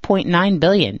 $52.9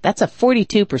 billion. That's a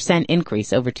 42%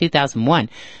 increase over 2001.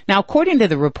 Now, according to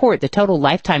the report, the total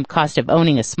lifetime cost of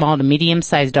owning a small to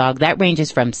medium-sized dog, that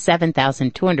ranges from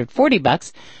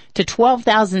 $7,240 to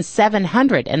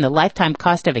 $12,700, and the lifetime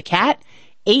cost of a cat,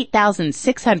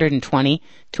 $8,620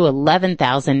 to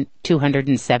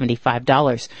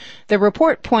 $11,275. The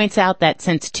report points out that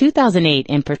since 2008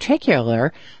 in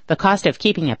particular, the cost of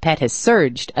keeping a pet has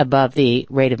surged above the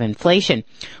rate of inflation.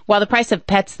 While the price of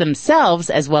pets themselves,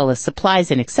 as well as supplies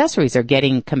and accessories, are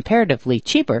getting comparatively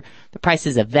cheaper, the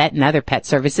prices of vet and other pet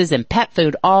services and pet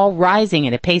food all rising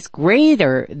at a pace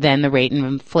greater than the rate of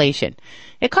inflation.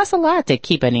 It costs a lot to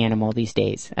keep an animal these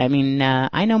days. I mean,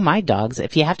 I know my dogs.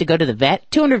 If you have to go to the vet,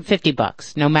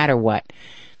 $250, no matter what.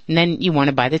 And then you want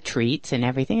to buy the treats and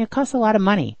everything. It costs a lot of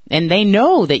money. And they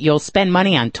know that you'll spend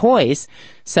money on toys.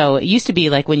 So it used to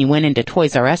be like when you went into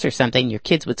Toys R Us or something, your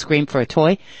kids would scream for a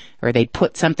toy, or they'd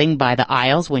put something by the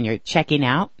aisles when you're checking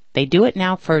out. They do it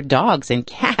now for dogs and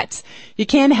cats. You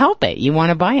can't help it. You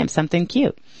want to buy them something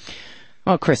cute.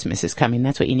 Well, Christmas is coming.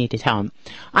 That's what you need to tell them.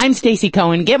 I'm Stacy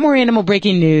Cohen. Get more animal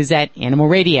breaking news at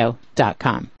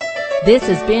animalradio.com. This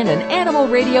has been an Animal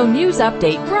Radio News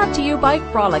Update brought to you by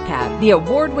Frolicat, the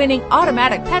award-winning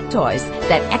automatic pet toys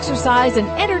that exercise and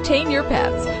entertain your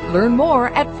pets. Learn more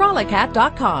at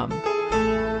frolicat.com.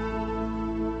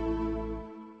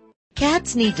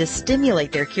 Cats need to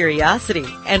stimulate their curiosity,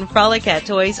 and Frolicat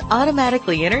toys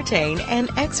automatically entertain and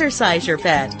exercise your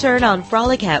pet. Turn on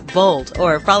Frolicat Volt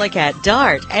or Frolicat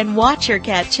Dart and watch your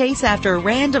cat chase after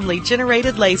randomly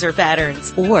generated laser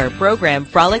patterns. Or program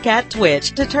Frolicat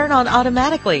Twitch to turn on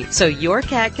automatically so your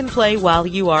cat can play while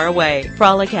you are away.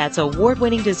 Frolicat's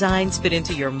award-winning designs fit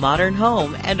into your modern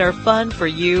home and are fun for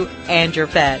you and your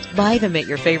pet. Buy them at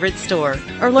your favorite store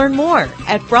or learn more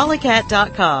at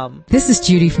frolicat.com. This is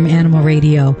Judy from Animal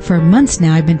Radio. For months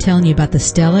now, I've been telling you about the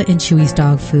Stella and Chewy's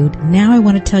dog food. Now I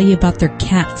want to tell you about their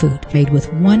cat food, made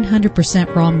with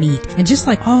 100% raw meat. And just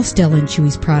like all Stella and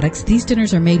Chewy's products, these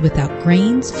dinners are made without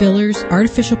grains, fillers,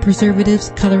 artificial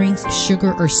preservatives, colorings,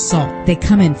 sugar, or salt. They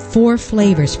come in 4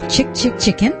 flavors: Chick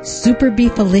Chicken, Super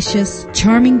Beefalicious,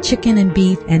 Charming Chicken and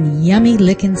Beef, and Yummy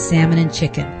Lickin' Salmon and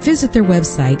Chicken. Visit their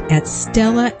website at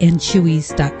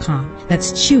StellaandChewy's.com.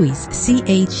 That's Chewy's,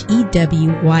 CHEWYS.com.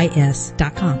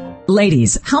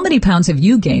 Ladies, how many pounds have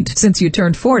you gained since you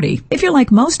turned 40? If you're like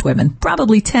most women,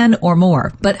 probably 10 or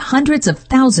more. But hundreds of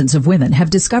thousands of women have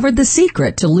discovered the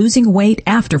secret to losing weight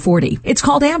after 40. It's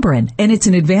called Amberen, and it's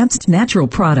an advanced natural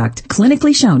product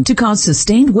clinically shown to cause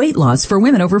sustained weight loss for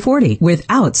women over 40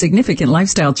 without significant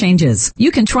lifestyle changes.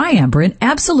 You can try Amberen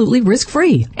absolutely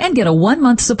risk-free and get a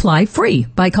 1-month supply free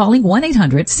by calling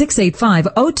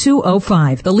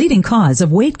 1-800-685-0205. The leading cause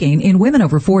of weight gain in women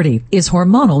over 40 is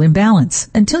hormonal imbalance.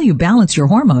 Until you balance your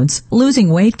hormones,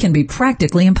 losing weight can be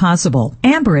practically impossible.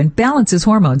 Amberen balances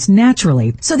hormones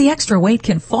naturally, so the extra weight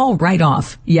can fall right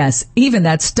off. Yes, even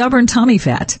that stubborn tummy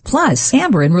fat. Plus,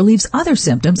 Amberen relieves other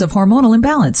symptoms of hormonal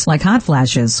imbalance, like hot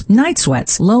flashes, night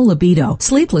sweats, low libido,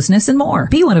 sleeplessness, and more.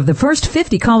 Be one of the first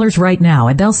 50 callers right now,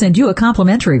 and they'll send you a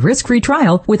complimentary risk-free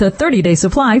trial with a 30-day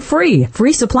supply free.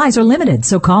 Free supplies are limited,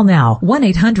 so call now.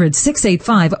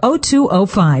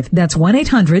 1-800-685-0205. That's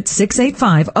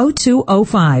 1-800-685-0205.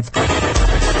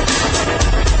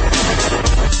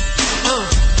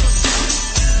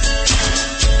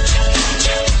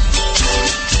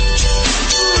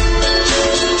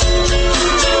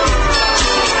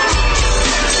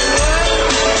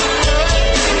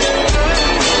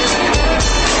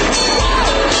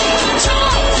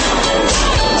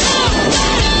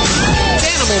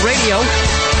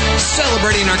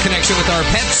 Celebrating our connection with our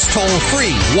pets, toll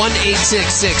free,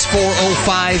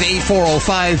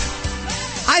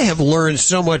 1-866-405-8405. I have learned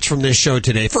so much from this show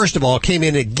today. First of all, came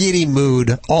in a giddy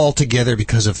mood altogether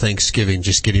because of Thanksgiving,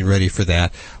 just getting ready for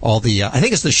that. All the, I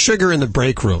think it's the sugar in the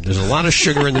break room. There's a lot of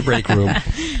sugar in the break room,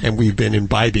 and we've been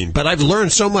imbibing. But I've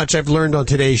learned so much. I've learned on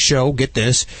today's show, get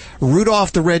this,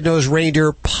 Rudolph the Red-Nosed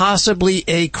Reindeer, possibly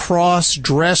a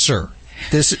cross-dresser.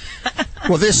 This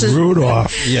is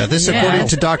Rudolph. Yeah, this according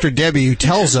to Dr. Debbie, who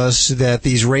tells us that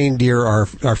these reindeer are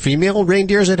female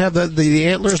reindeers that have the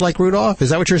antlers like Rudolph.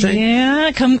 Is that what you're saying?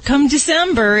 Yeah, come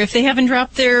December, if they haven't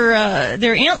dropped their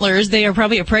antlers, they are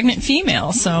probably a pregnant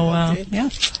female. So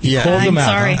yeah. I'm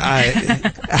sorry.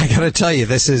 I got to tell you,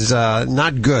 this is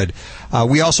not good.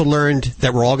 We also learned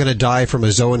that we're all going to die from a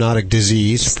zoonotic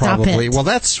disease, probably. Well,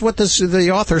 that's what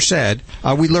the author said.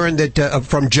 We learned that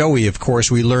from Joey, of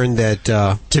course. We learned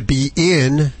that to be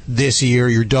in this year,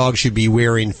 your dog should be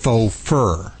wearing faux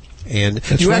fur. And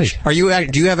that's right.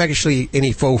 Do you have actually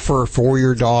any faux fur for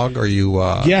your dog? Are you?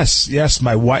 Yes.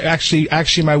 My wife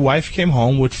actually, my wife came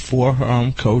home with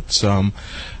 4 coats.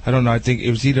 I don't know. I think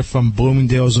it was either from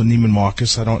Bloomingdale's or Neiman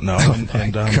Marcus. I don't know. And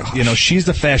she's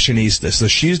the fashionista, so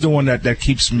she's the one that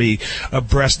keeps me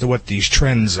abreast of what these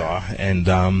trends are. And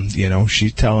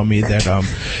she's telling me that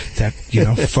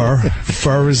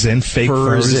fur is in, fake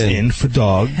fur is in for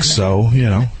dogs. So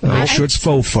I'm sure it's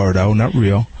faux fur though, not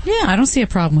real. Yeah, I don't see a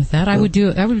problem with that. I would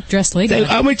dress lady.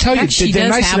 I'm going to tell you, they're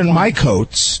nicer than my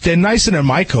coats. They're nicer than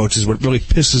my coats is what really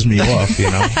pisses me off,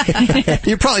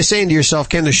 You're probably saying to yourself,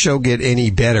 can the show get any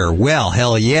better? Well,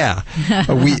 hell yeah.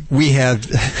 We have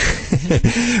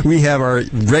our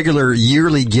regular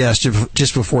yearly guest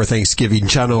just before Thanksgiving,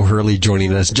 John O'Hurley,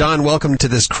 joining us. John, welcome to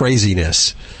this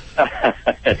craziness.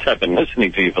 I've been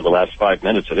listening to you for the last 5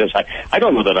 minutes of this. I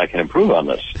don't know that I can improve on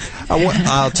this.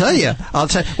 I'll tell you.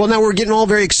 Well, now we're getting all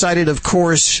very excited. Of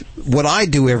course, what I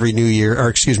do every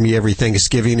every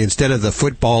Thanksgiving, instead of the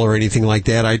football or anything like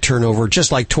that, I turn over,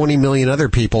 just like 20 million other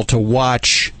people, to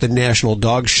watch the National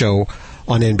Dog Show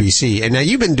on NBC. And now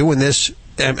you've been doing this,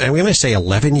 I'm going to say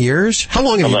 11 years? How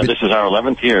long have you been? This is our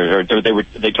 11th year.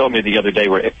 They told me the other day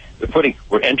we're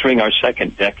entering our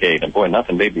second decade, and boy,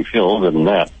 nothing made me feel older than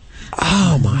that.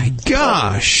 Oh my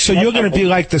gosh! So you're going to be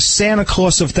like the Santa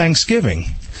Claus of Thanksgiving.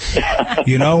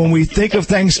 When we think of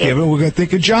Thanksgiving, we're going to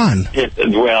think of John. It's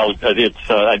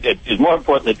more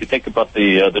important that you think about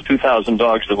the 2,000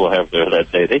 dogs that we'll have there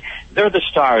that day. They're the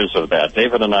stars of that.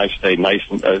 David and I stay nice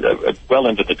and well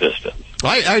into the distance.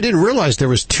 I didn't realize there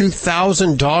was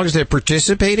 2,000 dogs that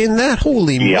participate in that.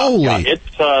 Holy moly! Yeah,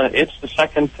 it's the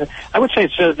second. I would say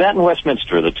it's that and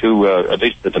Westminster, the two, at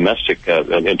least the domestic,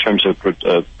 in terms of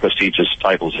prestigious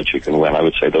titles that you can win. I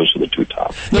would say those are the two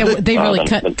top. Yeah, they really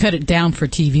cut it down for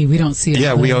TV. We don't see it.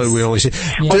 Yeah, we only see.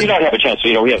 Yeah. Well, you don't have a chance.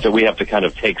 We have to kind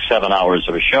of take 7 hours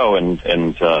of a show and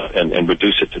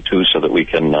reduce it to 2 so that we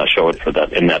can show it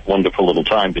in that wonderful little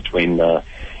time between the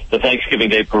Thanksgiving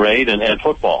Day parade and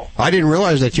football. I didn't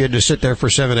realize that you had to sit there for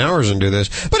 7 hours and do this.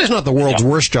 But it's not the world's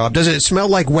worst job. Does it smell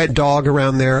like wet dog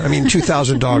around there? I mean,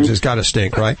 2,000 dogs has got to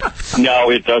stink, right? No,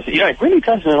 it doesn't. It really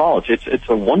doesn't at all. It's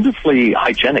a wonderfully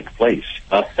hygienic place.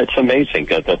 It's amazing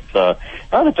that the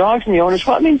dogs and the owners,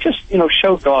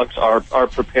 show dogs are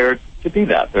prepared to be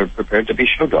that. They're prepared to be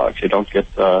show dogs. You don't get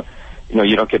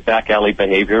you don't get back alley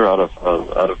behavior out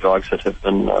of dogs that have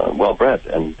been well bred,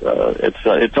 and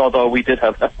it's although we did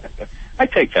have. I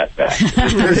take that back.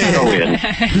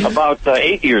 About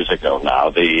 8 years ago now,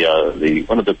 the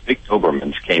one of the big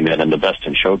Dobermans came in the best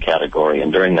in show category,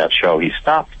 and during that show, he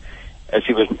stopped as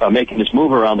he was making his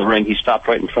move around the ring. He stopped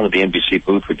right in front of the NBC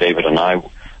booth where David and I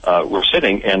were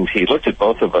sitting, and he looked at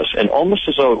both of us, and almost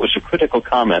as though it was a critical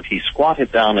comment, he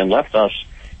squatted down and left us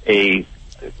a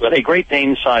Great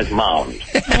Dane-sized mound.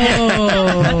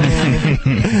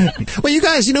 Well, you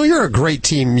guys, you're a great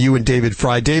team, you and David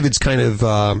Fry. David's kind of,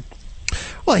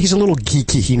 well, he's a little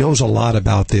geeky. He knows a lot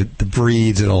about the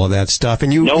breeds and all of that stuff.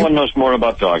 And no one knows more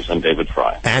about dogs than David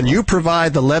Fry. And you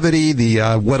provide the levity,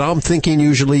 the what I'm thinking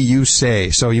usually you say.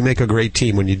 So you make a great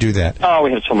team when you do that. Oh,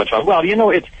 we have so much fun. Well,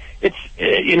 it's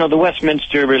the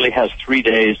Westminster really has 3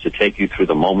 days to take you through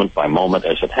the moment by moment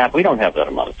as it happens. We don't have that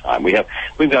amount of time.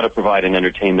 We've got to provide an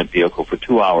entertainment vehicle for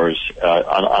 2 hours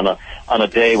on a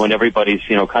day when everybody's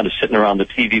kind of sitting around the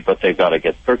TV, but they've got to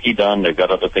get turkey done. They've got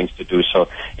other things to do. So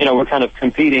we're kind of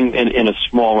competing in a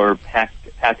smaller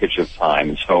package of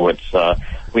time. So it's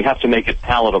we have to make it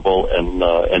palatable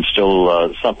and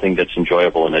still something that's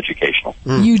enjoyable and educational.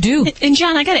 You do. And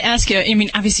John, I got to ask you. I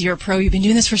mean, obviously you're a pro. You've been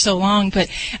doing this for so long, but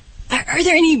are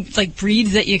there any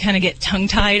breeds that you kind of get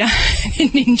tongue-tied in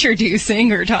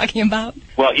introducing or talking about?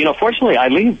 Well, fortunately, I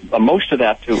leave most of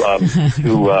that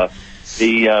to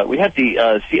we had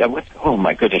oh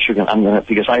my goodness,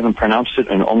 because I haven't pronounced it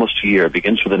in almost a year. It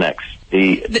begins with an X.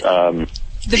 The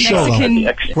Mexican.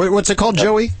 What's it called,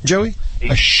 Joey?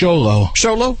 A Xolo.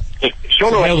 Xolo?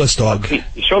 Xolo. Hairless dog.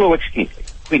 Xolo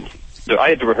Xquinty. I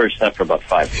had to rehearse that for about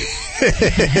 5 years.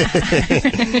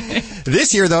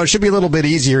 This year, though, it should be a little bit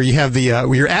easier. You have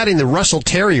you're adding the Russell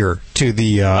Terrier to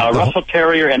the Russell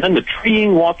Terrier, and then the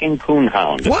treeing walking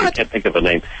coonhound. What? I can't think of the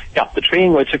name. Yeah, the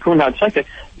treeing. It's a coonhound. It's like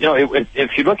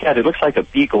if you look at it, it looks like a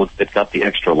beagle that got the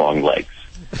extra long legs.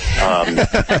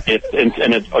 It's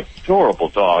an adorable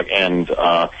dog, and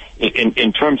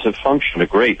in terms of function, a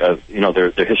great.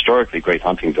 They're historically great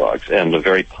hunting dogs, and a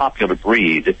very popular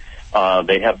breed.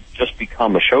 They have just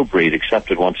become a show breed,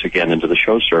 accepted once again into the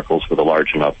show circles with a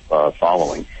large enough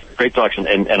following. Great dogs,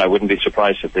 and I wouldn't be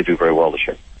surprised if they do very well this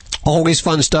year. Always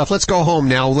fun stuff. Let's go home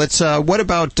now. What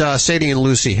about Sadie and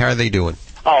Lucy? How are they doing?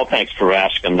 Oh, thanks for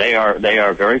asking. They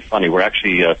are very funny. We're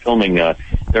actually filming.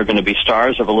 They're going to be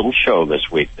stars of a little show this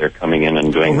week. They're coming in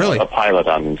and doing a pilot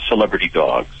on celebrity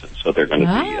dogs. So they're going to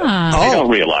be. They don't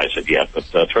realize it yet, but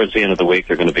towards the end of the week,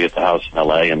 they're going to be at the house in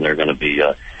L.A. and they're going to be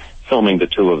filming the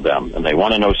two of them, and they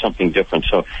want to know something different.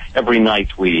 So every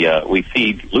night we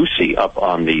feed Lucy up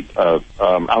on the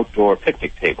outdoor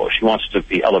picnic table. She wants to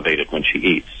be elevated when she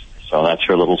eats, so that's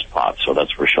her little spot. So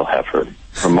that's where she'll have her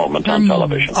moment on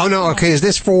television. Oh no, okay. Is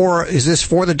this for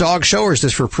the dog show, or is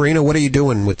this for Purina? What are you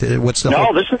doing with it? What's the?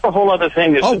 No, this is a whole other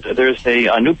thing. There's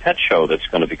a new pet show that's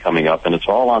going to be coming up, and it's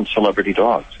all on celebrity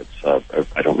dogs. It's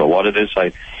I don't know what it is.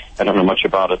 I don't know much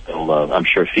about it. They'll, I'm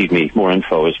sure, feed me more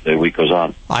info as the week goes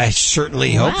on. I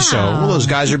certainly hope so. Well, those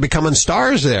guys are becoming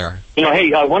stars there.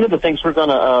 Hey, one of the things we're going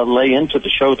to lay into the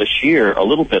show this year a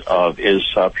little bit of is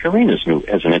Purina's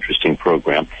has an interesting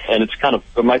program, and it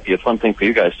might be a fun thing for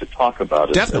you guys to talk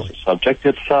about as a subject.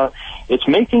 It's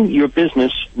making your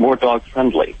business more dog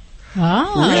friendly.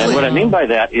 Oh. And what I mean by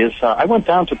that is I went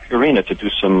down to Purina to do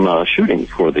some shooting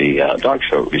for the dog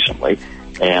show recently.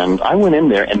 And I went in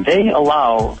there, and they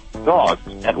allow dogs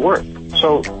at work.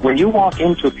 So when you walk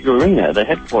into Purina, the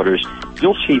headquarters,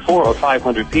 you'll see 400 or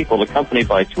 500 people accompanied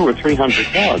by 200 or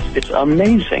 300 dogs. It's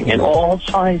amazing in all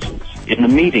sizes. In the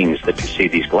meetings that you see,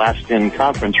 these glassed-in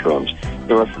conference rooms,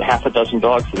 there are half a dozen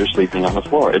dogs that are sleeping on the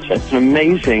floor. It's an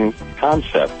amazing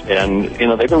concept, and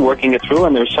they've been working it through.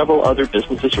 And there are several other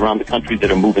businesses around the country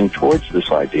that are moving towards this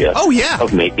idea. Oh yeah,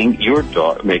 of making your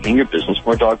business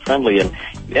more dog friendly.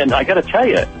 And I got to tell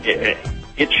you,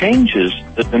 it changes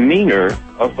the demeanor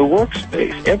of the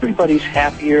workspace. Everybody's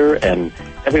happier and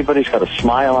everybody's got a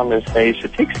smile on their face.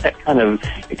 It takes that kind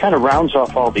of rounds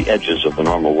off all the edges of the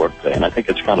normal workday, and I think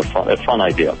it's kind of a fun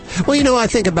idea. Well, I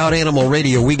think about Animal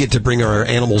Radio, we get to bring our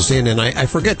animals in, and I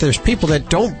forget there's people that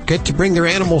don't get to bring their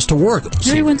animals to work.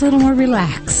 Everyone's a little more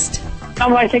relaxed.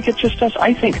 No, I think it just does.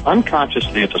 I think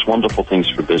unconsciously it does wonderful things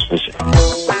for business.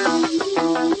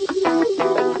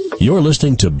 You're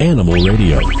listening to Animal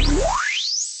Radio.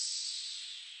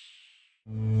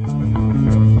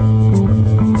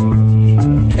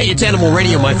 Hey, it's Animal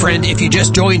Radio, my friend. If you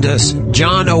just joined us,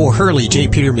 John O'Hurley, Jay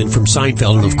Peterman from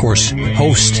Seinfeld, and of course,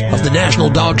 host of the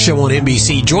National Dog Show on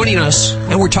NBC, joining us,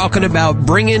 and we're talking about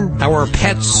bringing our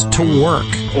pets to work.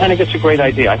 I think it's a great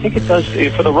idea. I think it does,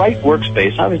 for the right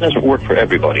workspace. I mean, it doesn't work for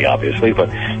everybody, obviously, but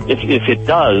if it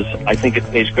does, I think it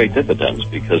pays great dividends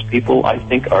because people, I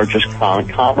think, are just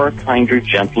calmer, kinder,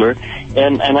 gentler,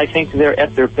 and I think they're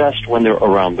at their best when they're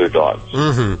around their dogs.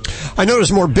 Mm-hmm. I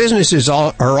notice more businesses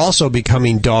are also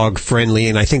becoming dog friendly,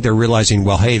 and I think they're realizing,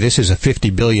 well, hey, this is a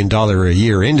 $50 billion a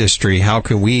year industry. How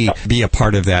can we be a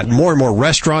part of that? More and more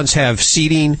restaurants have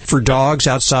seating for dogs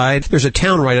outside. There's a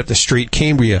town right up the street,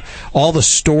 Cambria. All the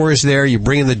stores there, you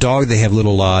bring in the dog, they have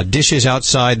little dishes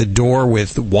outside the door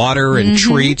with water and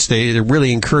treats. They're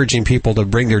really encouraging people to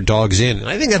bring their dogs in. And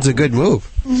I think that's a good move.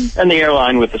 And the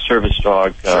airline with the service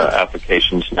dog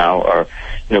applications now are,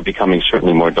 becoming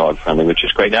certainly more dog friendly, which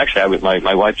is great. Actually,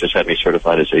 my wife just had me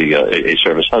certified as a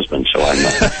service husband, so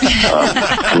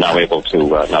I'm now able to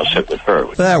now sit with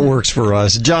her. That works for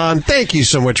us. John, thank you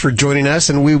so much for joining us,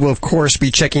 and we will, of course,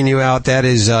 be checking you out. That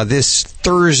is this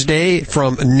Thursday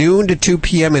from noon to 2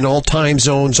 p.m. in all time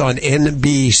zones on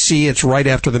NBC. It's right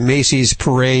after the Macy's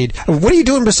parade. What are you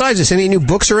doing besides this? Any new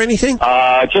books or anything?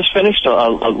 Just finished a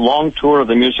long tour of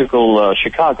the musical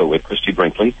Chicago with Christy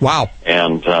Brinkley. Wow.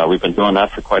 And we've been doing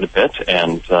that for quite a bit.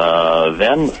 And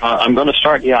then I'm going to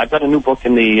start, I've got a new book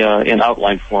in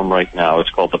outline form right now.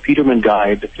 It's called The Peterman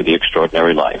Guide to the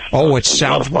Extraordinary Life. Oh, it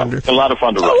sounds wonderful. A lot of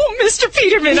fun to write. Oh, Mr.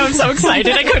 Peterman, I'm so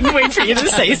excited. I couldn't wait for you to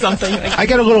say something. I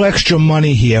got a little extra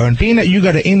money here, and being that you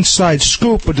got an inside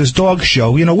scoop with this dog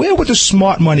show, where would the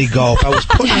smart money go if I was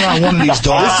putting on one of these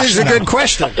dogs? This is a good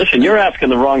question. Listen, you're asking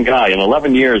the wrong guy. In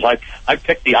 11 years, I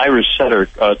picked the Irish setter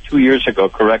 2 years ago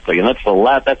correctly, and that's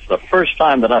the first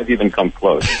time that I've even come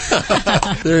close.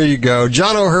 There you go.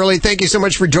 John O'Hurley, thank you so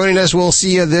much for joining us. We'll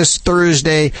see you this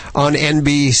Thursday on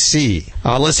NBC.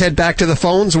 Let's head back to the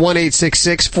phones,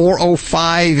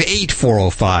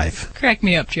 1-866-405-8405. Crack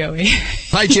me up, Joey.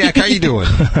 Hi, Jack. How you doing?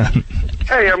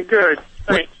 Hey, I'm good.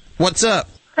 Thanks. What's up?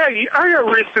 Hey, I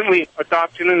recently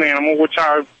adopted an animal, which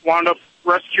I wound up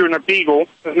rescuing a beagle.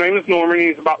 His name is Norman.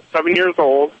 He's about 7 years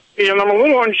old. And I'm a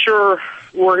little unsure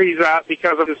where he's at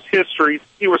because of his history.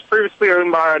 He was previously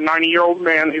owned by a 90-year-old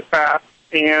man who passed,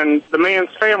 and the man's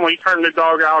family turned the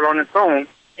dog out on its own.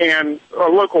 And a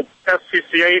local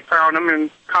SPCA found him and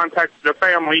contacted the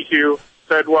family who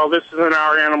said, well, this isn't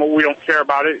our animal, we don't care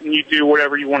about it, and you do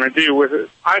whatever you want to do with it.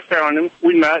 I found him,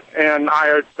 we met, and I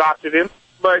adopted him.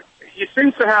 But he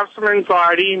seems to have some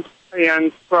anxiety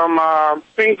and some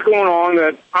things going on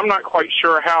that I'm not quite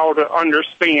sure how to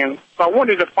understand. So I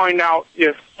wanted to find out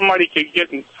if somebody could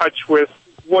get in touch with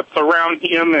what's around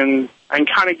him and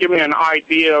kind of give me an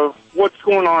idea of what's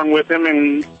going on with him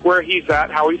and where he's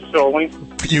at, how he's feeling.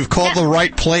 You've called the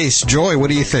right place. Joy, what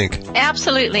do you think?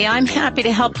 Absolutely. I'm happy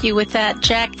to help you with that,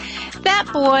 Jack. That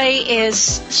boy is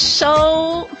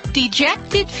so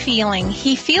dejected feeling.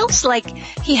 He feels like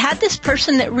he had this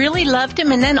person that really loved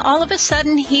him, and then all of a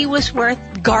sudden he was worth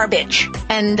garbage.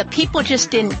 And the people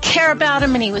just didn't care about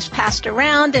him, and he was passed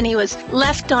around, and he was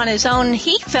left on his own.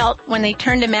 He felt, when they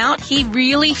turned him out, he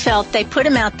really felt they put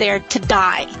him out there to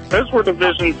die. Those were the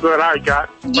visions that I got.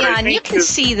 Yeah, and you can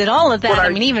see that all of that, I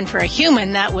mean, even for a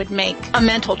human, that would make a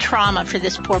mental trauma for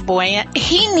this poor boy.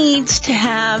 He needs to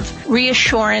have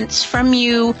reassurance from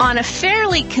you on a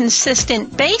fairly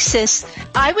consistent basis.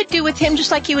 I would do with him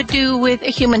just like you would do with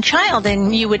a human child,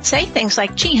 and you would say things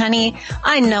like, gee, honey,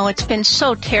 I know it's been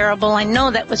so terrible. I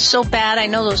know that was so bad. I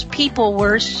know those people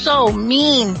were so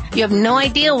mean. You have no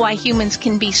idea why humans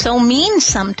can be so mean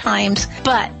sometimes,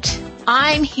 but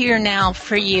I'm here now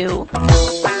for you.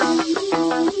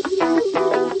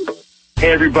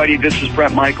 Hey, everybody, this is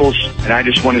Brett Michaels, and I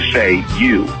just want to say,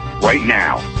 you, right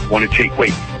now, want to take,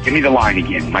 wait, give me the line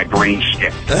again. My brain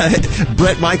skipped.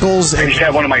 Brett Michaels. I just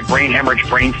had one of my brain hemorrhage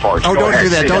brain farts. Oh, Go don't ahead, do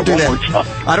that. Don't do that. that.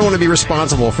 I don't want to be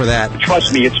responsible for that.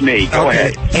 Trust me, it's me. Go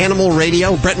ahead. Animal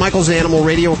Radio. Brett Michaels, Animal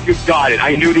Radio. You got it.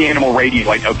 I knew the Animal Radio.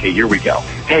 Okay, here we go.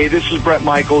 Hey, this is Brett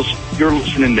Michaels. You're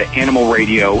listening to Animal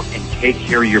Radio, and take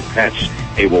care of your pets.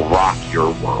 They will rock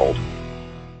your world.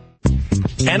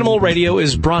 Animal Radio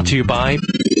is brought to you by...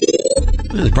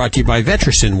 It's brought to you by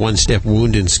Vetericyn, one-step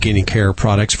wound and skin care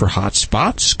products for hot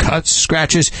spots, cuts,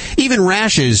 scratches, even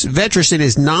rashes. Vetericyn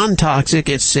is non-toxic.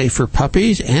 It's safe for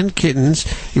puppies and kittens.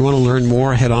 You want to learn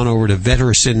more, head on over to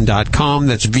Vetericyn.com.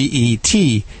 That's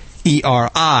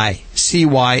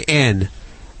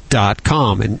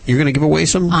VETERICYN.com. And you're going to give away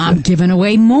some? I'm giving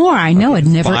away more. I know, it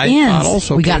never 5 ends.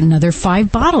 bottles? Okay. We got another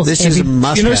 5 bottles. This is a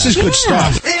must-have. This is good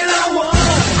stuff.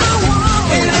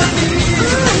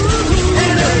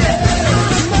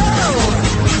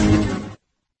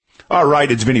 All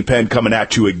right, it's Vinnie Penn coming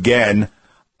at you again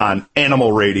on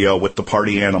Animal Radio with the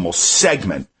Party Animal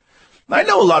segment. I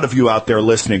know a lot of you out there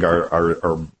listening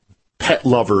are pet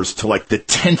lovers to like the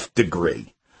 10th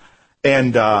degree.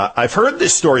 And I've heard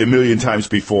this story a million times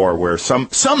before where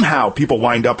somehow people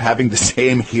wind up having the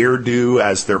same hairdo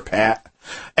as their pet.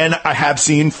 And I have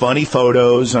seen funny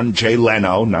photos on Jay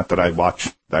Leno, not that I watch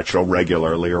that show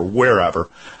regularly or wherever,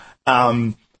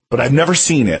 but I've never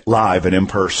seen it live and in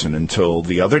person until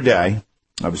the other day.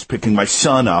 I was picking my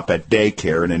son up at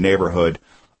daycare in a neighborhood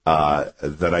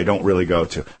that I don't really go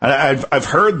to. And I've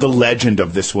heard the legend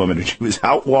of this woman, and she was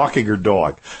out walking her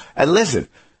dog. And listen,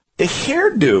 the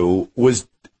hairdo was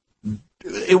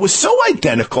so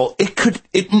identical, it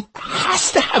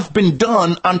has to have been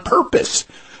done on purpose.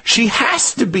 She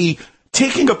has to be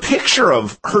taking a picture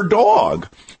of her dog.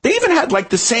 They even had like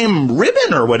the same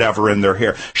ribbon or whatever in their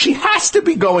hair. She has to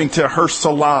be going to her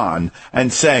salon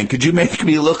and saying, could you make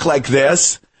me look like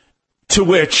this? To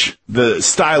which the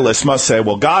stylist must say,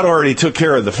 well, God already took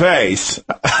care of the face.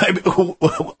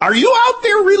 Are you out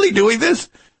there really doing this?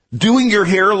 Doing your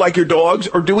hair like your dog's,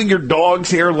 or doing your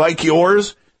dog's hair like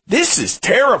yours? This is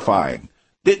terrifying.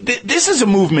 This is a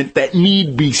movement that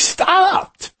need be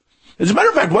stopped. As a matter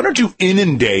of fact, why don't you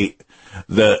inundate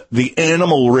the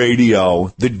Animal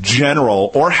Radio, the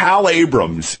General, or Hal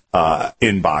Abrams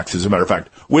inbox, as a matter of fact,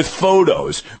 with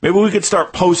photos. Maybe we could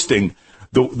start posting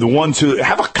the ones who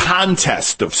have a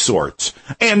contest of sorts.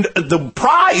 And the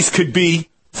prize could be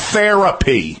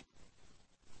therapy.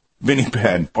 Vinny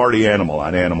Penn, Party Animal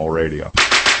on Animal Radio.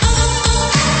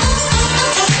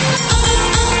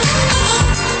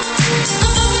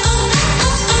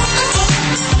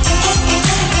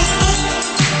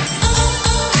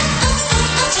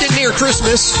 Near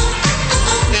Christmas.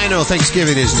 I know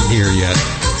Thanksgiving isn't here yet.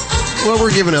 Well, we're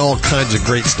giving all kinds of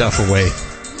great stuff away.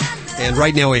 And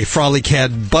right now, a Frolic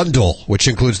Cat bundle, which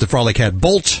includes the Frolic Cat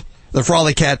Bolt, the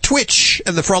Frolic Cat Twitch,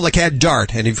 and the Frolic Cat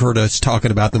Dart. And you've heard us talking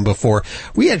about them before.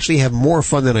 We actually have more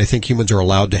fun than I think humans are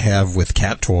allowed to have with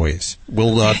cat toys.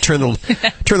 We'll turn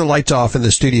the lights off in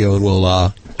the studio, and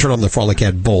we'll turn on the Frolic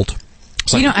Cat Bolt.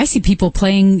 I see people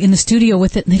playing in the studio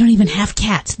with it, and they don't even have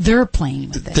cats. They're playing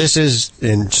with it. This is,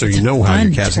 and so you know how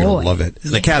your cat's going to love it.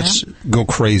 The cats go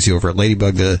crazy over it.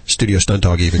 Ladybug, the studio stunt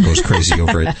dog, even goes crazy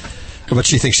over it. But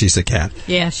she thinks she's the cat.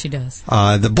 Yeah, she does.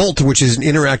 The Bolt, which is an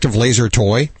interactive laser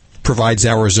toy, provides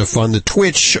hours of fun. The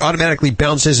Twitch automatically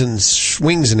bounces and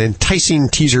swings an enticing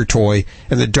teaser toy,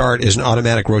 and the Dart is an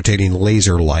automatic rotating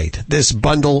laser light. This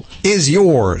bundle is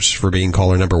yours for being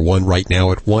caller number 1 right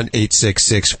now at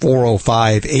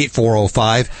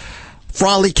 1-866-405-8405.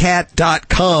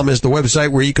 Frolicat.com is the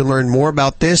website where you can learn more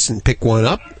about this and pick one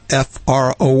up.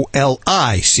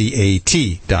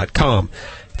 FROLICAT.com.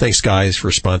 Thanks, guys, for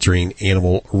sponsoring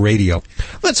Animal Radio.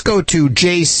 Let's go to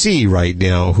JC right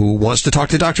now, who wants to talk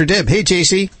to Dr. Deb. Hey,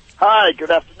 JC. Hi, good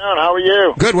afternoon. How are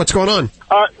you? Good. What's going on?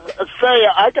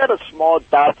 I got a small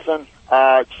Dachshund.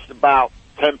 She's about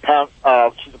 10 pounds.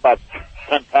 She's about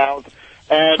 10 pounds.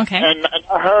 And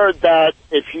I heard that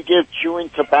if you give chewing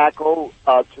tobacco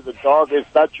to the dog, is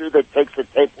that true that takes the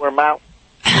tapeworm out?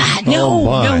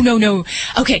 No.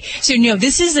 Okay, so no,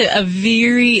 this is a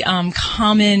very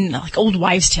common, like, old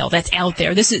wives' tale that's out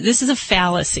there. This is a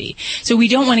fallacy. So we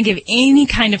don't want to give any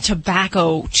kind of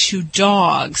tobacco to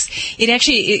dogs. It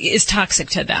actually is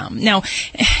toxic to them. Now,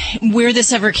 where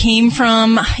this ever came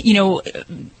from,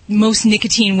 most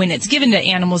nicotine, when it's given to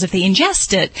animals, if they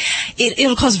ingest it,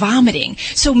 it'll cause vomiting.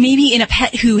 So maybe in a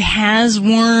pet who has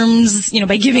worms,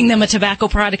 by giving them a tobacco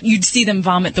product, you'd see them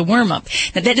vomit the worm up.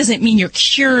 Now, that doesn't mean you're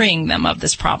curing them of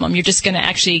this problem. You're just going to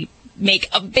actually make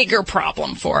a bigger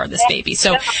problem for this baby.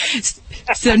 So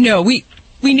no, we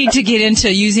need to get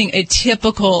into using a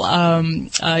typical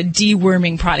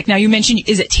deworming product. Now, you mentioned,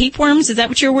 is it tapeworms? Is that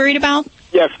what you're worried about?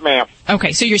 Yes, ma'am.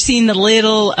 Okay, so you're seeing the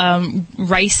little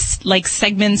rice-like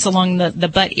segments along the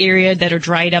butt area that are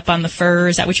dried up on the fur.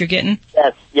 Is that what you're getting?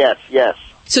 Yes.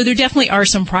 So there definitely are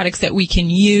some products that we can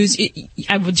use.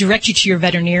 I would direct you to your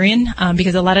veterinarian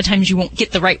because a lot of times you won't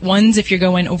get the right ones if you're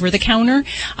going over the counter.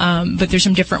 But there's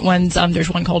some different ones. There's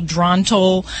one called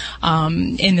Drontal,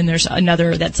 and then there's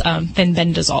another that's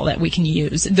Fenbendazole that we can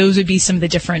use. Those would be some of the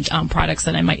different products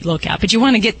that I might look at. But you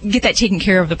want to get that taken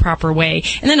care of the proper way.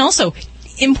 And then also,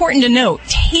 important to note,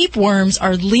 tapeworms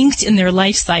are linked in their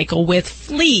life cycle with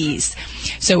fleas.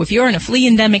 So if you're in a flea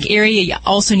endemic area, you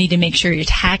also need to make sure you're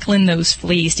tackling those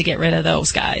fleas to get rid of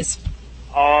those guys.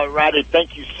 All righty.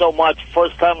 Thank you so much.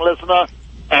 First-time listener,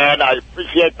 and I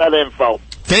appreciate that info.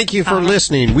 Thank you for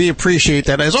listening. We appreciate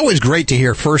that. It's always great to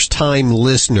hear first-time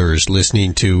listeners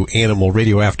listening to Animal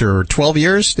Radio after 12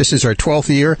 years. This is our 12th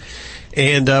year.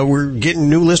 And we're getting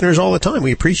new listeners all the time.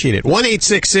 We appreciate it.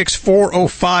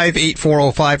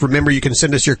 1-866-405-8405. Remember, you can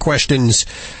send us your questions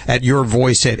at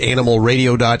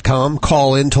yourvoice@animalradio.com.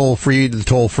 Call in toll-free to the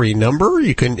toll-free number.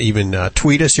 You can even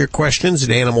tweet us your questions at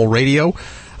Animal Radio.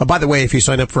 By the way, if you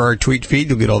sign up for our tweet feed,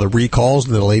 you'll get all the recalls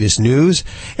and the latest news.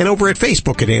 And over at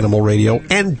Facebook at Animal Radio.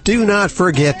 And do not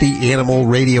forget the Animal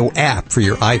Radio app for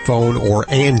your iPhone or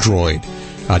Android.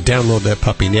 Download that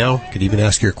puppy now. You could even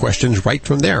ask your questions right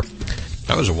from there.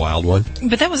 That was a wild one.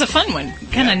 But that was a fun one.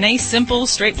 Kind of nice, simple,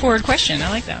 straightforward question. I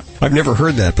like that. I've never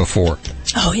heard that before.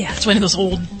 Oh, yeah. It's one of those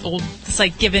old, it's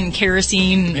like giving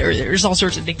kerosene, or there's all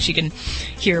sorts of things you can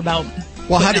hear about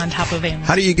on top of animals.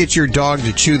 How do you get your dog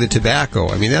to chew the tobacco?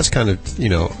 I mean, that's kind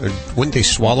of, wouldn't they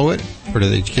swallow it? Or do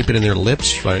they keep it in their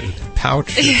lips, like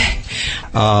pouch?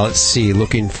 Let's see,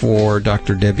 looking for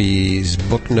Dr. Debbie's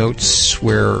book notes.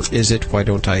 Where is it? Why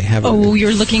don't I have it? Oh,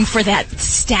 you're looking for that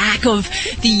stack of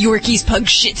the Yorkies, Pug,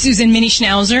 Shih Tzus, and Mini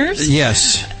Schnauzers?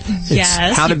 Yes.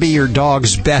 Yes. It's how to be your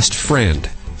dog's best friend.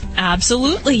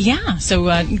 Absolutely, yeah. So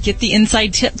get the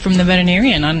inside tip from the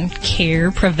veterinarian on care,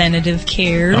 preventative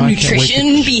care,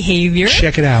 nutrition, behavior.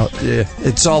 Check it out. Yeah,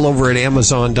 it's all over at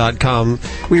Amazon.com.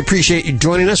 We appreciate you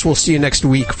joining us. We'll see you next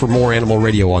week for more Animal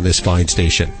Radio on this fine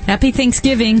station. Happy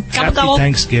Thanksgiving. Happy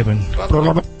Thanksgiving.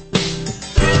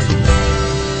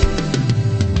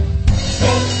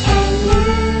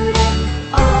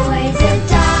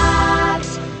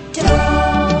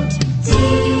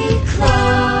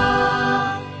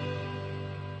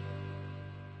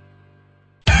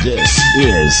 This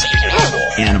is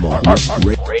Animal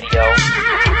Radio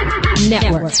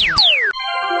Network.